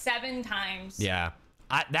I have. 7 times. Yeah.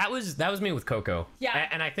 That was me with Coco. Yeah.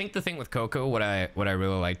 And I think the thing with Coco, what I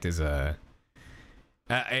really liked is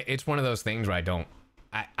it's one of those things where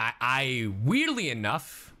I weirdly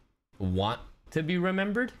enough want to be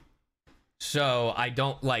remembered. So I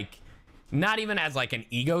don't, like, not even as like an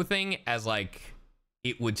ego thing, as like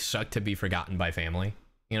it would suck to be forgotten by family,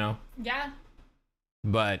 you know? Yeah.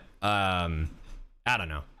 But I don't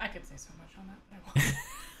know. I could say so much on that, but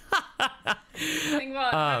I won't. Think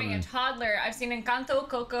about having a toddler. I've seen Encanto,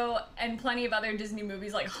 Coco, and plenty of other Disney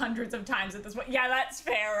movies like hundreds of times at this point. Yeah, that's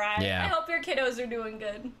fair, right? Yeah. I hope your kiddos are doing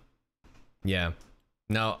good. Yeah.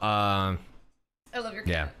 No, I love your kiddos.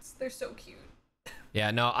 Yeah. They're so cute. Yeah,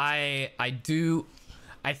 no, I do.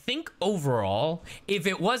 I think overall, if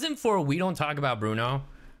it wasn't for We Don't Talk About Bruno,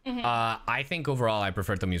 I think overall I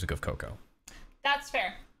preferred the music of Coco. That's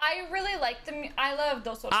fair. I really like I love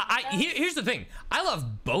Dos Oruguitas. Here's the thing. I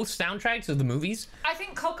love both soundtracks of the movies. I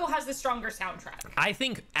think Coco has the stronger soundtrack. I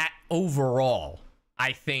think overall,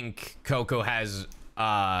 I think Coco has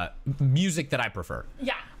music that I prefer.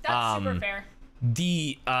 Yeah, that's super fair.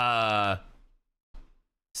 The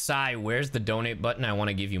Cy, where's the donate button? I want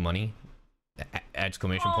to give you money.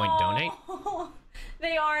 Exclamation point donate.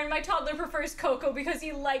 They are, and my toddler prefers Coco because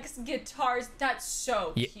he likes guitars. That's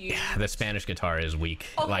so cute. Yeah, the Spanish guitar is weak.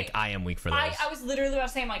 Okay. Like, I am weak for those. I was literally about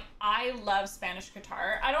to say, like, I love Spanish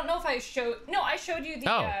guitar. I don't know if I showed... No, I showed you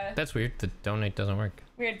the... Oh, that's weird. The donate doesn't work.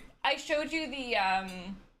 Weird. I showed you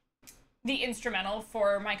the instrumental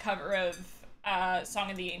for my cover of Song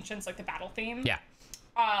of the Ancients, like the battle theme. Yeah.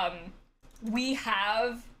 We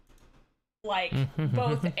have... like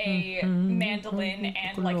both a mandolin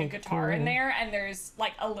and like a guitar in there, and there's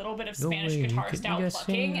like a little bit of Spanish guitar style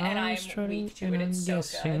plucking, and I'm weak to it. It's so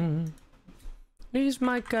good. Is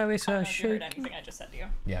my cabeza I don't know if you heard anything I just said to you.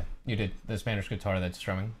 Yeah, you did. The Spanish guitar that's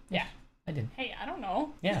strumming. Yeah, I did. Hey, I don't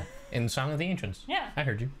know. Yeah, in Song of the Ancients. Yeah, I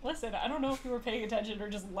heard you. Listen, I don't know if you were paying attention or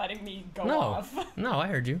just letting me go off. No, I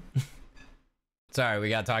heard you. Sorry, we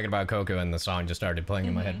got talking about Coco and the song just started playing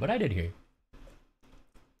in my head, but I did hear you.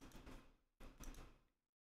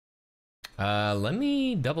 Let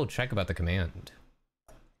me double check about the command.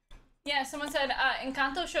 Yeah, someone said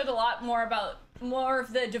Encanto showed a lot more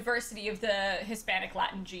of the diversity of the Hispanic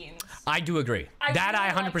Latin genes. I do agree. I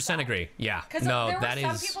 100% agree. Yeah. Because there were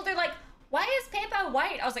some people, they're like, why is Pepa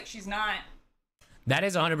white? I was like, she's not. That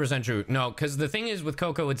is 100% true. No, because the thing is with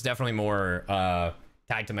Coco, it's definitely more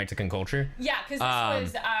tied to Mexican culture. Yeah, because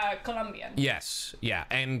this was Colombian. Yes. Yeah.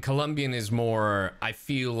 And Colombian is more, I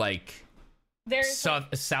feel like... There's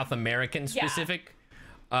South American specific,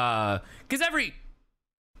 because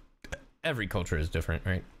every culture is different,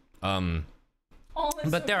 right?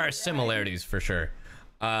 But there are similarities for sure.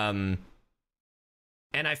 And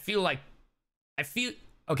I feel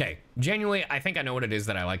okay. Genuinely, I think I know what it is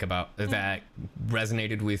that I like about that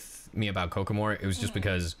resonated with me about Coco more. It was just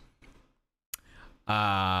because.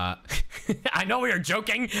 I know we were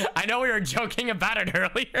joking. I know we were joking about it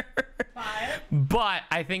earlier. But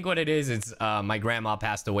I think what it is, it's my grandma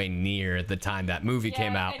passed away near the time that movie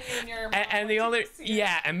came out. And the only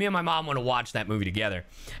and me and my mom want to watch that movie together.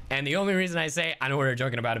 And the only reason I say I know we were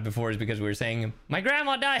joking about it before is because we were saying my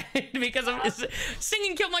grandma died because of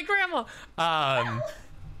singing killed my grandma.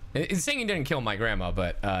 Singing didn't kill my grandma,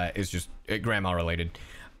 but it's just grandma related.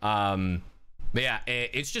 But yeah,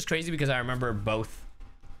 it's just crazy because I remember both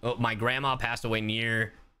my grandma passed away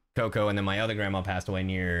near Coco, and then my other grandma passed away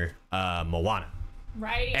near Moana.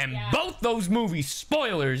 Right. And both those movies,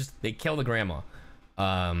 spoilers, they kill the grandma.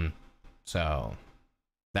 So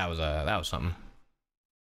that was something.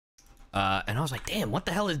 And I was like, damn, what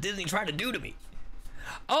the hell is Disney trying to do to me?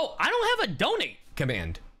 Oh, I don't have a donate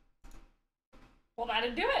command. Well,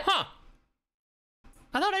 that'd do it. Huh.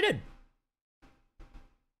 I thought I did.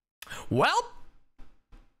 Well,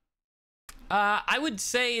 I would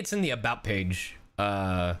say it's in the about page.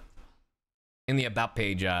 Hannah.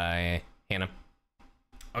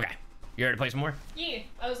 Okay. You ready to play some more? Yeah.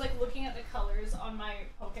 I was like looking at the colors on my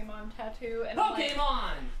Pokemon tattoo, and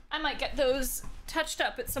Pokemon! I might get those touched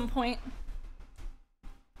up at some point.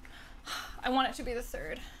 I want it to be the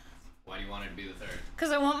 3rd. Why do you want it to be the 3rd?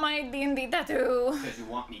 Because I want my D&D tattoo. Because you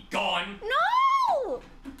want me gone? No!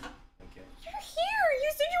 Okay. You're here!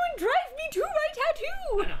 You said you would drive me to my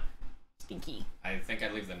tattoo! I know. Stinky. I think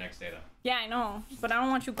I leave the next day, though. Yeah, I know. But I don't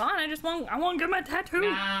want you gone. I want to get my tattoo.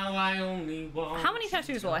 Now I only want. How many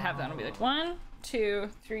tattoos will I have then? It'll be like 1, 2,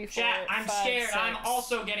 3, 4, Chat, I'm 5, scared. 6, I'm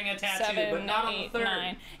also getting a tattoo, 7, but not 8, on the 3rd.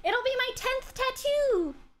 9. It'll be my 10th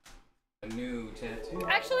tattoo! A new tattoo.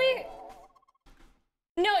 Actually,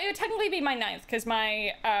 no, it would technically be my 9th, because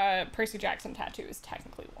my Percy Jackson tattoo is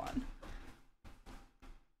technically 1.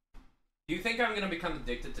 Do you think I'm gonna become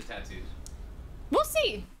addicted to tattoos? We'll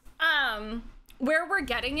see. Where we're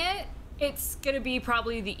getting it, it's gonna be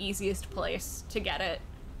probably the easiest place to get it.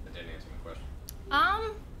 That didn't answer my question.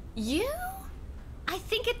 I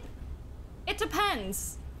think it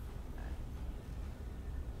depends.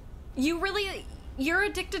 You're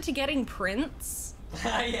addicted to getting prints.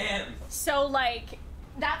 I am. So like,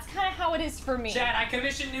 that's kind of how it is for me. Chat, I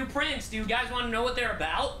commissioned new prints. Do you guys want to know what they're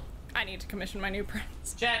about? I need to commission my new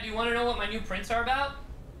prints. Chat, do you want to know what my new prints are about?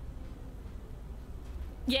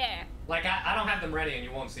 Yeah. Like, I don't have them ready and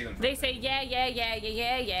you won't see them. They say yeah. Yeah.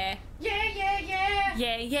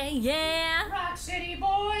 Yeah. Rock City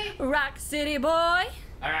boy. Rock City boy.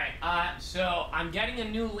 Alright, so I'm getting a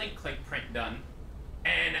new link click print done.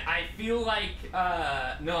 And I feel like,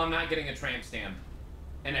 no, I'm not getting a tramp stamp.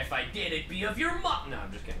 And if I did, it'd be of your mom. No,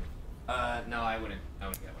 I'm just kidding. No, I wouldn't get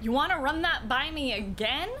one. You want to run that by me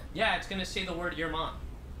again? Yeah, it's gonna say the word your mom.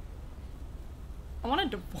 I want a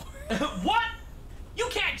divorce. What? You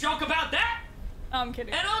can't joke about that! I'm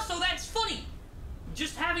kidding. And also, that's funny.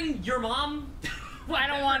 Just having your mom... I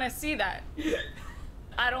don't want to see that.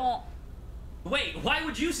 I don't... Wait, why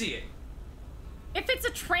would you see it? If it's a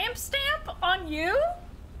tramp stamp on you?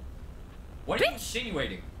 What are you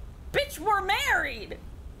insinuating? Bitch, we're married!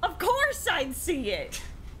 Of course I'd see it!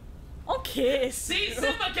 I'll kiss See, you.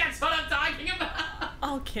 Simba gets what I'm talking about!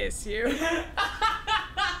 I'll kiss you.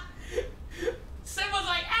 Simba's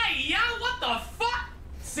like, hey, yo, what the fuck?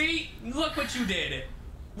 See, look what you did.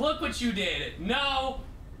 Look what you did. No.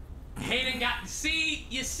 Hayden got, see,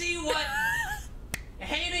 you see what?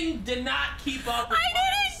 Hayden did not keep up with I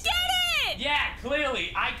didn't get it! Yeah,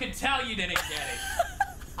 clearly. I could tell you didn't get it.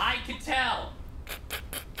 I could tell.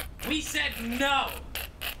 We said no.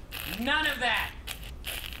 None of that.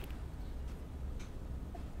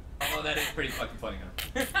 Oh, that is pretty fucking funny,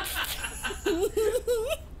 huh?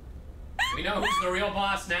 We know who's the real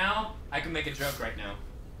boss now. I can make a joke right now.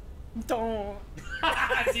 Don't.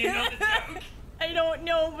 Do you know the joke? I don't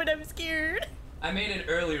know, but I'm scared. I made it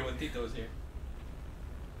earlier when Tito was here.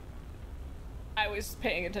 I was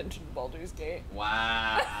paying attention to Baldur's Gate.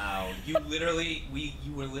 Wow. You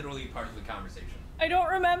were literally part of the conversation. I don't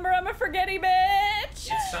remember. I'm a forgetty bitch.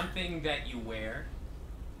 It's something that you wear.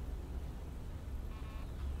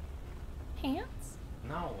 Pants?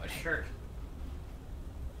 No, a shirt.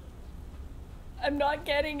 I'm not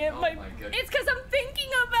getting it. Oh my goodness. It's because I'm thinking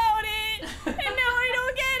about it, and now I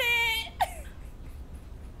don't get it.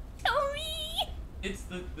 Tell me. It's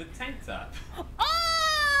the tank top.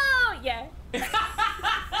 Oh yeah.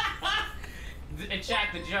 In chat,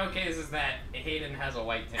 the joke is that Hayden has a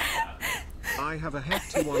white tank top. I have a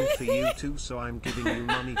hefty one for you too, so I'm giving you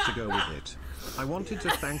money to go with it. I wanted to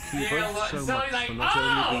thank you both so much like, for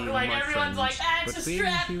not only being like my friends, like, but being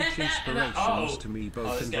huge inspirations to me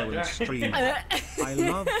both in Go and stream. I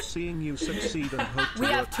love seeing you succeed and hope to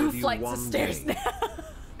work with you one day. We have 2 flights of stairs now.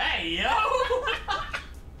 Hey,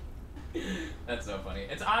 yo! That's so funny.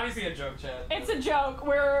 It's obviously a joke, chat. It's a joke.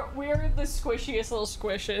 We're the squishiest little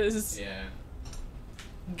squishes. Yeah.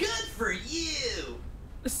 Good for you!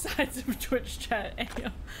 Besides of Twitch chat.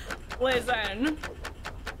 Listen.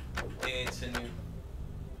 It's a new...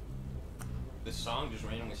 The song just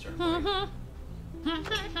randomly started playing.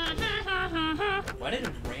 Why did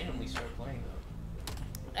it randomly start playing,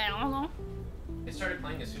 though? I don't know. It started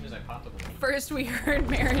playing as soon as I popped up. First we heard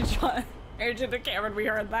Marriage into Cameron, we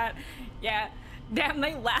heard that. Yeah. Damn,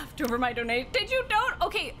 they laughed over my donation. Did you don't?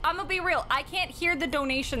 Okay, I'm gonna be real. I can't hear the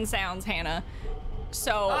donation sounds, Hannah.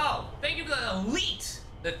 So. Oh, thank you for the elite.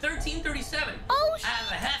 The 1337. Oh, I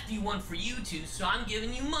have a hefty one for you two, so I'm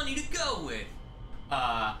giving you money to go with.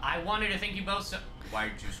 I wanted to thank you both so. Why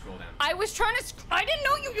did you scroll down? I was trying to. I didn't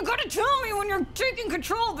know you. You gotta tell me when you're taking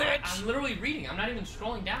control, bitch. I'm literally reading. I'm not even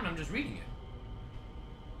scrolling down. I'm just reading it.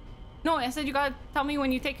 No, I said you gotta tell me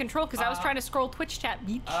when you take control because I was trying to scroll Twitch chat,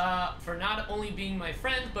 bitch. For not only being my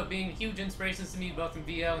friends, but being huge inspirations to me both in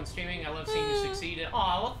VO and streaming. I love seeing you succeed.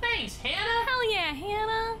 Aw, well, thanks, Hannah. Hell yeah,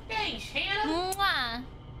 Hannah. Thanks, Hannah. Mwah.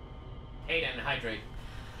 Hey, and hydrate.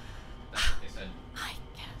 That's what they said. I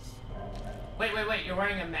guess. Wait. You're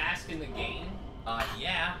wearing a mask in the game?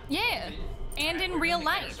 Yeah. Yeah. And in real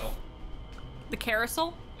life. Carousel. The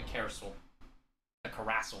carousel? The carousel. The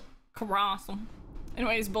carousel. Carousel.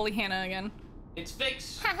 Anyways, bully Hannah again. It's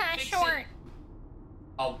fixed. Haha, short.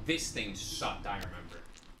 Oh, this thing sucked, I remember.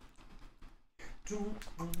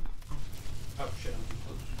 Oh shit, I'm too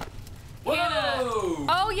close. Whoa! Hannah.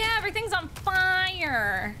 Oh yeah, everything's on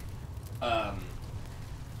fire. The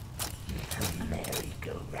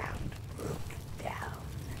merry-go-round broke down.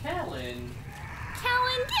 Kellen,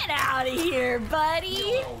 get out of here, buddy.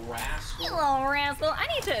 you little rascal. You little rascal. I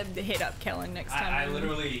need to hit up Kellen next time. I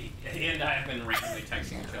literally, he and I have been randomly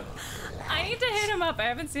texting each other. I need to hit him up. I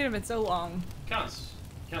haven't seen him in so long. Kellen's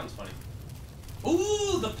funny.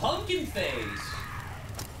 Ooh, the pumpkin phase.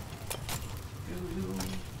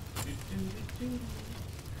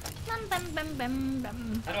 Bum, bum, bum, bum,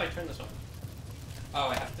 bum. How do I turn this on? Oh,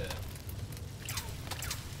 I have to.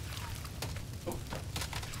 Oh.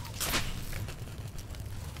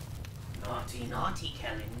 Naughty,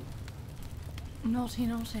 Kellen. Naughty.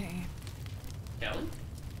 Kellen?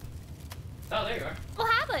 Oh, there you are. Well,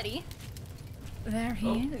 hi, buddy. There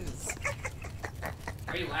he is.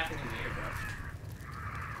 Why are you laughing in the air, bro?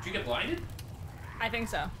 Did you get blinded? I think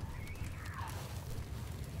so.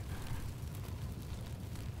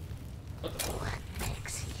 What the fuck? What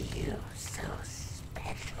makes you so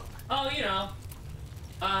special? Oh, you know.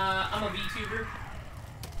 I'm a VTuber.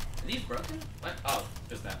 Are these broken? What? Oh,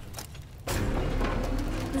 just that one.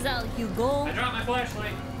 Is that Hugo? I dropped my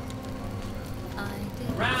flashlight. I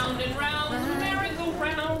did. Round and round, the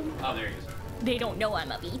merry-go-round. Oh, there he is. They don't know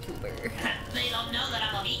I'm a VTuber. They don't know that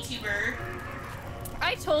I'm a VTuber.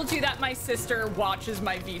 I told you that my sister watches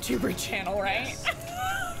my VTuber channel, right? Yes.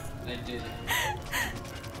 I did.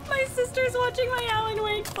 My sister's watching my Alan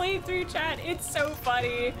Wake playthrough chat. It's so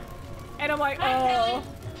funny. And I'm like, oh,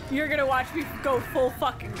 you're gonna watch me go full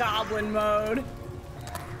fucking goblin mode.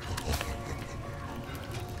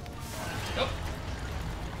 Nope.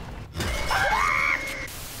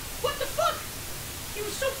 What the fuck? He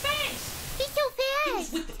was so fast. He's so fast. He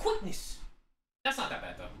was with the quickness. That's not that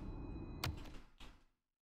bad though.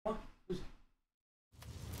 What? Who's it?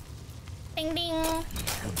 Ding ding.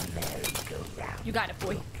 You got it,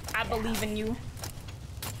 boy. I believe in you.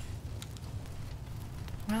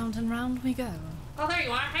 Round and round we go. Oh, there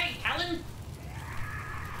you are. Hey, Ellen.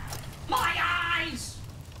 My eyes.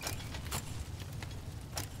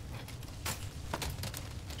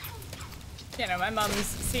 You know, my mom's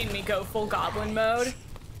seen me go full goblin mode.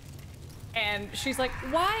 And she's like,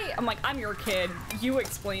 why? I'm like, I'm your kid. You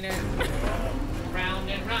explain it. Round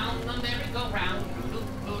and round the merry-go-round.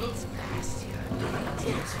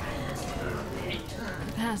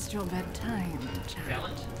 Past your bedtime, child.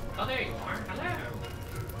 Ellen? Oh, there you are. Hello.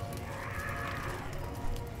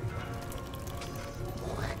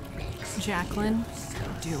 Jacqueline,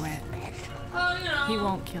 do it. Oh, you know. He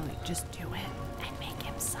won't kill you. Just do it and make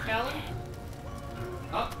him sign Kellen? it.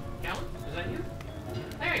 Oh, Kellen? Is that you?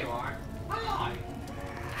 There you are. Hi.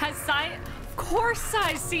 Has Cy... Of course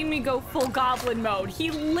Cy's seen me go full goblin mode.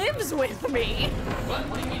 He lives with me. What?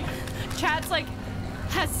 What do you mean? Chad's like,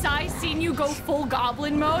 has Cy seen you go full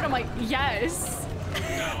goblin mode? I'm like, yes. No,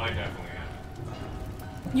 I definitely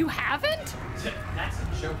haven't. You haven't? That's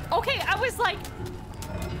a joke. Okay, I was like,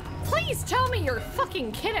 please tell me you're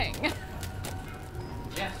fucking kidding.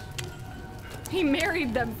 Yes. He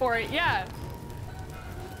married them for it, yeah.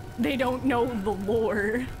 They don't know the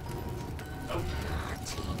lore. Oh.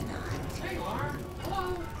 There you are.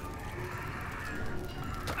 Hello.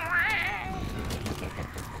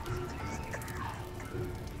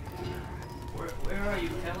 Where are you,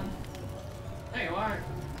 Kellen? There you are.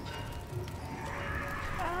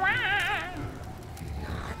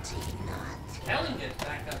 Kellen gets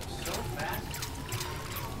back up so fast.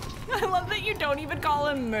 I love that you don't even call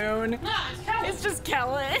him Moon. No, it's Kellen. It's just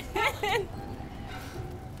Kellen.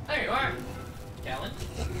 There you are. Kellen?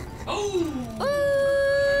 Oh!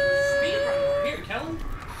 Speedrun over here, Kellen.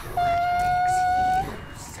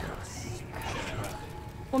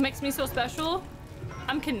 What makes me so special?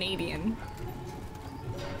 I'm Canadian.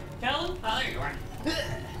 Kellen? Oh, there you are.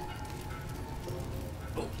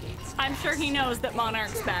 I'm sure he knows that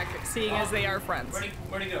Monarch's back, seeing as they are friends.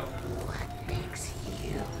 Where'd he go? What makes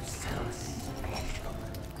you so special?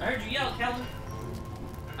 I heard you yell, Kellen.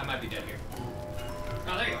 I might be dead here.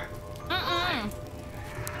 Oh, there you are.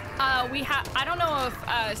 I don't know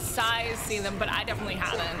if Cy's seen them, but I definitely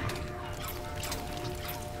haven't.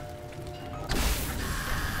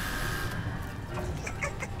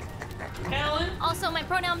 Kellen? Also, my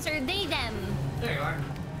pronouns are they, them. There you are.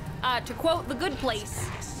 To quote The Good Place,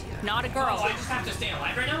 not a girl. Oh, I just have to stay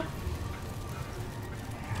alive right now?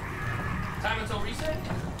 Time until reset?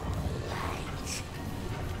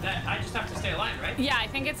 That I just have to stay alive, right? Yeah, I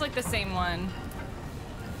think it's like the same one.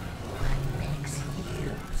 What makes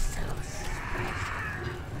you so special?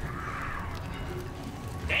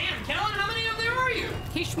 Damn, Kellen, how many of there are you?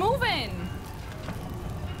 He's moving.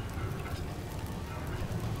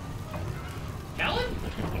 Kellen?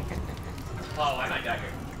 Oh, I might die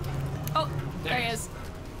here. Oh, there he is.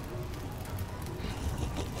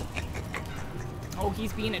 Oh,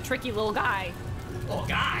 he's being a tricky little guy. Little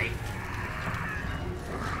guy?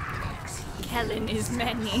 Kellen is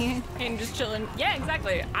many. And just chilling. Yeah,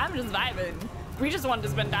 exactly. I'm just vibing. We just wanted to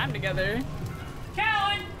spend time together.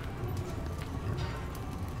 Kellen!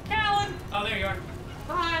 Kellen! Oh, there you are.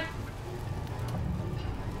 Hi.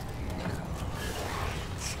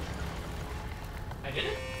 I did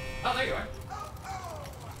it? Oh, there you are.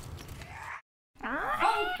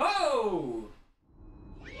 Oh! Oh!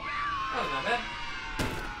 That was not bad.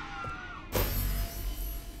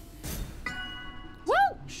 Woo!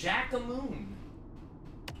 Jack-a-Moon.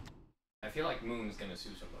 I feel like Moon's gonna sue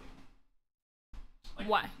somebody. Like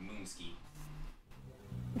why? Moonski.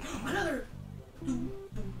 Another.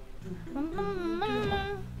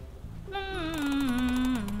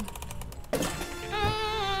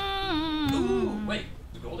 Ooh, wait,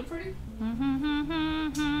 the Golden Freddy?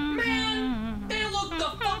 Man, they look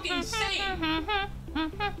the fucking same.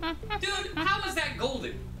 Dude, how is that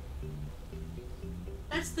golden?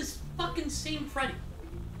 That's this fucking same Freddy.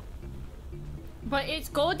 But it's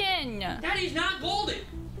golden. That is not golden.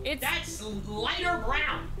 That's lighter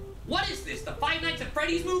brown. What is this? The Five Nights at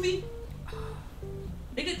Freddy's movie?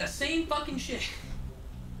 They did the same fucking shit.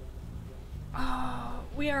 Oh,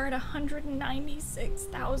 we are at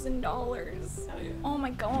 $196,000. Hell yeah. Oh my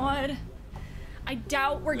god. I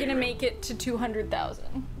doubt we're gonna make it to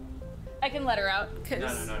 200,000. I can let her out,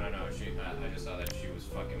 cause... No. She, I just saw that she was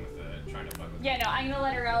fucking with trying to fuck with. Yeah, no, I'm gonna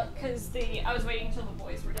let her out, cause I was waiting until the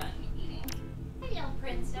boys were done eating. Hello,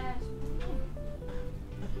 princess.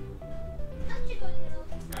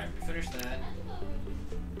 Alright, we finished that.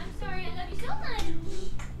 I'm sorry, I love you so much.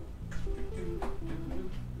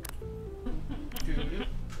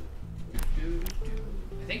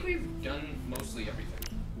 I think we've done mostly everything.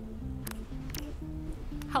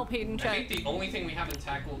 Help Hayden, chat. I think the only thing we haven't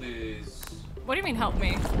tackled is... What do you mean, help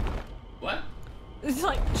me? What? It's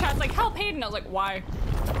like, chat's like, help Hayden. I was like, why?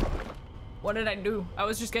 What did I do? I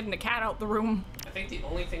was just getting the cat out the room. I think the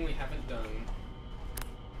only thing we haven't done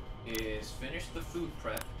is finish the food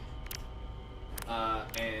prep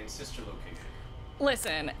and sister location.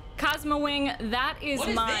 Listen, Cosmo Wing, that is what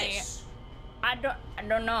is my... this? I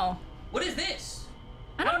don't know. What is this?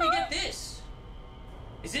 I How don't did we know. get this?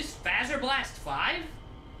 Is this Phaser Blast 5?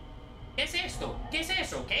 ¿Qué es esto? ¿Qué es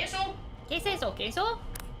eso? ¿Queso? ¿Qué es eso? ¿Queso?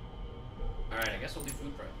 Alright, I guess we'll do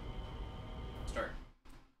food prep. Start.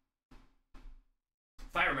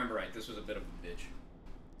 If I remember right, this was a bit of a bitch.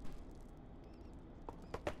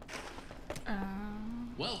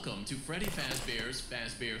 Welcome to Freddy Fazbear's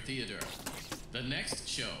Fazbear Theater. The next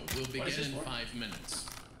show will begin in 5 minutes.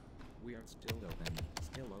 We are still open.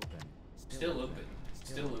 Still open. Still open.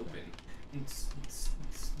 Still open.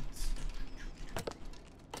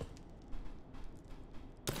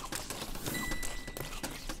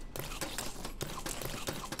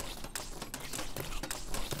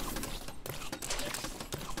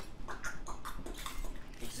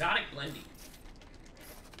 Exotic blending.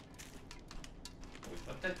 We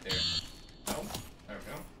put that there. Oh, there we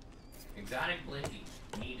go. Exotic blending.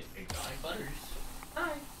 We need exotic butters.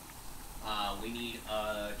 Hi. We need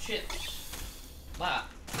chips. Blah.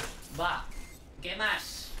 Blah. ¿Qué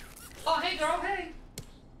más? Oh, hey girl, hey.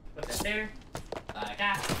 Put that there.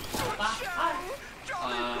 Acá. Blah. Hi.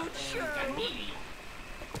 And canini.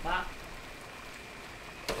 Blah.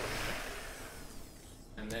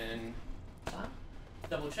 And then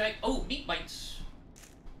double check. Oh, meat bites.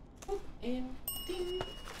 And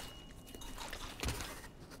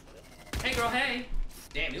Hey girl, hey!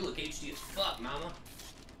 Damn, you look HD as fuck, mama.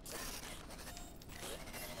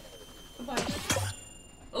 Goodbye.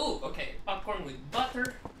 Oh, okay. Popcorn with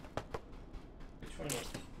butter. Which one is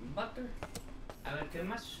butter? I like it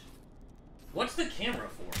much. What's the camera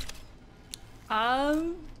for?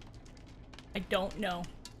 I don't know.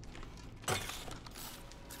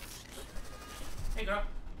 Hey girl.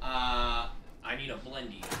 I need a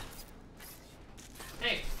blendy.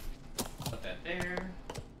 Hey. Put that there.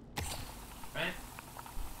 Right?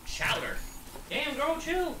 Chowder. Damn, girl,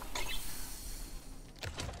 chill.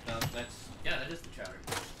 No, that's... Yeah, that is the chowder.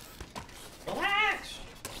 Relax!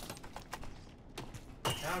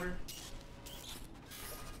 Chowder.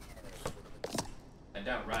 I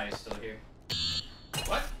doubt Rye is still here.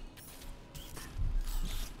 What?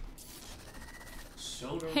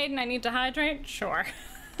 Soda? Hayden, I need to hydrate? Sure.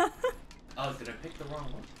 Oh, did I pick the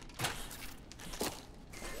wrong one?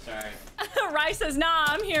 Sorry. Rye says, nah,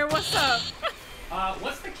 I'm here, what's up?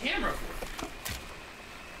 What's the camera for?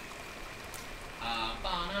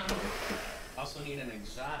 Also need an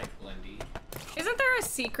exotic blendy. Isn't there a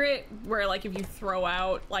secret where, like, if you throw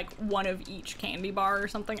out, like, one of each candy bar or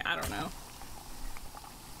something? I don't know.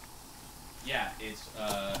 Yeah, it's,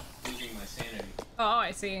 losing my sanity. Oh,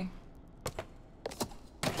 I see.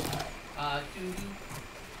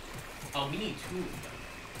 Oh, we need 2 of them.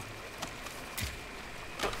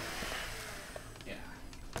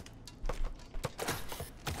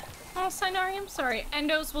 Oh, Synari, I'm sorry.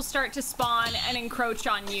 Endos will start to spawn and encroach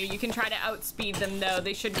on you. You can try to outspeed them, though.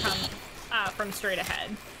 They should come from straight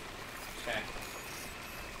ahead. Okay.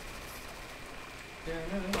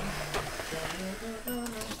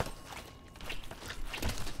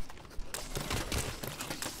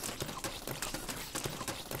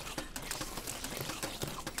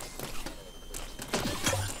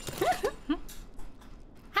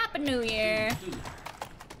 Happy New Year.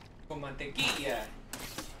 Con mantequilla.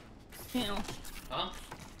 Ew. Huh?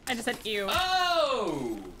 I just said ew.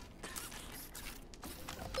 Oh!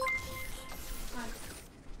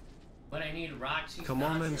 But I need Roxy. Come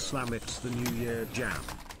on and slam, it's the New Year jam.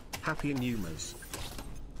 Happy Newmas.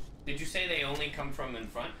 Did you say they only come from in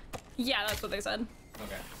front? Yeah, that's what they said.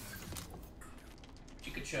 Okay.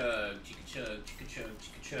 Chicka chug, chicka chug, chicka chug,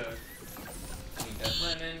 chicka chug. Need that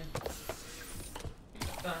lemon.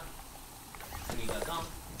 Need that. Need that gum.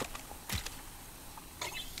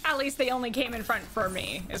 At least they only came in front for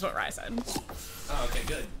me, is what Rye said. Oh, okay,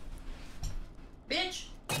 good. Bitch!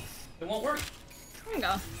 It won't work. There you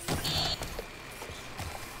go.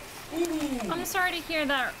 Ooh. I'm sorry to hear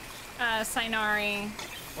that, Synari.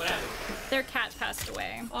 What happened? Their cat passed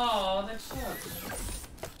away. Oh, that sucks.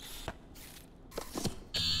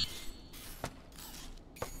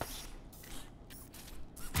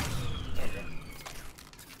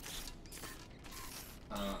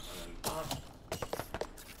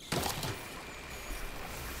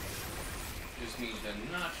 Just need the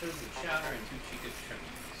nachos, the chowder, and 2 chicken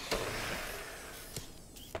trimmings.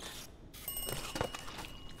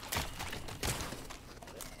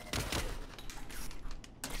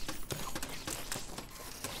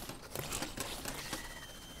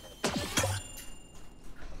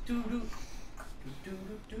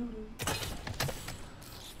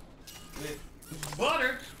 With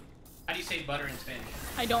butter. How do you say butter in Spanish?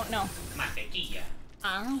 I don't know. Mantequilla.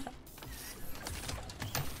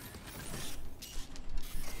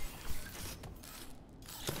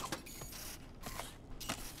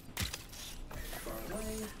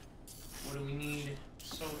 What do we need?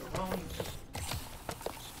 Soda rum.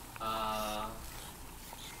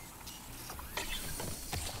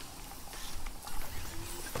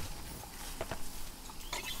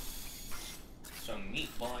 Some meat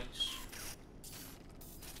bites.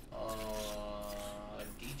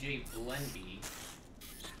 DJ Blendy.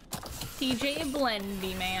 DJ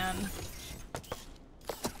Blendy, man.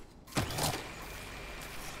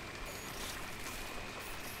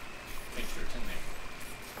 Make sure it's in there.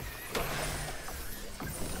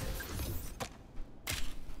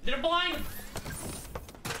 Did it blind?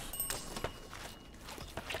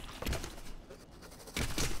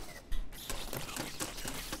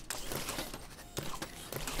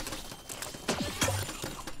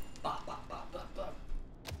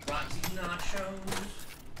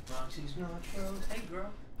 Roxy's nachos. Hey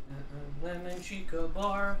girl. Lemon chica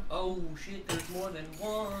bar. Oh shit, there's more than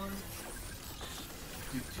one.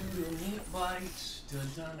 Do the meat bites.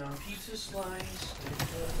 Da-da-da pizza slice.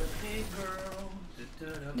 Da-da-da big girl.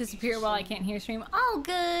 Da-da-da Disappear while I can't hear stream. All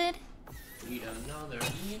good. Need another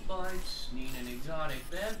meat bites. Need an exotic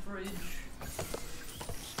beverage.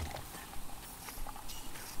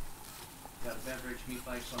 Got a beverage, meat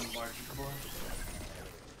bites on the bar, chicken boy.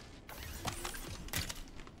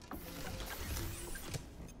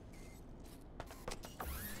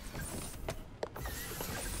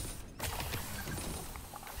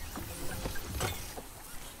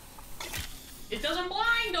 It doesn't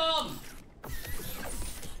blind them!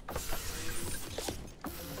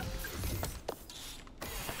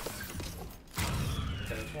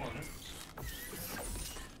 There's one.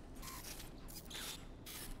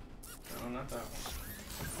 No, not that one.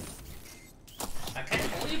 I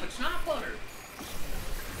can't believe it's not butter.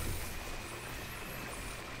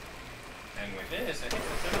 And with this, I think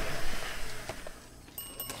that's everything.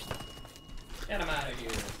 Get him out of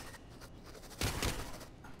here.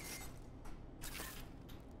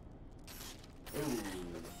 Ooh.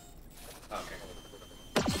 Okay.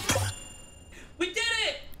 We did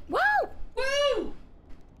it! Woo! Woo!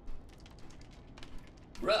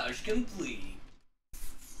 Rush complete.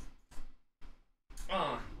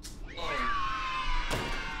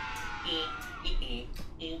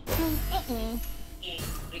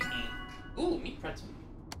 Ooh, meat pretzel.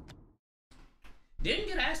 Didn't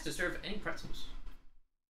get asked to serve any pretzels.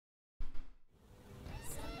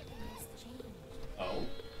 Oh?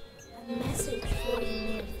 A message for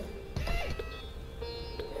you,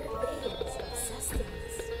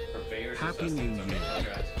 Purveyors of Happy New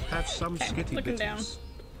Year. Have some skitty looking down. bitties.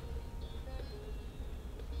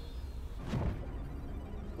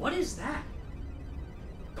 What is that?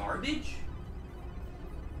 Garbage?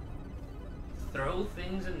 Throw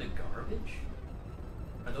things in the garbage?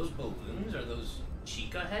 Are those balloons? Are those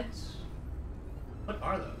Chica heads? What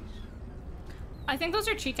are those? I think those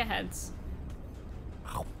are Chica heads.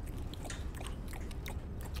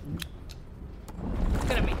 It's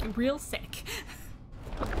gonna make you real sick.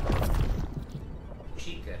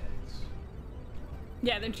 Chica heads.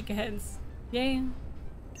 Yeah, they're Chica heads. Yeah.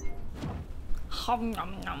 Hum,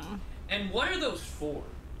 nom, nom. And what are those for?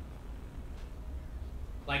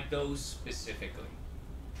 Like those specifically?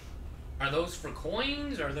 Are those for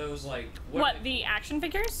coins? Are those like... What, the action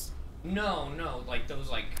figures? No, like those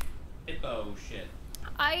like hippo shit.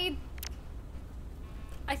 I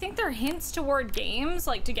think they're hints toward games,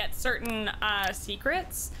 like to get certain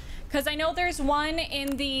secrets. Because I know there's one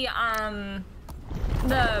in the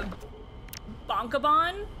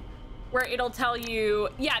Bonkabon where it'll tell you,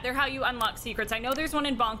 yeah, they're how you unlock secrets. I know there's one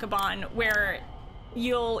in Bonkabon where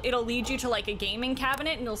it'll lead you to like a gaming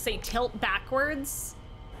cabinet and it'll say tilt backwards.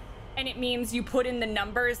 And it means you put in the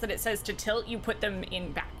numbers that it says to tilt, you put them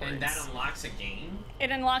in backwards. And that unlocks a game?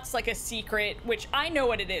 It unlocks like a secret, which I know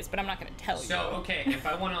what it is, but I'm not gonna tell you. So, okay, if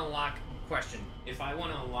I want to unlock, question, if I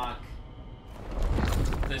want to unlock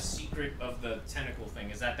the secret of the tentacle thing,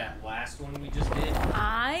 is that last one we just did?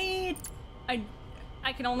 I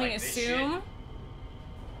can only like assume.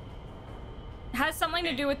 It has something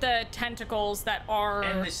to do with the tentacles that are...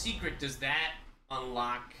 And the secret, does that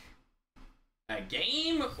unlock a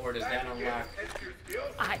game, or does that unlock...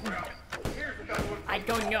 I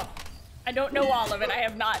don't know. I don't know all of it. I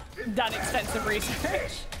have not done extensive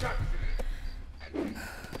research.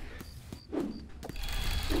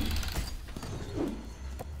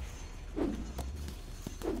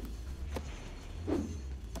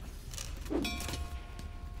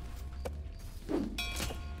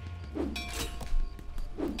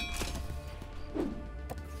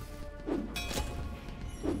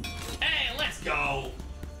 Hey, let's go!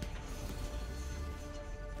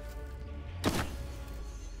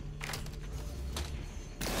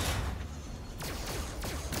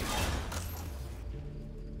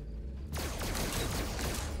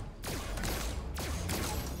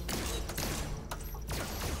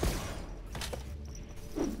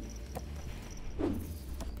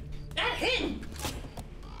 That hit!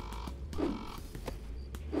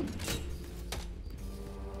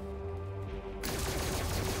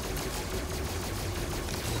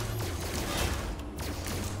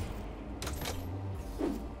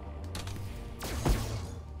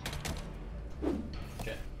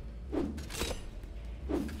 Okay.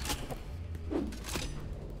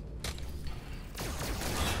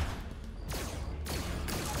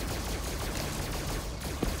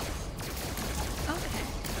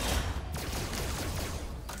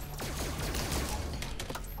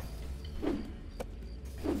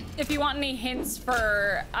 If you want any hints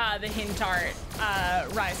for the hint art,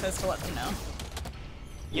 Rye says to let them know.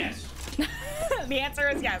 Yes. The answer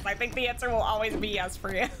is yes. I think the answer will always be yes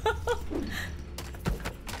for you.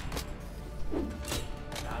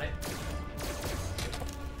 Got it.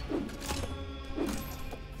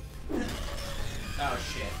 Oh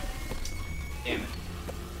shit. Damn it.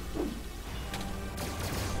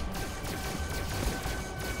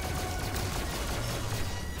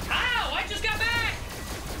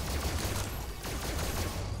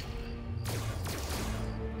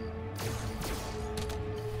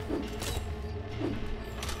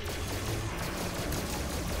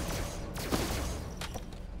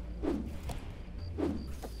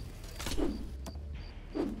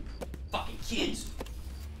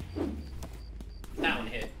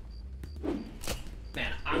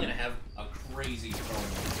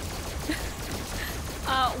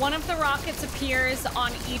 the rockets appears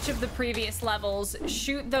on each of the previous levels,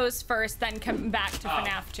 shoot those first, then come back to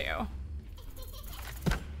FNAF 2.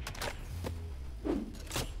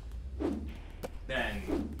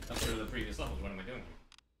 Then, let's go to the previous levels. What am I doing?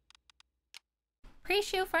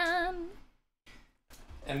 Pre-shoot from.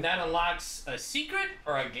 And that unlocks a secret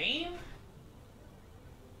or a game?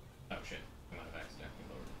 Oh shit, I might have accidentally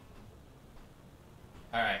lowered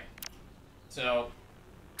it. Alright, so,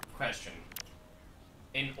 question.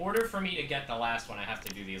 In order for me to get the last one, I have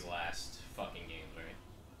to do these last fucking games, right?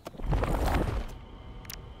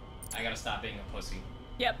 I gotta stop being a pussy.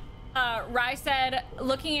 Yep. Rye said,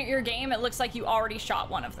 looking at your game, it looks like you already shot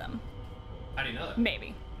one of them. How do you know that?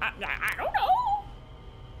 Maybe. I don't know.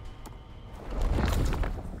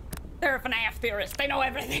 They're a FNAF theorist. They know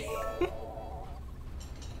everything.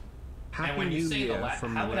 And when you say the last,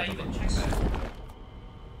 how would I even check that?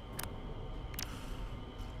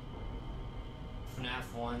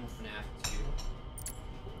 FNAF 1, FNAF 2.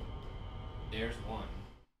 There's one.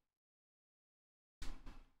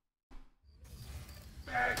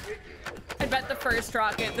 I bet the first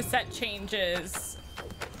rocket, the set changes.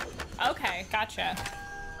 Okay, gotcha.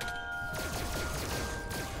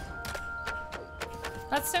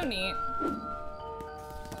 That's so neat.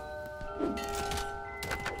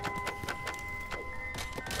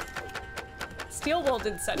 Steel Wool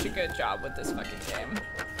did such a good job with this fucking game.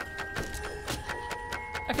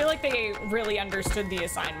 I feel like they really understood the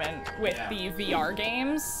assignment with the VR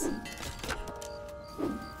games.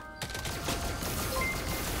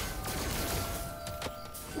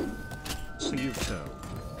 See you too.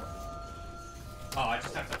 Oh, I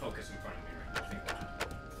just have to focus in front of me right now. Thank God.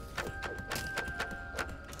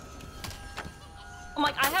 I'm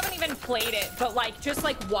like, I haven't even played it, but like, just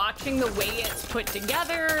like watching the way it's put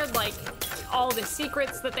together, like all the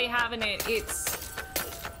secrets that they have in it, it's,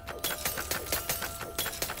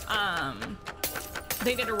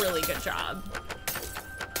 they did a really good job.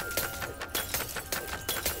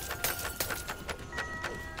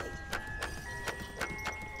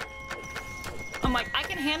 I'm like, I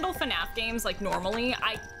can handle FNAF games like normally.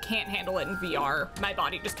 I can't handle it in VR. My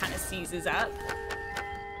body just kind of seizes up.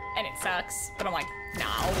 And it sucks. But I'm like, nah,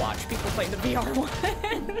 I'll watch people play the VR ones.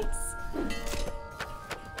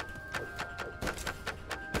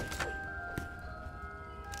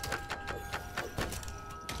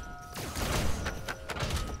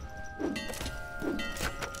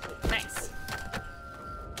 Nice.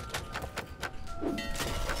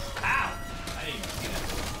 Ow! I didn't even see that.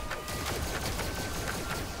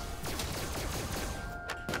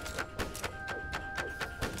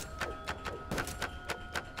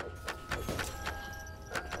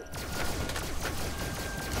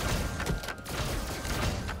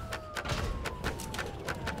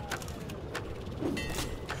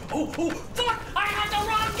 Oh, fuck! I had the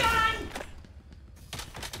wrong gun!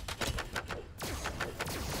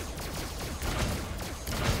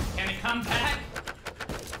 Can it come back?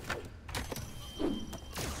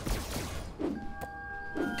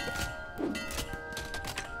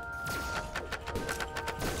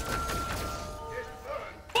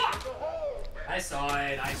 Fuck! I saw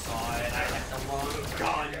it, I had the wrong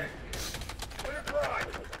gun.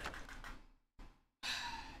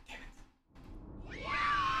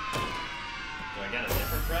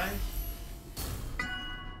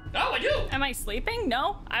 Am I sleeping?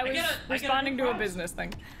 No, I was responding to a business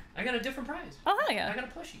thing. I got a different prize. Oh, hell yeah. I got a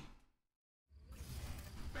plushie.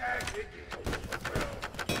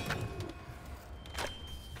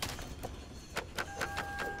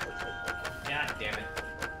 God damn it.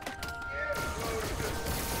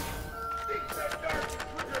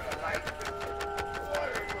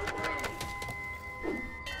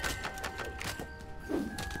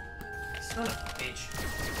 Son of a bitch.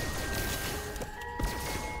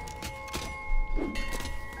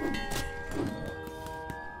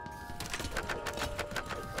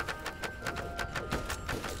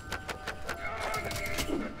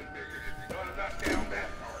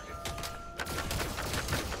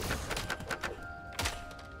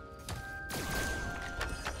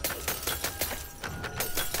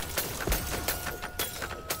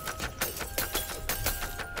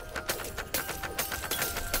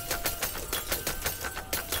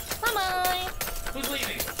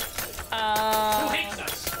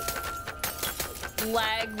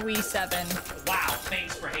 Lag7. Wow,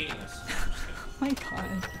 thanks for hating us. Oh my god.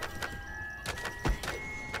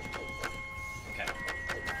 Okay.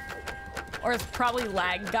 Or it's probably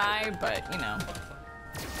lag guy, but you know.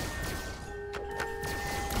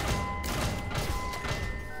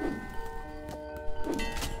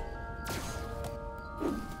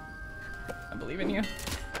 I believe in you.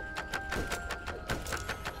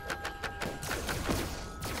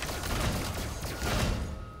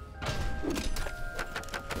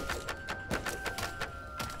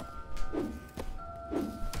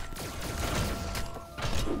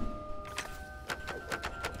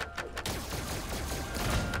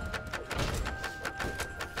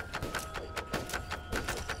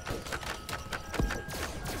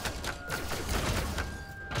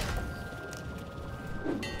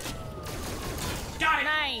 Got it!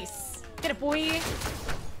 Nice! Get it, boy!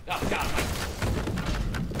 Oh, God.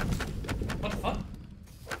 What the fuck?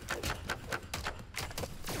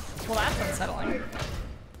 Well, that's unsettling.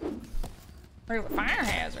 There's a fire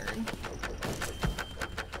hazard.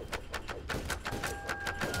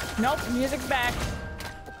 Nope, music's back.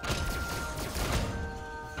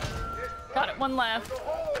 Got it, one left.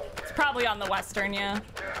 It's probably on the western, yeah.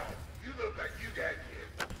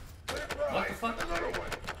 What the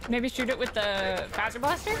fuck? Maybe shoot it with the Phaser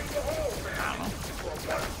Blaster? I don't know.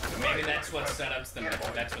 Maybe that's what sets up the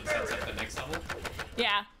next level?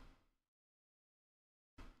 Yeah.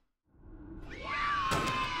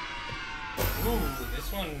 Ooh,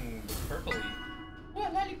 this one purpley.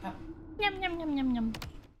 What lollipop? Yum yum yum yum yum.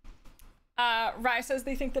 Rye says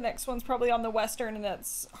they think the next one's probably on the western and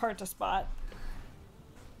it's hard to spot.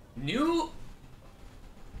 New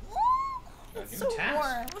So task.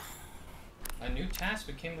 warm. A new task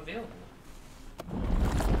became available.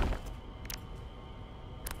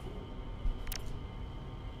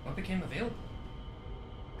 What became available?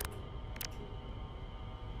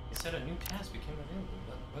 It said a new task became available.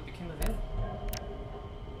 What became available?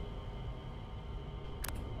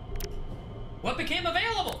 What became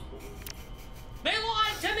available? They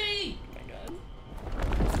lied to me! Oh my god.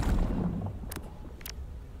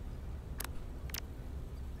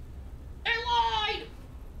 They lied!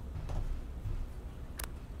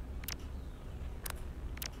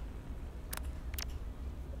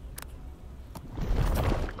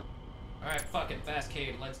 Alright, fuck it,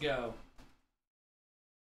 Fastcade, let's go.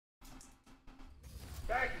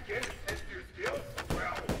 Back again to test your skills?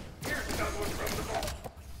 Well, here's another one from the vault.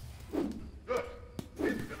 Look,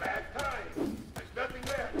 this is the last time. There's nothing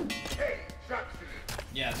left. Hey, sharpshooter.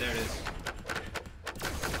 Yeah, there it is.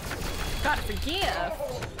 Got it for gift.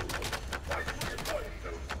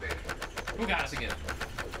 Who got us a gift?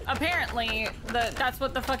 Apparently, that's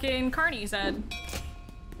what the fucking Carney said.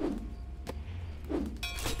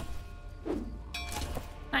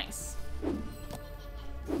 Nice.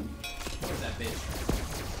 Where's that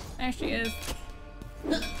bitch? There she is.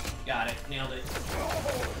 Got it, nailed it.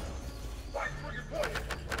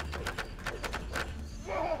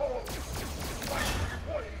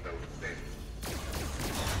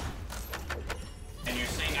 And you're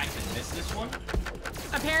saying I can miss this one?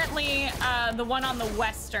 Apparently, the one on the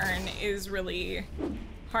western is really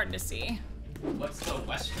hard to see. What's the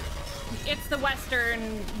western? It's the western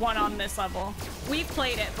one on this level. We've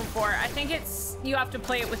played it before. I think it's, you have to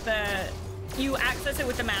play it with the, you access it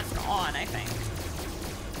with the mask on, I think.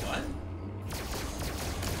 What?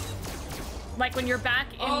 Like when you're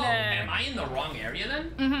back in oh, the... am I in the wrong area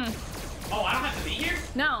then? Mm-hmm. Oh, I don't have to be here?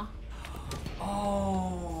 No.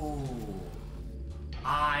 Oh.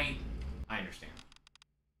 I understand.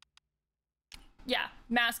 Yeah,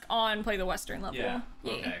 mask on, play the western level. Yeah,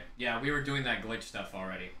 okay. Yeah, we were doing that glitch stuff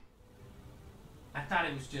already. I thought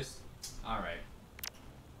it was just... Alright.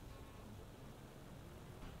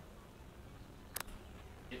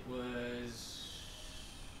 It was...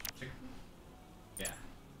 Yeah.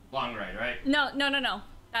 Long ride, right? No.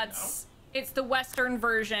 That's... No? It's the western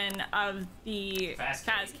version of the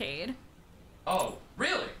Cascade. Oh,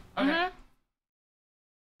 really? Okay. Mm-hmm.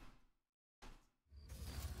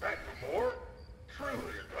 Back for more? Truly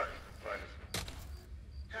a glutton for punishment.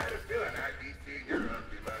 Had a feeling I'd be seeing your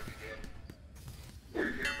ugly mug again.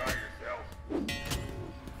 You're here by yourself.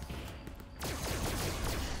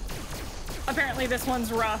 Apparently this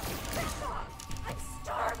one's rough. I'm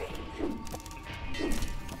starving.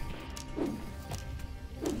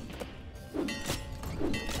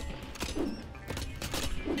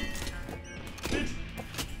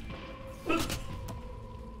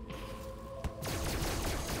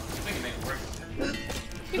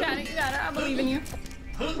 You got it, I believe in you.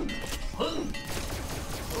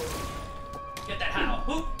 Get that how.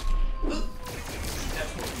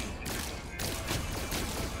 That's what we...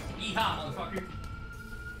 Yeehaw, motherfucker.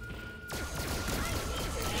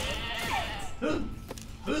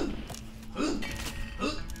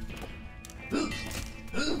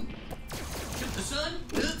 Shoot the sun.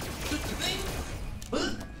 Shoot the thing.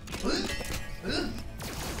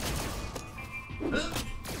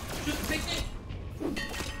 Shoot the picnic.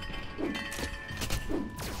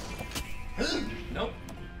 Nope.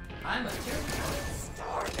 I'm a terrible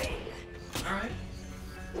Starving. Alright.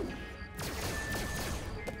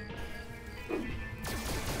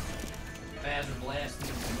 Phaser blasting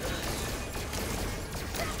the nuts.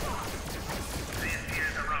 This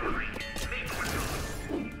is a robbery. Make one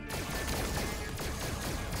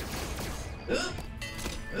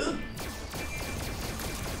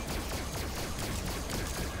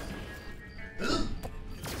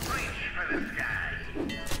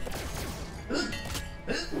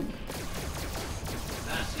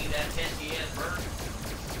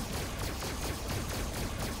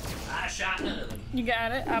You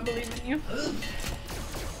got it. I believe in you.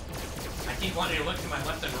 I keep wanting to look to my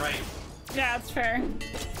left and right. Yeah, that's fair.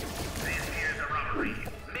 This here's a robbery.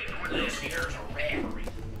 This here's a robbery.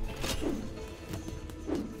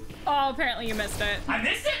 Oh, apparently you missed it. I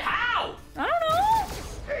missed it? How? I don't know.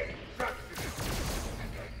 Hey, truck.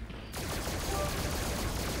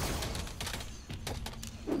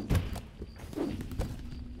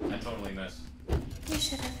 I totally missed. You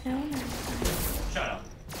should have known that. Shut up.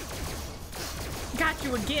 Got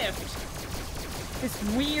you a gift. This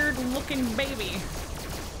weird looking baby.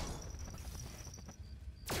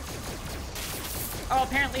 Oh,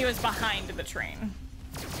 apparently it was behind the train.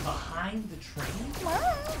 Behind the train?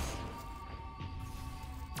 What?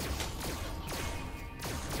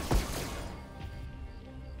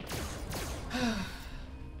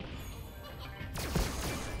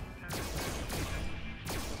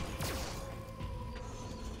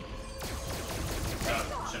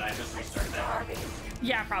 Should I just restart that?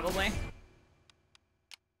 Yeah, probably.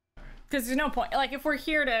 Because there's no point. Like, if we're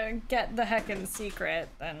here to get the heckin' secret,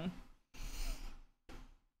 then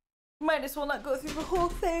might as well not go through the whole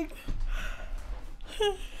thing.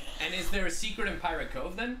 And is there a secret in Pirate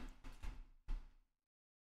Cove then?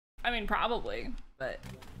 I mean, probably, but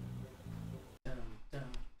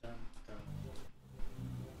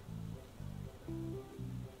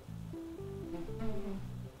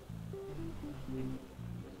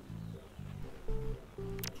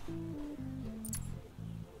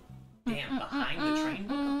damn, behind the train?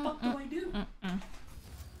 What the fuck do I do?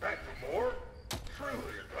 Back for more? Truly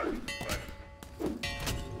a pleasure.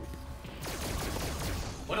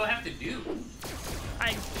 What do I have to do?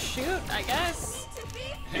 I shoot, I guess.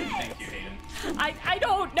 Thank you, Hayden. I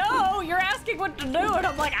don't know. You're asking what to do, and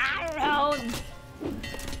I'm like, I don't know.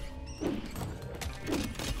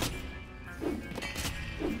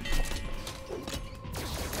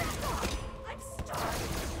 I'm starving.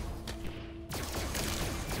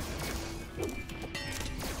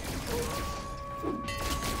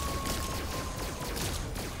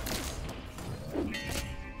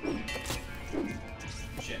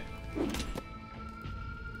 Shit.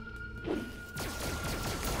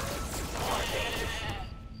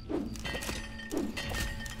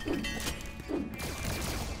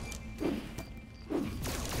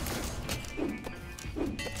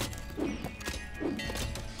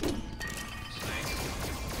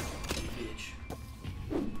 Bitch.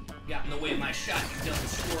 Got in the way of my shot, you dumb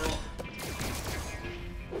squirrel.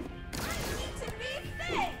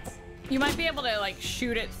 You might be able to like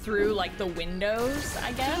shoot it through like the windows,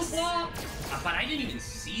 I guess. But I didn't even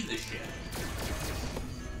see the shit.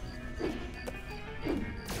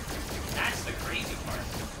 That's the crazy part.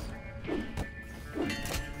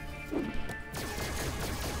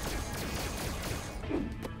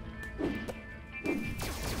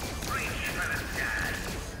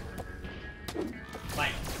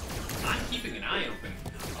 Like, I'm keeping an eye open.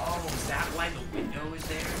 Oh, is that why the window is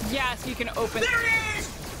there? Yeah, so you can open. There it is!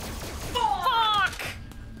 Fuck!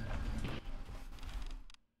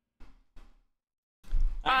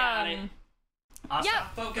 I got it. I'll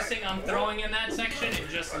stop focusing on throwing in that section and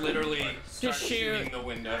just literally start Just shoot. shooting the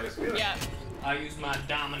windows. Yeah. I'll use my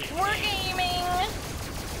dominant We're hand. aiming.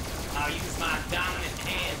 I'll use my dominant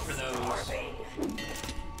hand for those.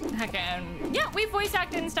 Heckin'. Yeah, we voice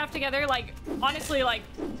acted and stuff together. Like, honestly, like,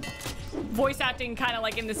 voice acting kind of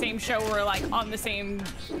like in the same show. We're like on the same,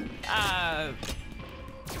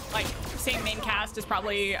 like, same main cast is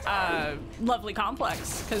probably Lovely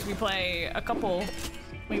Complex, because we play a couple.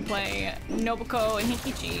 We play Nobuko and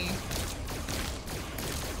Hikichi.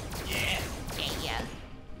 Yeah. Yeah.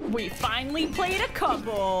 We finally played a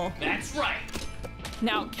couple. That's right.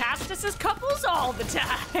 Now cast us as couples all the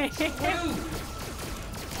time.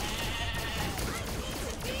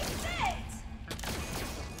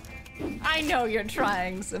 I know you're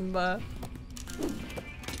trying, Simba.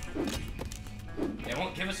 They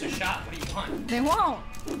won't give us a shot. What do you want? They won't.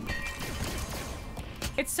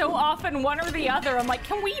 It's so often one or the other. I'm like,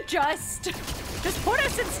 can we just put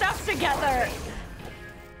us in stuff together?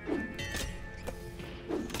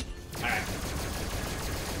 Alright.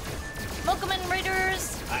 Welcome in,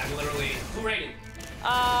 Raiders. I'm literally... Who raided?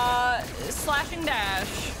 Slash and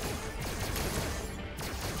dash.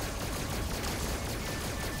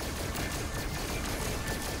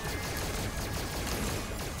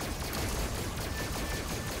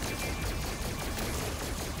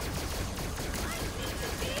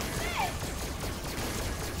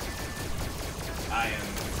 I am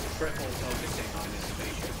triple focusing on this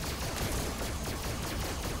spaceship.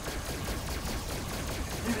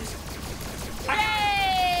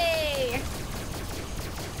 Yay!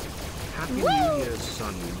 Happy Woo! New Year's,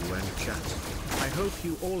 Sun and chat. I hope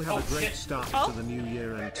you all have a great start to the new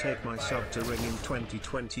year and take my sub to ring in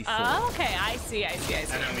 2024. Oh, okay, I see. And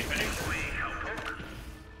then we finish.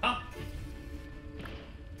 Oh.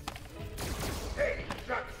 Hey,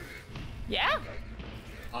 Chuck. Yeah.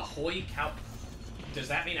 Ahoy cow. Does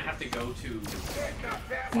that mean I have to go to?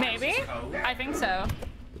 Maybe. I think so.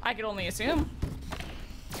 I could only assume.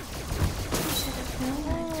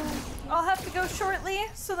 I'll have to go shortly,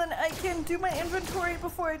 so then I can do my inventory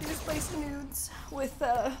before I do spicy nudes with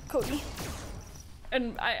Cody.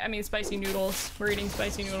 And I mean spicy noodles. We're eating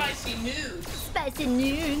spicy noodles. Spicy nudes. Spicy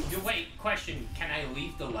nudes. Wait, question. Can I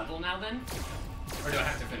leave the level now then? Or do I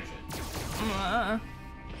have to finish it?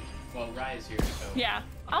 Well, Raya's here, so. Yeah.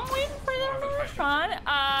 I'm waiting for them to respond.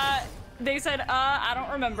 They said, I don't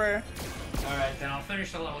remember. Alright, then I'll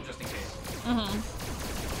finish the level just in case.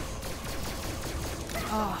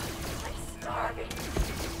 Oh. I'm starving.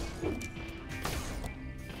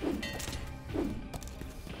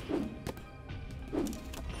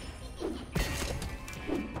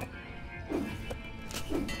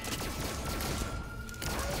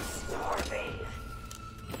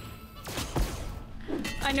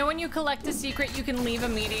 I know when you collect a secret, you can leave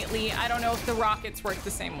immediately. I don't know if the rockets work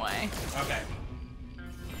the same way. Okay.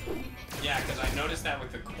 Yeah, because I noticed that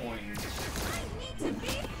with the coins. I need to be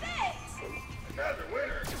fit. Another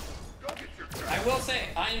winner. Go get your I will say,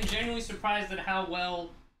 I am genuinely surprised at how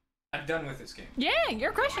well I've done with this game. Yeah,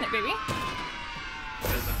 you're crushing it, baby.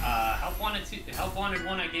 Because Help Wanted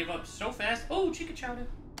 1 I gave up so fast. Oh, Chica Chowder.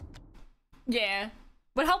 Yeah.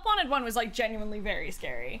 But Help Wanted 1 was like genuinely very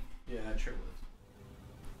scary. Yeah, it sure was.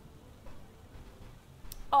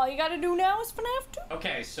 All you gotta do now is FNAF 2.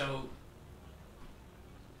 Okay, so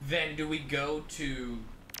then do we go to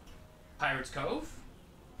Pirates Cove?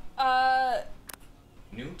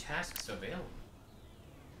 New tasks available.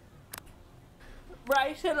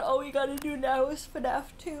 Right, and all you gotta do now is FNAF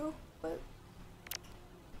 2, but...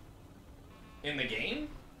 In the game?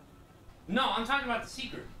 No, I'm talking about the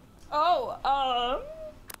secret. Oh,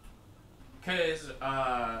 Cause,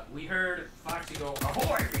 we heard Foxy go,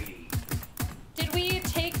 ahoy! Did we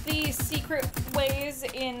take the secret ways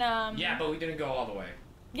in, Yeah, but we didn't go all the way.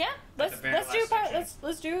 Yeah, let's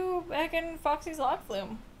do back in Foxy's log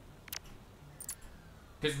flume.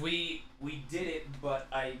 Cause we did it, but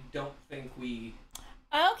I don't think we...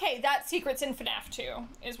 Okay, that secret's in FNAF 2,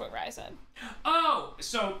 is what Rai said. Oh,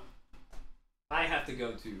 so I have to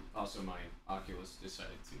go to, also my Oculus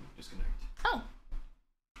decided to disconnect. Oh.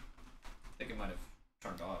 I think it might have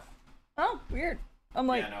turned off. Oh, weird. I'm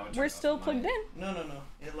like, Yeah, no, it we're turned still off. plugged in. No.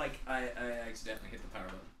 It like, I accidentally hit the power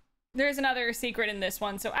button. There's another secret in this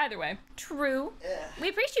one, so either way. True. We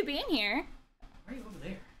appreciate you being here. Why are you over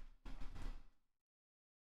there?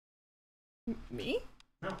 Me?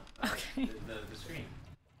 No. Okay. The screen.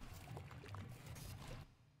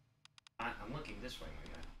 I'm looking this way,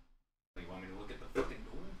 my guy. You want me to look at the fucking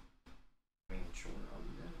door? I mean, sure, I'll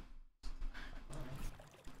do that.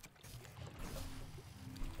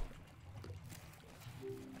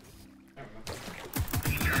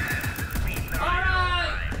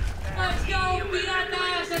 Alright! Let's go,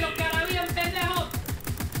 piratas! ¡Se lo carabían, pendejos!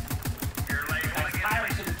 That's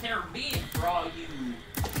Pirates of the Caribbean for all you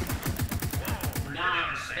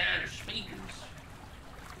non-Spanish speakers.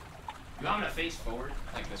 You want me to face forward,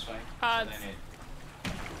 like this way? So then it...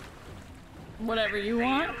 Whatever you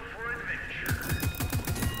want.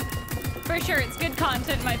 For sure, it's good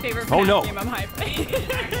content. My favorite Oh, no. game. I'm hyped. It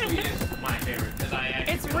actually is my favorite because I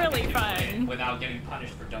actually It's really get to fun. play without getting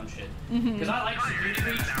punished for dumb shit. Because I like Security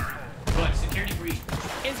Breach, but Security Breach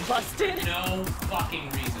is busted. No fucking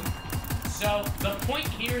reason. So the point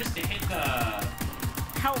here is to hit the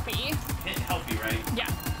healthy. Hit healthy, right? Yeah.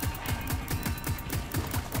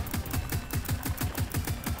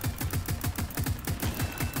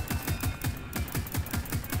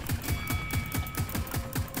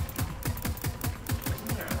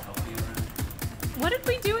 What did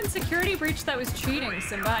we do in Security Breach that was cheating,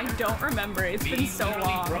 Simba? I don't remember. It's been so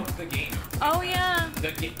long. We broke the game. Oh yeah.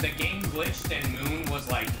 The game glitched and Moon was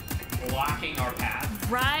like blocking our path.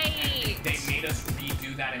 Right. They made us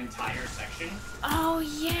redo that entire section. Oh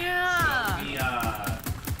yeah. So we I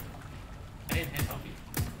didn't hit help you.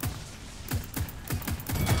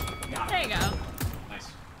 There you go.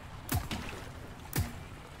 Nice.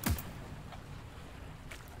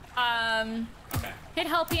 Okay. Hit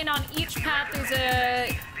Helpy, and on each path there's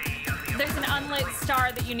an unlit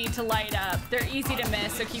star that you need to light up. They're easy to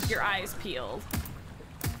miss, so keep your eyes peeled.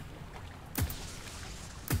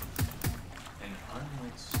 An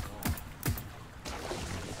unlit star.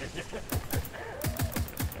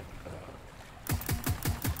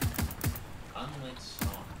 Unlit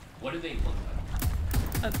star. What do they look like?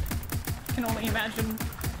 can only imagine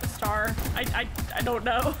a star. I don't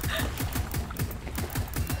know.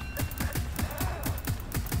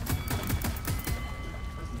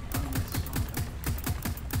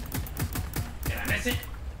 Did I miss it?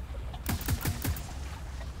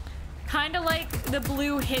 Kind of like the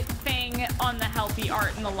blue hit thing on the healthy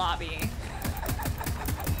art in the lobby.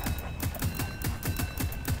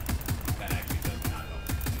 That actually does not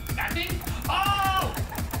help. That thing? Oh!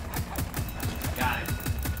 Got it.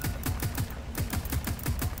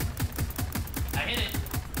 I hit it.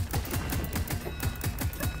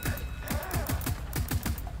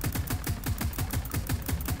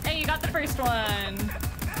 Hey, you got the first one.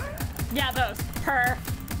 Yeah, those.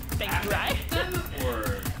 Thank you, right?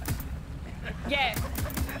 Or... Yeah.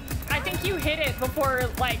 I think you hit it before,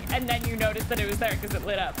 like, and then you noticed that it was there because it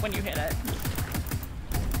lit up when you hit it.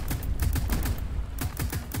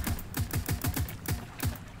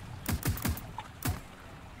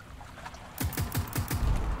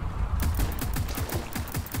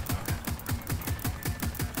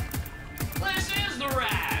 This is the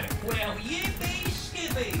ride. Well, yippee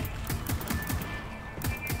skippy.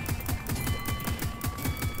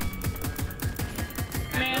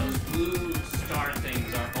 And those blue star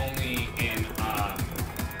things are only in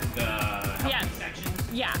the helping sections?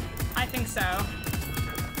 Yeah, I think so.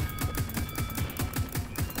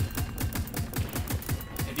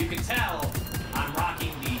 If you can tell, I'm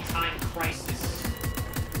rocking the Time Crisis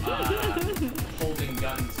holding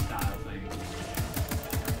gun style thing.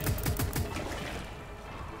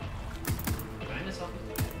 Did I miss something?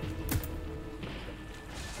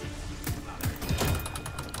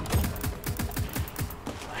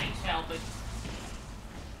 Thanks, help it.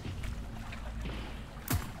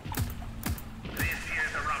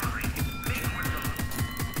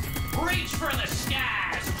 Reach for the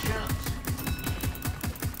skies, chumps.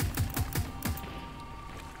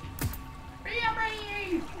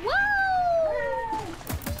 Woo!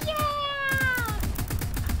 Yeah!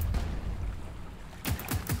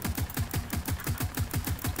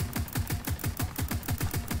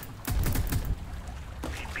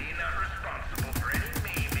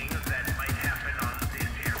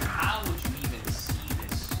 How would you even see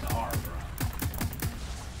this star, bro?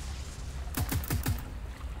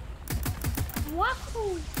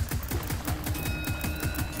 Wahoo!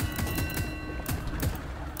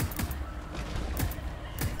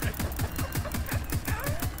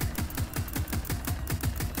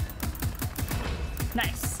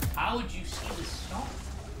 Nice. How would you see the star?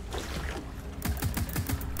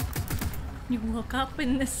 You look up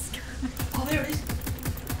in the sky. Oh, there it is.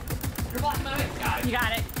 You're blocking my way. Got it. You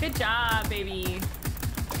got it. Good job, baby.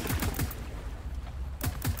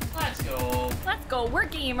 Let's go. Let's go. We're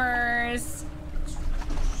gamers.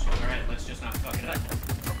 Alright, let's just not fuck it up.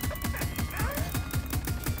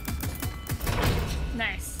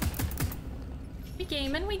 Nice. We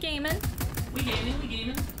gaming. We gaming. We gaming. We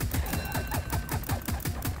gaming.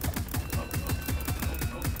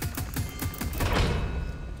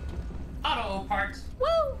 Auto parts. Woo!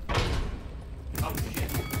 Oh shit.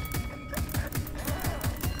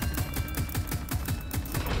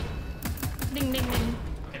 Ding, ding, ding.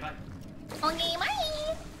 Okay, bye. Okay, bye.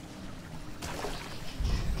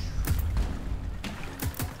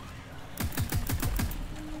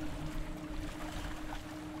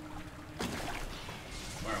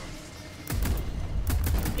 Where are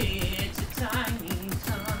we? It's a tiny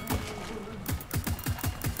time.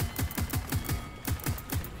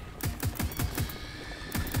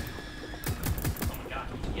 Oh my god,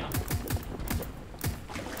 he's young.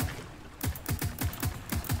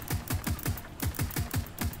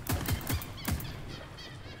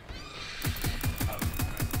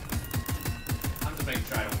 I'm just making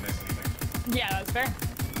sure I don't miss anything. Yeah, that's fair.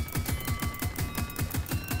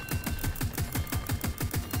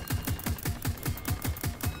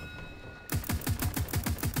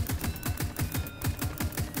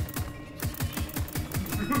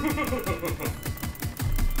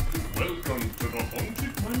 Welcome to the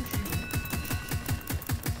Haunted Mansion.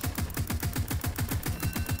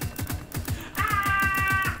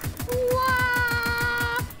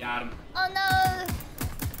 Got him. Oh no!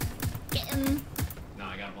 Get him No,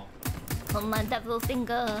 I got him all. from my devil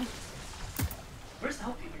finger. Where's the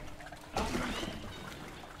help here? I don't remember.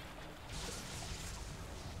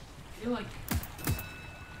 I feel like...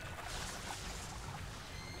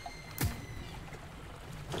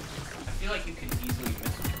 I feel like you can easily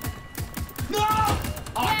miss it. No!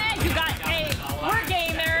 Oh, Yeah, you got it. We're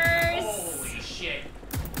gamers. Holy shit.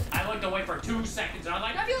 I looked away for 2 seconds and I was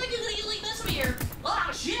like, I feel like you can easily miss me here. Oh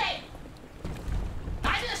shit!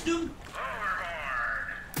 I missed him!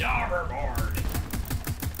 Overboard!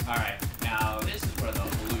 Alright, now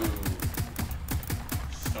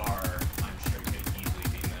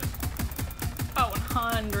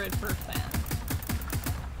 100%.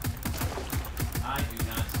 I do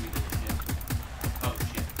not see this shit. Oh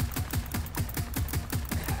shit.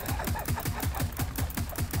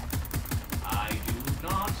 I do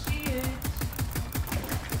not see it.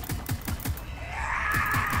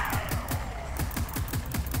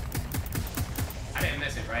 I didn't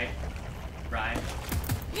miss it, right? Right?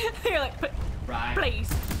 You're like, but right. Please.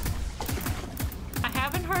 I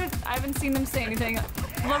haven't seen them say anything.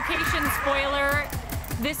 Location spoiler.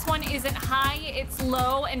 This one isn't high, it's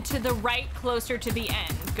low and to the right, closer to the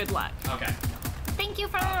end. Good luck. Okay. Thank you,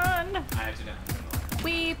 friend. I accidentally.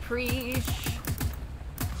 We preach.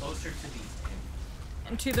 Closer to the end.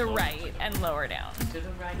 And to the right and lower down. To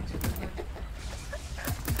the right, to the right.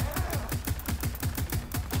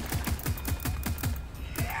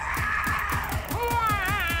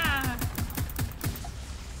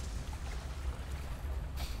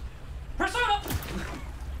 Persona!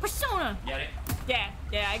 Persona! Get it?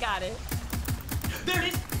 Yeah, I got it. There it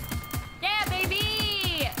is! Yeah,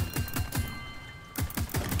 baby!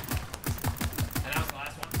 And that was the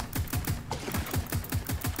last one.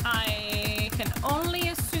 I can only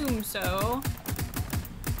assume so.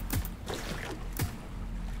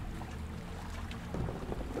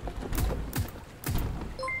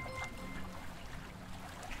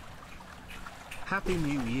 Happy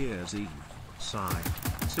New Year's Eve, Cy.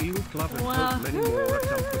 See you club and hope many more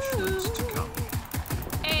accomplishments to come.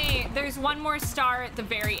 Hey, there's one more star at the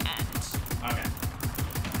very end. Okay.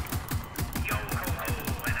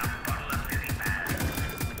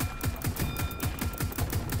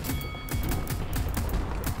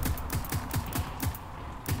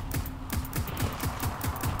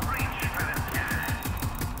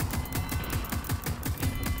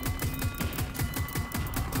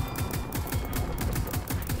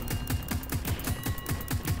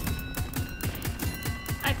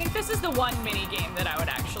 This is the one mini game that I would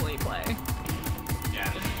actually play. Yeah,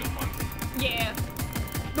 this is just fun. Yeah.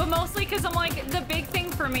 But mostly because I'm like, the big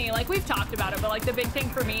thing for me, like we've talked about it, but like the big thing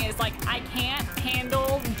for me is like, I can't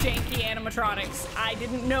handle janky animatronics. I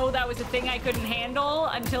didn't know that was a thing I couldn't handle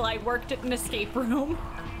until I worked at an escape room.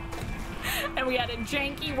 And we had a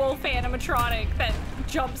janky wolf animatronic that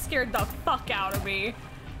jump scared the fuck out of me.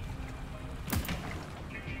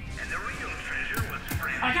 And the real treasure was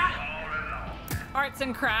I got it. Arts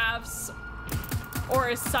and crafts, or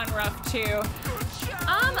is Sunrough too?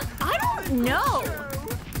 I don't know.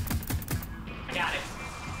 I got it.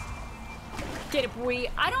 Get it, boy.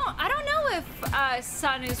 I don't know if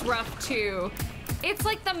Sun is rough too. It's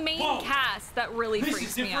like the main cast that really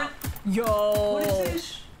freaks me out. Yo. What is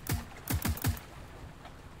this?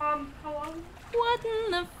 Hello? What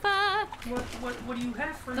in the fuck? What do you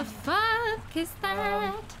have for me? The fuck is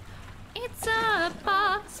that? It's a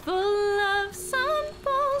box full of some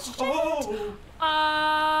bullshit.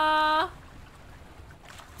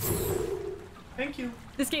 Thank you.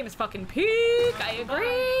 This game is fucking peak. I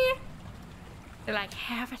agree. They're like,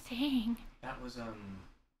 have a thing. That was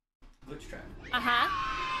glitch trap.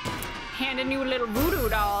 Hand a new little voodoo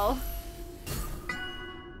doll.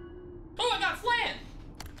 Oh, I got Flan.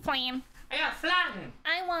 Flan. I got Flan.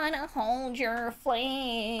 I wanna hold your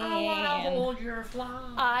flame. I wanna hold your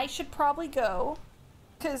flan. I should probably go,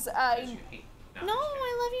 cause I. No,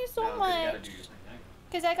 I love you so much.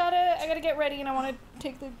 Cause I gotta get ready and I wanna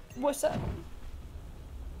take the what's up.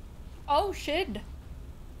 Oh, shit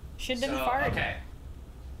didn't fart. Okay.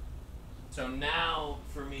 So now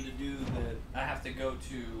for me to do I have to go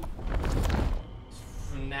to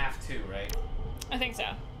FNAF 2, right? I think so.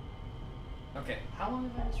 Okay. How long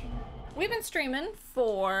have I been streaming? We've been streaming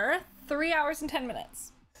for 3 hours and 10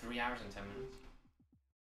 minutes. 3 hours and 10 minutes.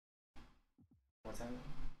 What time?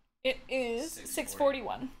 It is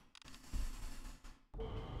 6:41.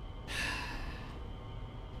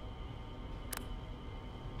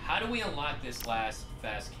 How do we unlock this last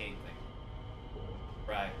fast cake thing?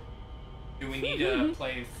 Right. Do we need to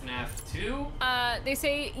play FNAF 2? They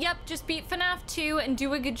say, yep, just beat FNAF 2 and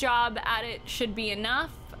do a good job at it should be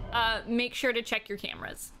enough. Make sure to check your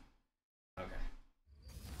cameras. Okay.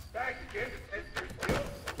 Back again to test your skills?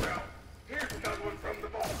 Well, here's another one from the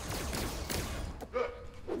vault. Look,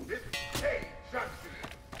 this is... Hey, sharpshooter.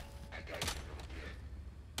 I got you.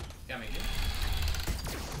 Got me.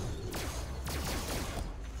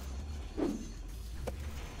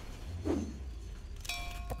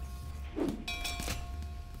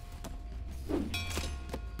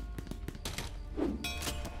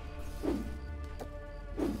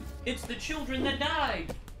 It's the children that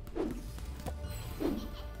died.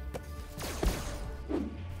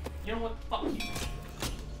 You know what? Fuck you.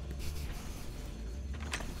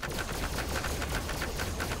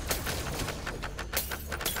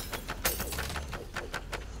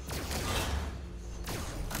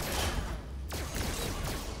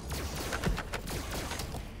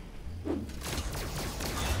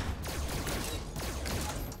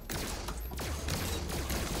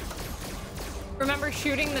 you're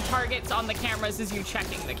shooting the targets on the cameras as you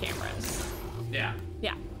checking the cameras. Yeah.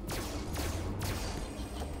 Yeah.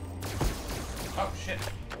 Oh, shit.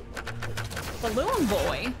 Balloon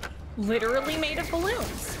Boy? Literally made of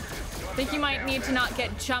balloons. Think you might need to not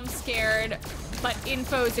get jump scared, but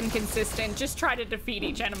info's inconsistent. Just try to defeat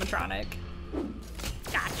each animatronic.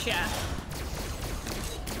 Gotcha.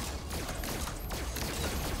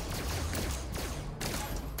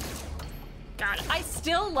 God, I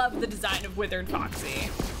still love the design of Withered Foxy.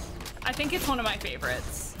 I think it's one of my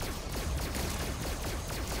favorites.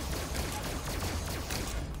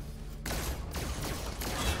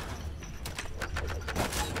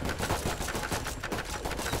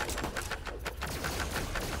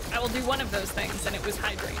 I will do one of those things, and it was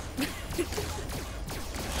hydrate.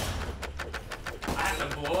 I have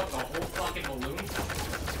to blow up the whole fucking balloon.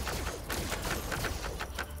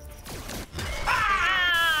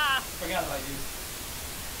 Ah! Forgot about you.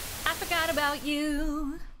 I forgot about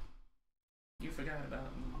you. You forgot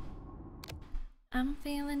about me. I'm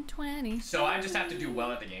feeling 20. So I just have to do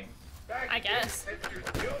well at the game. I guess.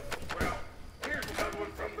 Well, here's another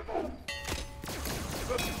one from the vault.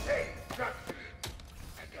 Look, hey, Chuck.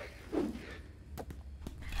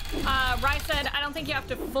 Rye said, I don't think you have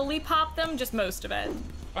to fully pop them, just most of it.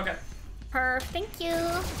 Okay. Perf, thank you.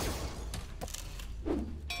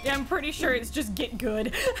 Yeah, I'm pretty sure it's just get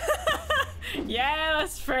good. Yeah,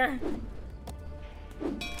 that's fair.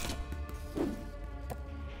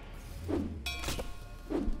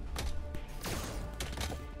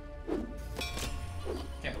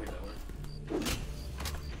 Can't believe that word.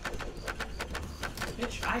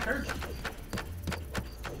 Bitch, I heard you.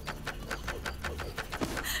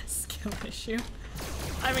 Skill issue.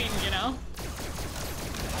 I mean, you know.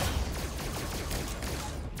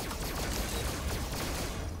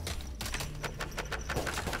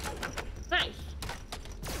 Nice.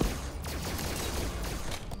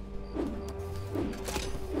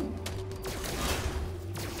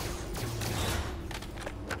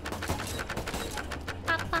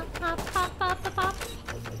 Pop, pop, pop, pop, pop, pop, pop.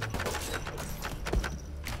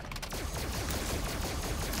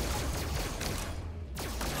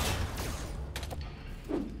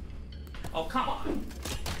 Oh, come on.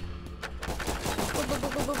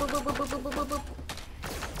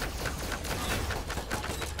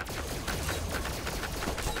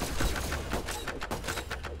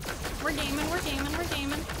 We're gaming, we're gaming, we're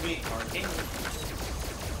gaming. We are gamers.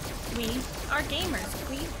 We are gamers.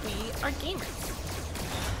 We are gamers.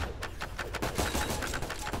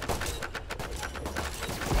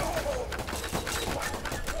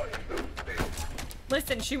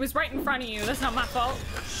 Listen, she was right in front of you. That's not my fault.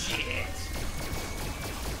 Shit.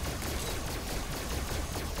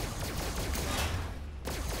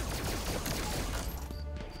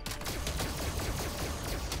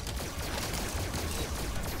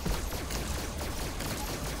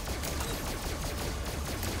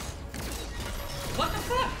 What the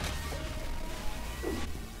fuck?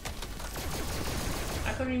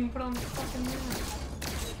 I couldn't even put on the fucking mask.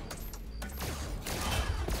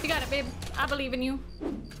 You got it, babe. I believe in you.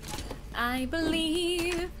 I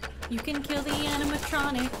believe you can kill the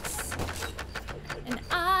animatronics. And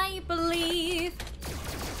I believe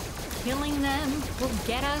killing them will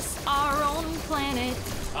get us our own planet.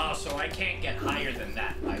 Oh, so I can't get higher than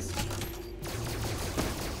that. I see.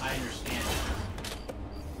 I understand.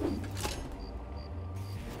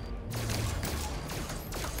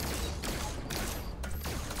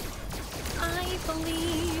 I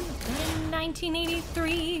believe that in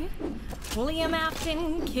 1983, William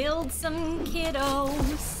Afton killed some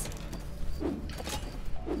kiddos.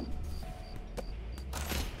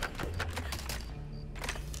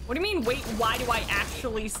 What do you mean, wait, why do I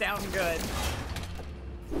actually sound good?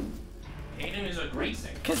 Hayden is a great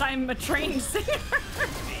singer. Because I'm a trained singer.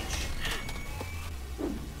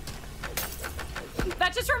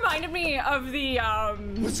 That just reminded me of the,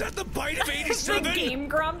 Was that the bite of 87? the Game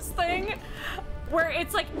Grumps thing, where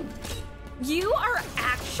it's like, you are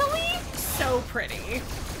actually so pretty.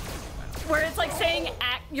 Where it's like saying,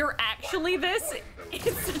 you're actually this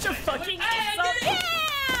is such a fucking insult.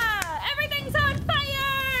 Yeah! Everything's on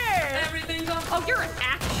fire! Everything's on fire! Oh, you're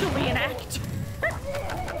actually an actor.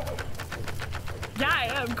 Yeah, I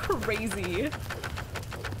am crazy.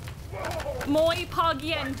 Muy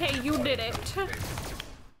pagiente, you did it.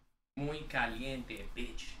 Muy caliente,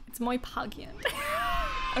 bitch. It's muy pagiente.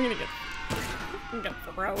 I'm gonna get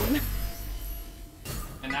thrown.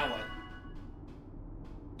 And now what?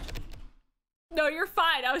 No, you're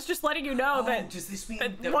fine. I was just letting you know that does this mean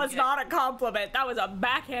that that was not a compliment. That was a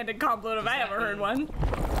backhanded compliment if I ever heard one.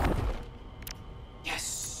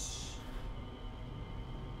 Yes.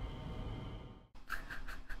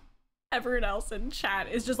 Everyone else in chat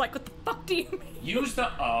is just like, what the fuck do you mean? Use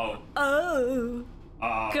the O. Oh.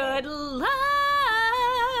 Good luck.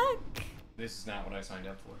 This is not what I signed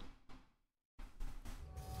up for.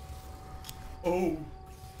 Oh.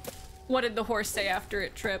 What did the horse say after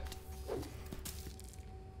it tripped?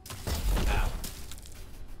 Ow.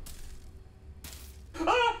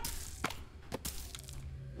 Ah!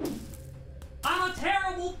 I'm a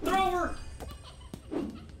terrible thrower.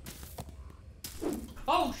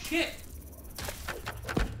 Oh shit.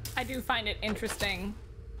 I do find it interesting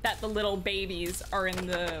that the little babies are in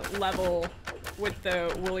the level with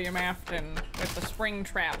the William Afton with the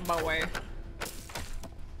Springtrap boy.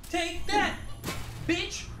 Take that,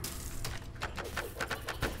 bitch!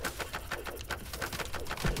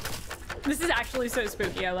 This is actually so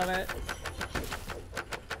spooky, I love it.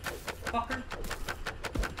 Fucker.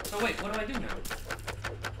 So wait, what do I do now?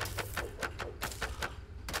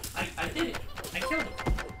 I did it. I killed him.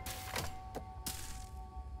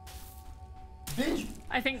 Bitch!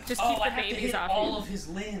 I think just keep the babies off all you. of his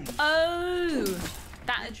limbs. Oh,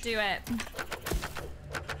 that'd do it.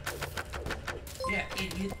 Yeah,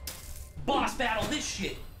 idiot. Boss battle this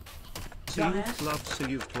shit. You've love, so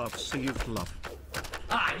you've love, so you've love.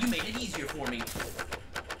 Ah, you made it easier for me.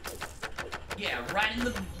 Yeah, right in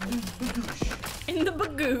the bagoosh. In the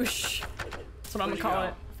bagoosh. That's what I'm gonna call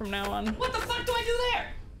it from now on. What the fuck do I do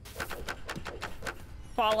there?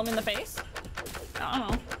 Fall him in the face? I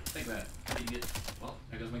don't know. Think that. Idiot. Well,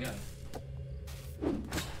 there goes my gun.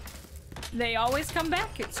 They always come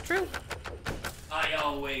back, it's true. I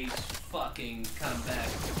always fucking come back.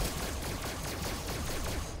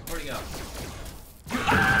 Where'd he go?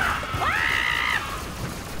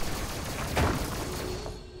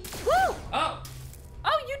 Woo! Oh!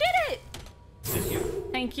 Oh, you did it! Thank you.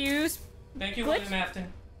 Thank you. Thank you, Glitch. William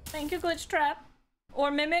Afton. Thank you, Glitch Trap. Or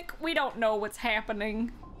Mimic, we don't know what's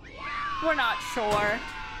happening. We're not sure.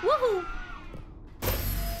 Woohoo!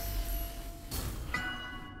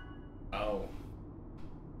 Oh.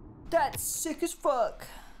 That's sick as fuck.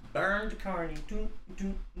 Burned Carney.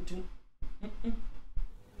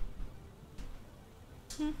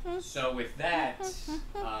 So with that,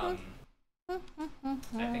 I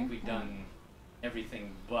think we've done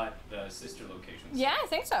everything but the sister locations. Yeah, I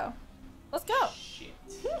think so. Let's go. Shit.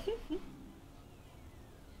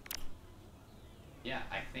 Yeah,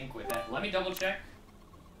 I think with that, let me double check.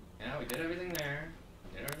 Yeah, we did everything there.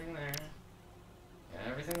 We did everything there.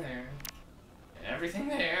 Yeah, everything there. Yeah, everything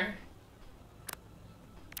there.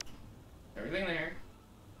 Everything there.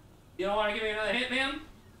 You don't want to give me another hit, man?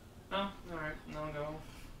 No? Alright, no go.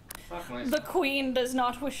 Fuck myself. The queen does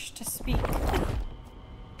not wish to speak.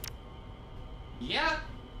 Yeah.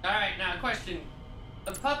 Alright, now question.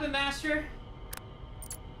 The Puppet Master?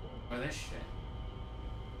 Or this shit?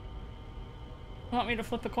 Want me to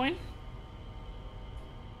flip a coin?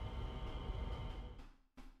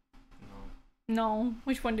 No.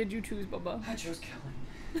 Which one did you choose, Bubba? I chose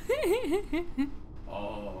Kellen.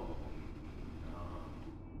 Oh.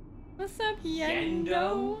 What's up,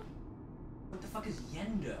 Yendo? What the fuck is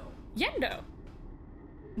Yendo? Yendo.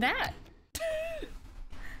 That.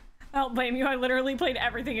 I don't blame you. I literally played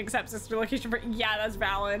everything except Sister Location for. Yeah, that's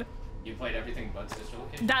valid. You played everything but Sister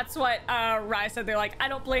Location? That's what Rye said. They're like, I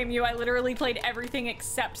don't blame you. I literally played everything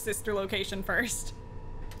except Sister Location first.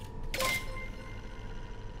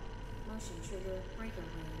 Motion trigger breaker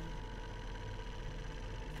room.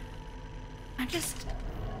 I just.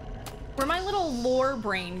 Where my little lore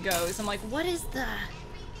brain goes, I'm like, what is the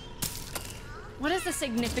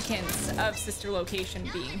significance of Sister Location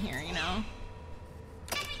being here, you know?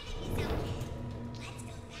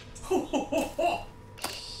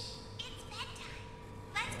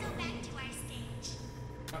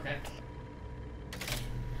 Okay.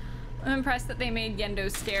 I'm impressed that they made Yendo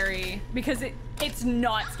scary because it's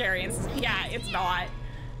not scary. Yeah, it's not. I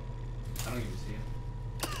don't even see it.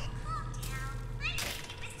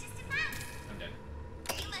 I'm dead.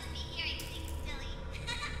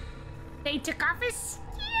 They took off his skin.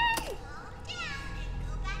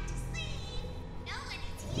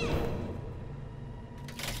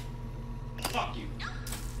 Fuck you.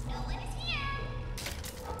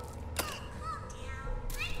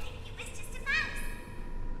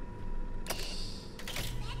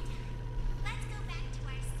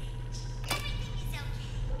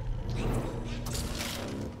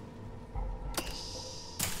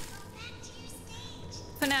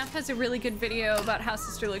 FNAF has a really good video about how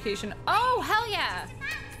Sister Location. Oh, hell yeah!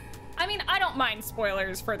 I mean, I don't mind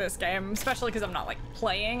spoilers for this game, especially because I'm not like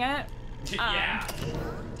playing it. Yeah.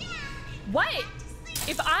 What?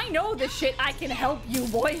 If I know this shit, I can help you,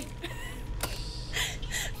 boy.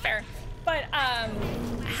 Fair. But,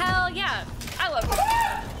 hell yeah. I love it.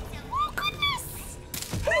 Oh, goodness.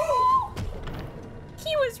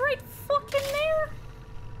 He was right fucking there.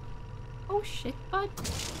 Oh, shit, bud.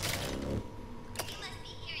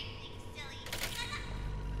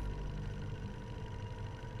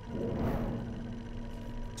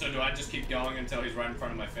 So do I just keep going until he's right in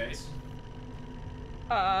front of my face?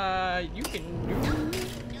 You can do.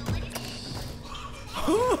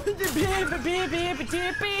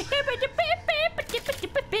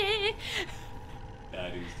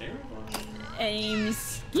 That is terrifying. I'm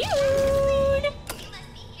scared.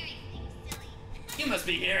 You must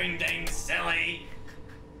be hearing things silly.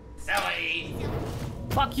 Silly.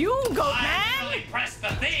 Fuck you, goat I man. actually pressed the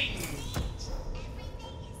thing.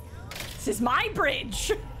 This is my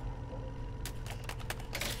bridge.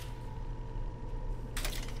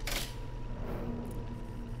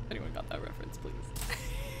 Anyone got that reference, please?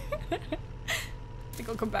 I think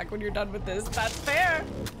I'll come back when you're done with this. That's fair.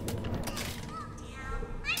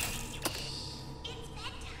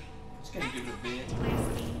 Just gonna give it a bit.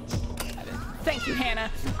 Thank you,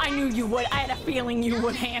 Hannah. I knew you would. I had a feeling you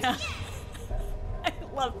would, Hannah. I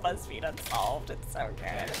love BuzzFeed Unsolved. It's so good.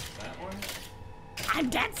 That one? I'm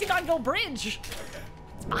dancing on your bridge. Okay.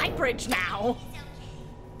 It's my bridge now.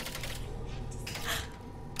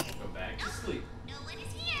 Go back to sleep. No one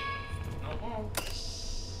is here. No, won't.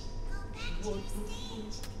 Go back to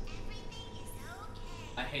your stage. Everything is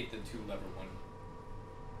okay. I hate the 2-lever one.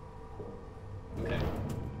 Okay.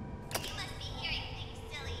 You must be hearing things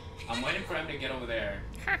silly. I'm waiting for him to get over there.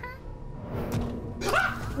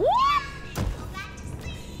 What? Go back to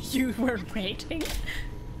sleep. You were waiting?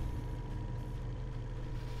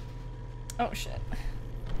 Oh shit. I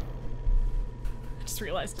just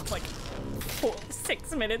realized it's like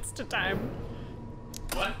 6 minutes to time.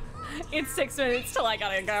 What? It's 6 minutes till I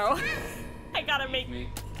gotta go. I gotta Leave make me?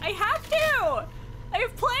 I have to! I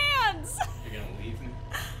have plans! You're gonna leave me?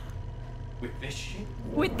 With this shit?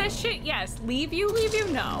 With this shit, yes. Leave you,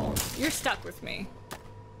 no. You're stuck with me.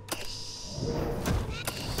 Bitch!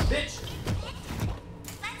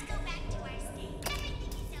 Let's go back to our stage.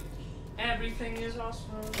 Everything is okay. Everything is awesome.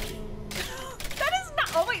 That is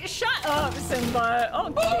not- oh wait, shut up, Simba.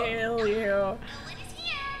 I'll kill you. No one is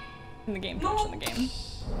here. In the game, Josh, in the game.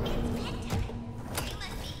 It's bedtime. You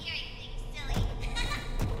must be hearing things silly.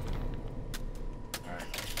 Alright.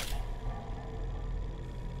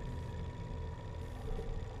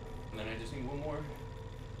 And then I just need one more.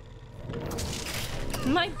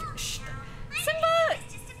 My- Simba!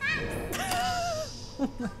 It's just a mouse.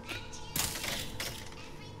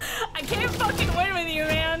 I can't fucking win with you,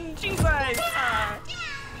 man. Jesus.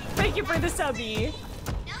 Thank you for the subby.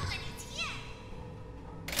 No one is here.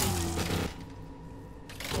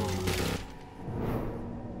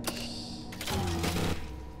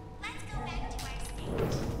 Let's go back to our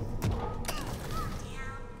stage. Calm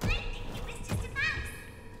down. I think it was just a mouse.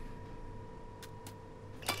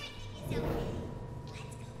 Everything is okay.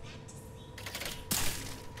 Let's go back to sleep.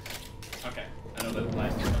 Okay. I know that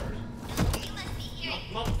last two numbers. You must be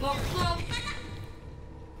hearing. No.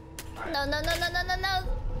 No, no, no, no, no, no, no.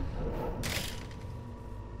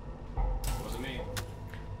 Wasn't me.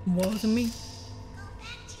 Wasn't me. Go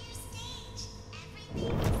back to your stage.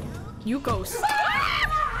 Everything is okay. You go.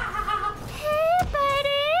 Hey,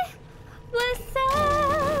 buddy. What's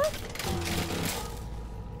up?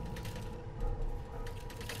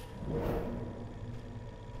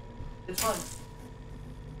 It's fine.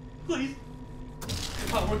 Please.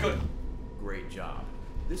 Oh, we're good. Great job.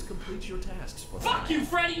 This completes your tasks for Fuck you,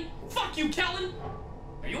 Freddy! Fuck you, Kellen!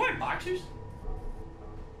 Are you wearing boxers?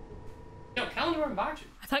 Yo, Kellen's wearing boxers.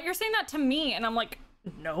 I thought you were saying that to me, and I'm like,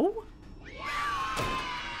 no.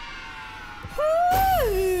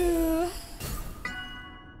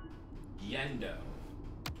 Yendo.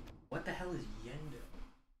 What the hell is Yendo?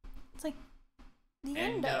 It's like the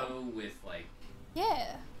Endo with like...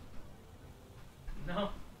 Yeah.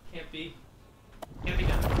 No, can't be. Can't be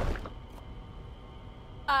done.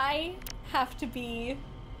 I have to be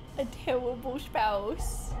a terrible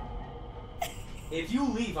spouse. If you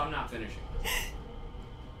leave, I'm not finishing.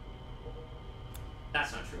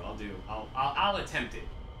 That's not true. I'll attempt it.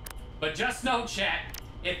 But just know, chat,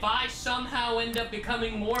 if I somehow end up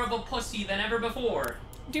becoming more of a pussy than ever before.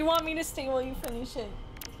 Do you want me to stay while you finish it?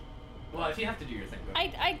 Well, if you have to do your thing, go.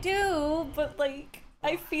 I do, but like,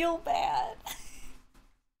 I feel bad.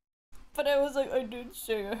 But I was like, I did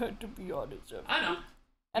say I had to be honest. I know.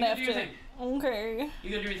 And I You have do to. your thing. Okay. You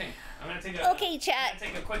gotta do your thing. I'm gonna take a. Okay, chat. I'm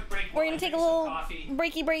gonna take a quick break. We're gonna take a little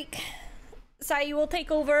breaky break. Cy, you will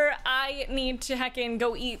take over. I need to heckin'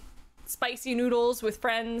 go eat spicy noodles with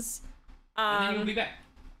friends. And then you'll be back.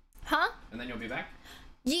 Huh? And then you'll be back?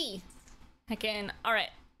 Yee. Again,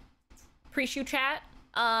 alright. Appreciate you, chat.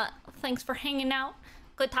 Thanks for hanging out.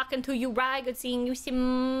 Good talking to you, Rye. Good seeing you,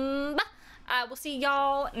 Simba. We'll see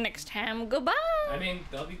y'all next time. Goodbye. I mean,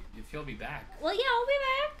 if you'll be back. Well, yeah, I'll be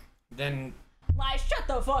back. Then... Like, shut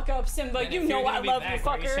the fuck up, Simba. You know I love you, fucker.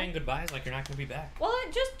 Why are you saying goodbyes like you're not gonna be back? Well,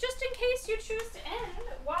 just in case you choose to end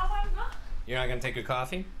while I'm gone. You're not gonna take a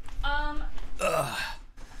coffee? Ugh.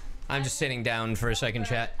 I'm just sitting down for a second,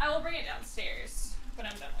 chat. I will bring it downstairs when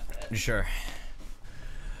I'm done with it. Sure.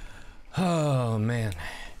 Oh, man.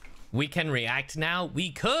 We can react now?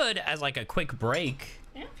 We could as like a quick break.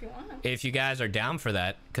 Yeah, if you want. If you guys are down for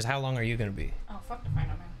that. Because how long are you gonna be? Oh, fuck if I know,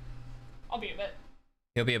 man. I'll be a bit.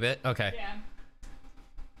 You'll be a bit? Okay. Yeah.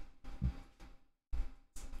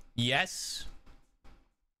 Yes.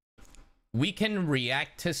 We can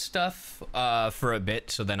react to stuff for a bit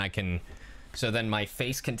so then my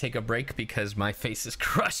face can take a break because my face is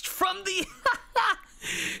crushed from the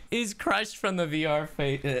VR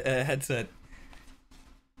headset.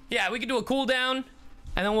 Yeah, we can do a cooldown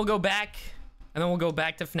and then we'll go back to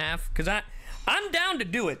FNAF because I'm down to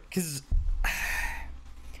do it because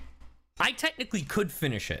I technically could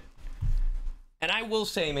finish it. And I will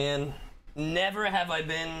say, man, never have I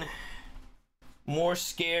been more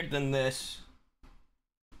scared than this.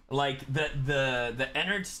 Like the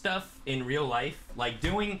entered stuff in real life, like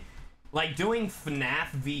doing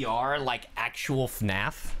FNAF VR, like actual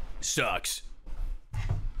FNAF, sucks.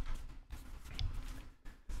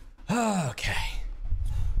 Okay,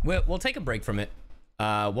 we'll take a break from it.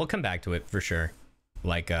 We'll come back to it for sure.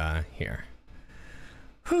 Like here.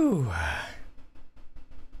 Whew.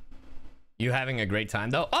 You having a great time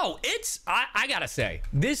though? Oh, I gotta say,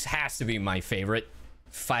 this has to be my favorite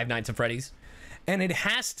Five Nights at Freddy's. And it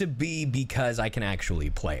has to be because I can actually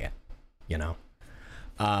play it, you know?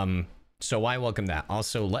 So I welcome that.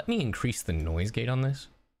 Also, let me increase the noise gate on this.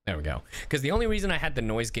 There we go. Because the only reason I had the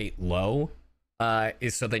noise gate low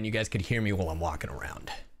is so then you guys could hear me while I'm walking around.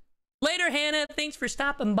 Later, Hannah. Thanks for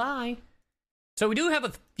stopping by. So we do have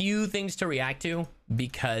a few things to react to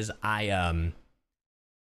because I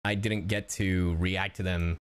didn't get to react to them